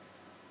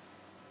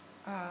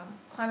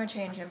climate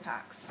change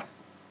impacts.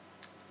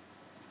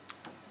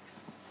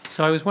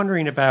 So I was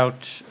wondering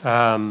about,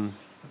 in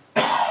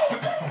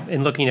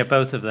looking at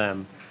both of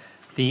them,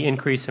 the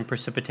increase in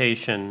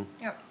precipitation.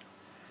 Yep.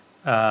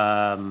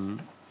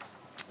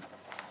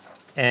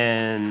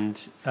 And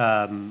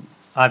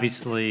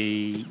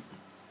obviously,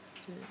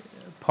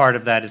 part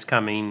of that is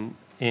coming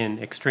in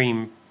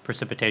extreme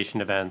precipitation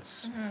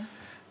events,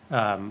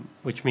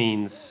 which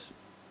means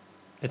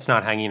it's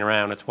not hanging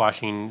around, it's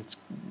washing,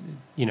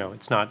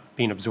 it's not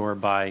being absorbed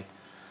by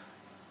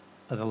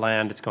the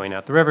land, it's going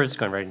out the river, it's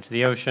going right into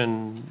the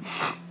ocean,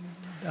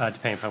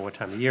 depending upon what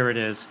time of year it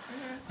is.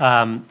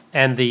 And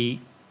the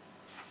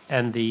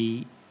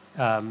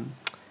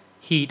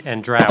heat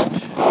and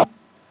drought,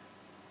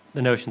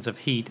 the notions of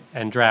heat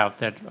and drought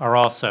that are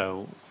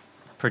also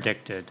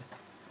predicted.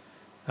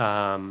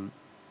 And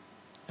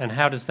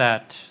how does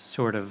that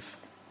sort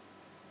of,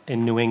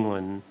 in New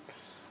England,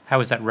 how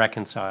is that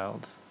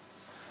reconciled?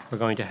 We're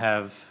going to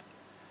have,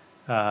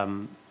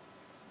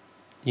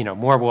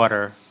 more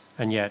water,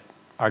 and yet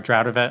our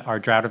drought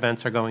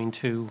events are going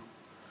to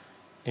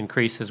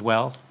increase as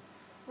well?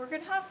 We're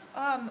going to have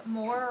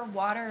more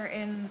water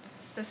in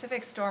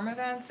specific storm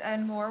events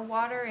and more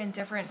water in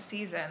different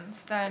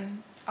seasons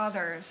than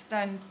others,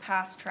 than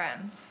past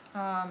trends.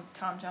 Tom,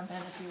 jump in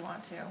if you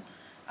want to.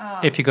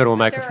 If you go to a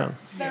microphone.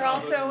 There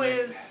also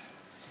is,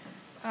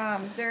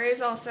 there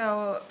is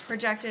also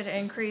projected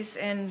increase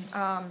in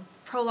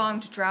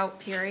prolonged drought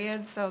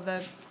periods, so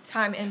the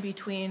time in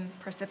between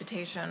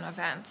precipitation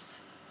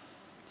events.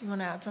 Do you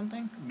want to add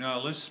something? No,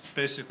 Liz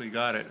basically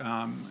got it.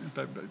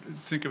 But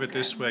think of it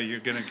this way: you're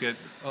going to get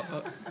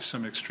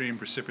some extreme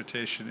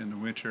precipitation in the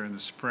winter and the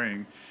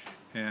spring,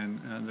 and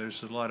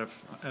there's a lot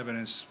of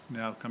evidence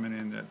now coming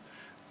in that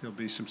there'll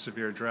be some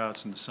severe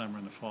droughts in the summer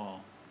and the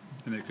fall,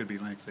 and they could be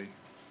lengthy.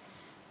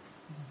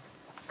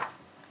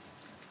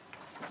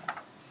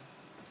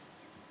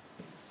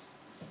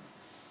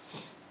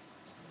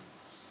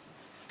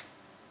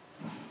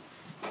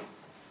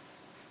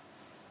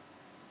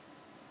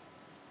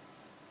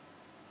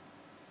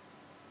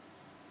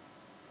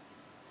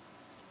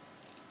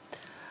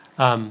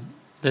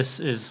 This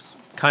is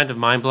kind of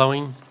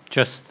mind-blowing,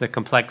 just the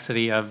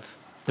complexity of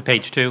the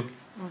page 2.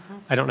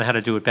 I don't know how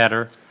to do it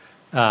better.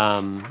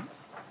 But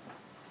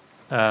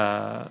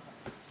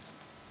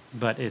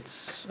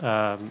it's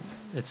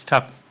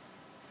tough.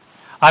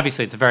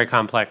 Obviously, it's a very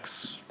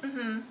complex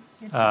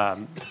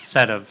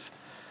set of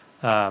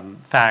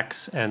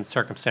facts and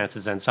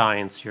circumstances and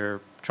science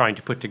you're trying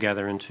to put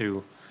together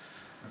into.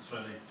 That's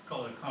why they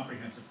call it a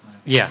comprehensive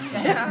plan. Yeah.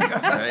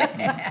 Right?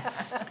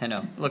 I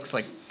know. Looks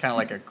like kind of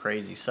like a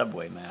crazy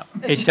subway map.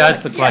 It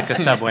does look like a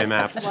subway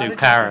map to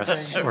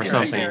Paris or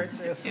something.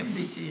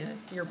 MBTA.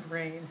 Your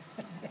brain.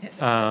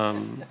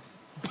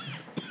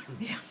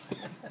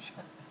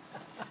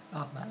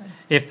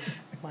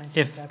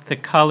 If the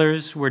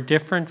colors were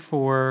different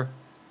would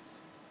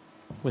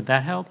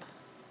that help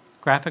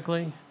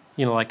graphically?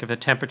 Like if the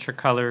temperature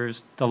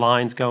colors, the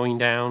lines going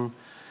down,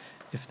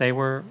 if they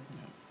were.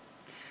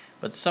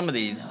 But some of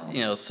these,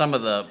 some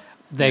of the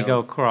They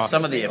go cross.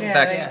 Some of the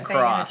effects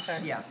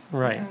cross. Yeah.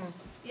 Right.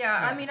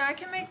 Yeah, I mean, I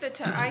can make the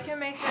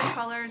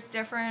colors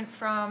different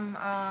from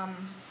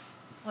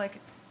like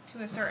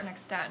to a certain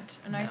extent,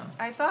 and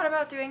I thought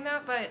about doing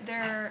that, but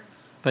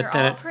But they're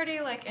then all it- pretty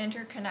like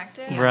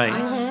interconnected. Yeah, Right.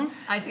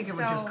 I think it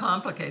would just So-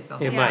 complicate the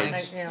whole It Yeah.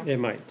 might, Yeah. it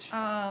might.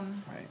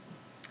 Right.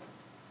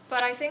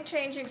 But I think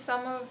changing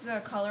some of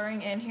the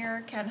coloring in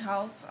here can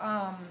help.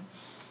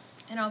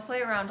 And I'll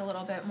play around a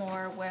little bit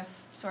more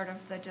with sort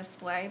of the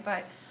display,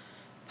 but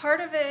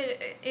part of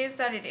it is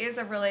that it is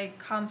a really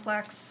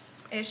complex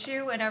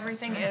issue and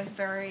everything is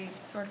very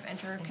sort of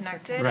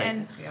interconnected.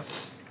 Right. Yep.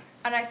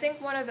 And I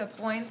think one of the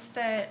points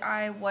that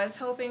I was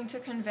hoping to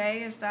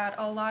convey is that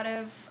a lot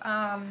of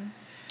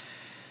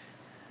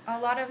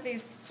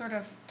these sort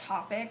of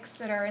topics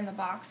that are in the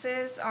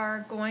boxes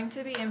are going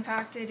to be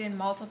impacted in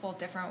multiple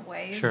different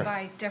ways Sure.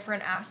 by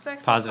different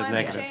aspects Positive, of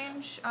climate negative.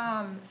 change.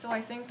 So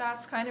I think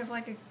that's kind of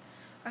like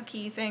a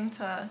key thing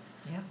to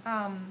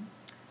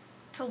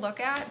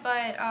look at,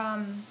 but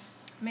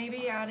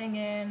maybe adding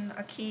in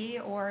a key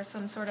or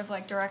some sort of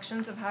like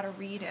directions of how to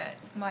read it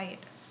might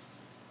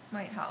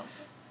help.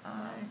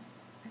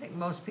 I think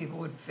most people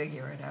would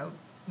figure it out.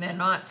 They're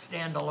not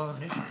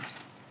standalone issues,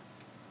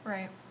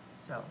 Right.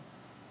 so.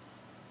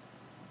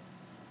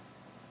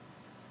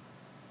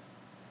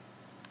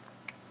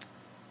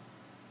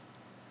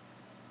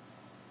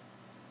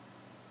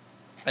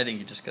 I think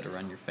you just gotta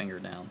run your finger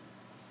down.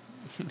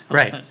 you know,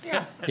 Right,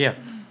 Yeah. yeah.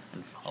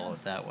 And follow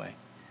it that way.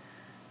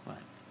 But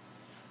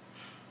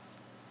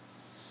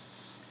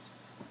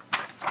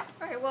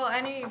All right, well,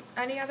 any other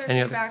Any other-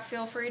 feedback,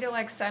 feel free to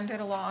like send it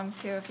along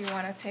too if you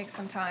wanna take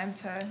some time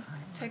to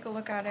take a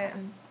look at it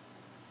and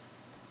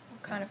we'll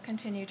kind of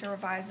continue to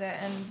revise it.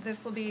 And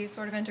this will be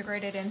sort of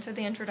integrated into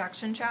the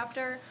introduction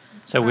chapter.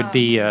 So it would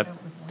be,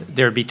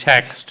 there'd be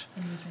text,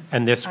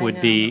 and this I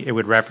would be, know. it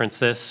would reference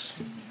this?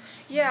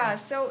 Yeah,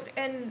 so,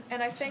 and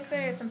I think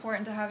that it's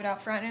important to have it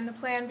out front in the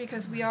plan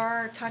because we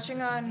are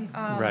touching on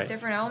Right.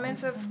 different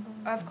elements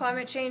of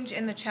climate change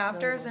in the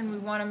chapters, and we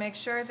want to make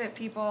sure that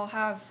people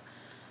have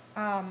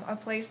a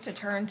place to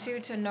turn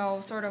to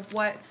know sort of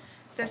what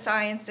the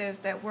science is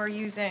that we're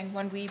using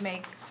when we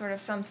make sort of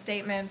some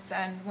statements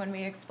and when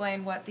we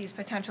explain what these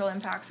potential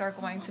impacts are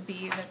going to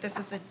be, that this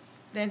is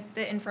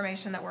the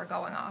information that we're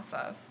going off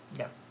of.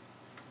 Yeah.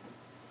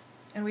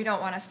 And we don't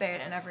want to say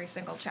it in every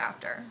single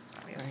chapter,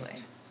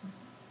 obviously.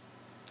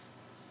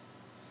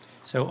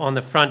 So on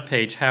the front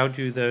page, how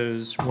do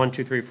those 1,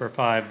 2, 3, 4,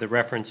 5, the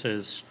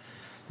references,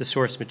 the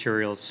source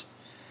materials,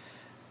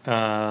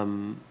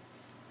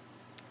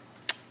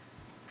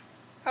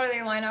 How do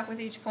they line up with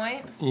each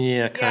point?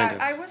 yeah, kind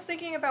Yeah, I of. was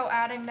thinking about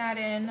adding that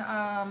in,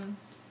 and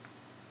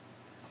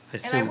I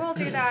assume- will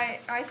do that.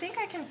 I think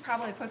I can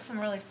probably put some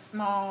really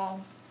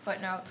small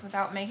footnotes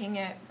without making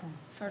it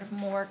sort of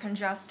more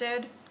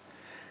congested,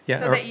 Yeah,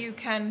 so that you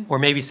can, or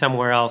maybe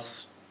somewhere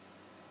else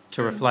Mm-hmm.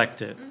 to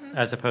reflect it,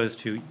 as opposed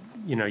to,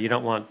 you know, you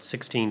don't want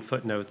 16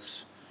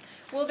 footnotes.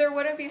 well, there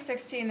wouldn't be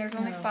 16, there's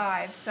only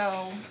 5,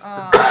 so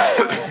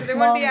there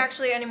wouldn't be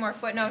actually any more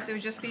footnotes, it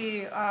would just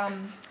be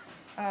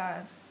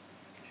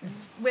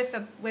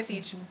with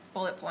each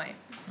bullet point.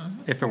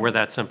 If it were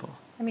that simple.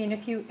 I mean,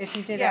 if you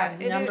did Yeah,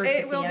 add it is- numbers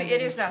it at will the be- end.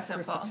 it of is that each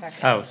group simple. of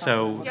text, Oh, it's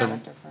so not the-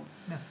 that different.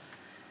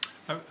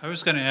 I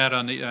was going to add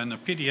on the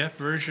PDF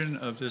version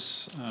of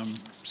this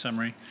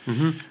summary,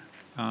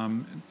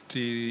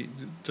 the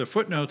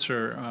footnotes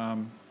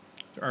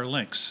are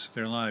links.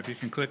 They're live. You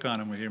can click on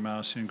them with your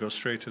mouse and go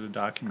straight to the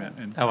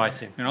document. Oh, I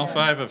see. And all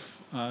 5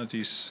 of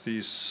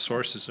these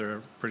sources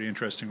are pretty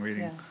interesting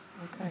reading.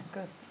 Yeah, okay,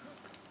 good.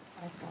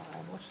 I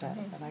looked at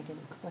it, but I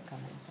didn't click on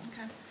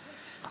anything. Okay.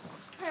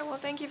 All right, well,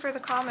 thank you for the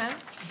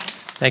comments.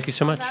 Thank you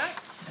so much.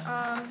 That's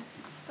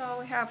all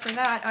we have for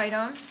that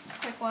item.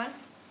 Quick one.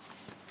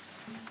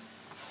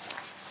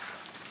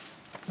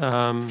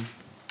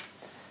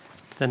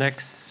 The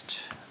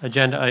next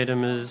agenda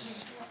item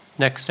is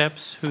next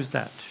steps. Who's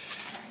that?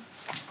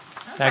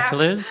 Back to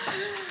Liz?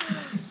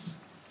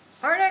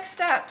 Our next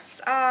steps,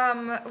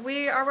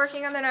 we are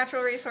working on the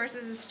natural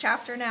resources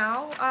chapter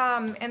now,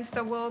 and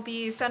so we'll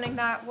be sending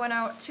that one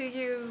out to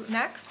you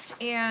next,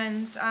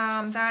 and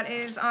that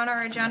is on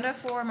our agenda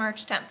for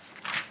March 10th.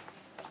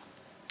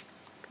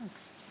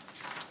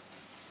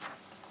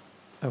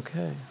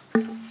 Okay.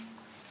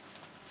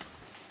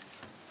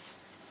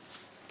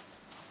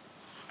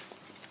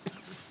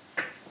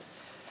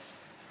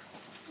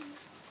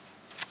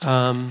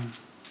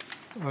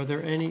 Are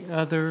there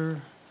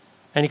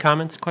any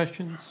comments,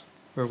 questions?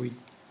 Are we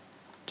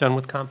done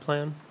with comp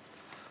plan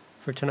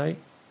for tonight?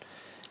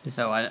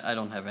 No, I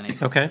don't have any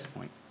at Okay. this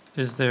point.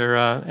 Is there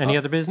any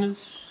other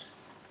business?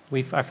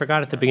 I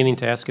forgot at the beginning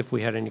to ask if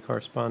we had any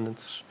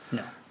correspondence.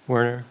 No,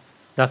 Werner,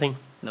 nothing?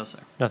 no, sir.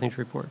 Nothing to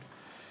report?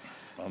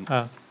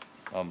 I'll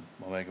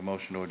make a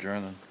motion to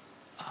adjourn then.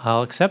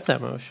 I'll accept that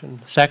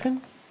motion.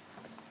 Second?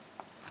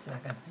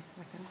 Second.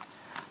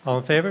 All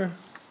in favor?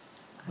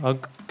 Oh,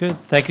 good.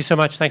 Thank you so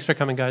much. Thanks for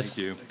coming, guys. Thank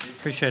you.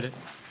 Appreciate it.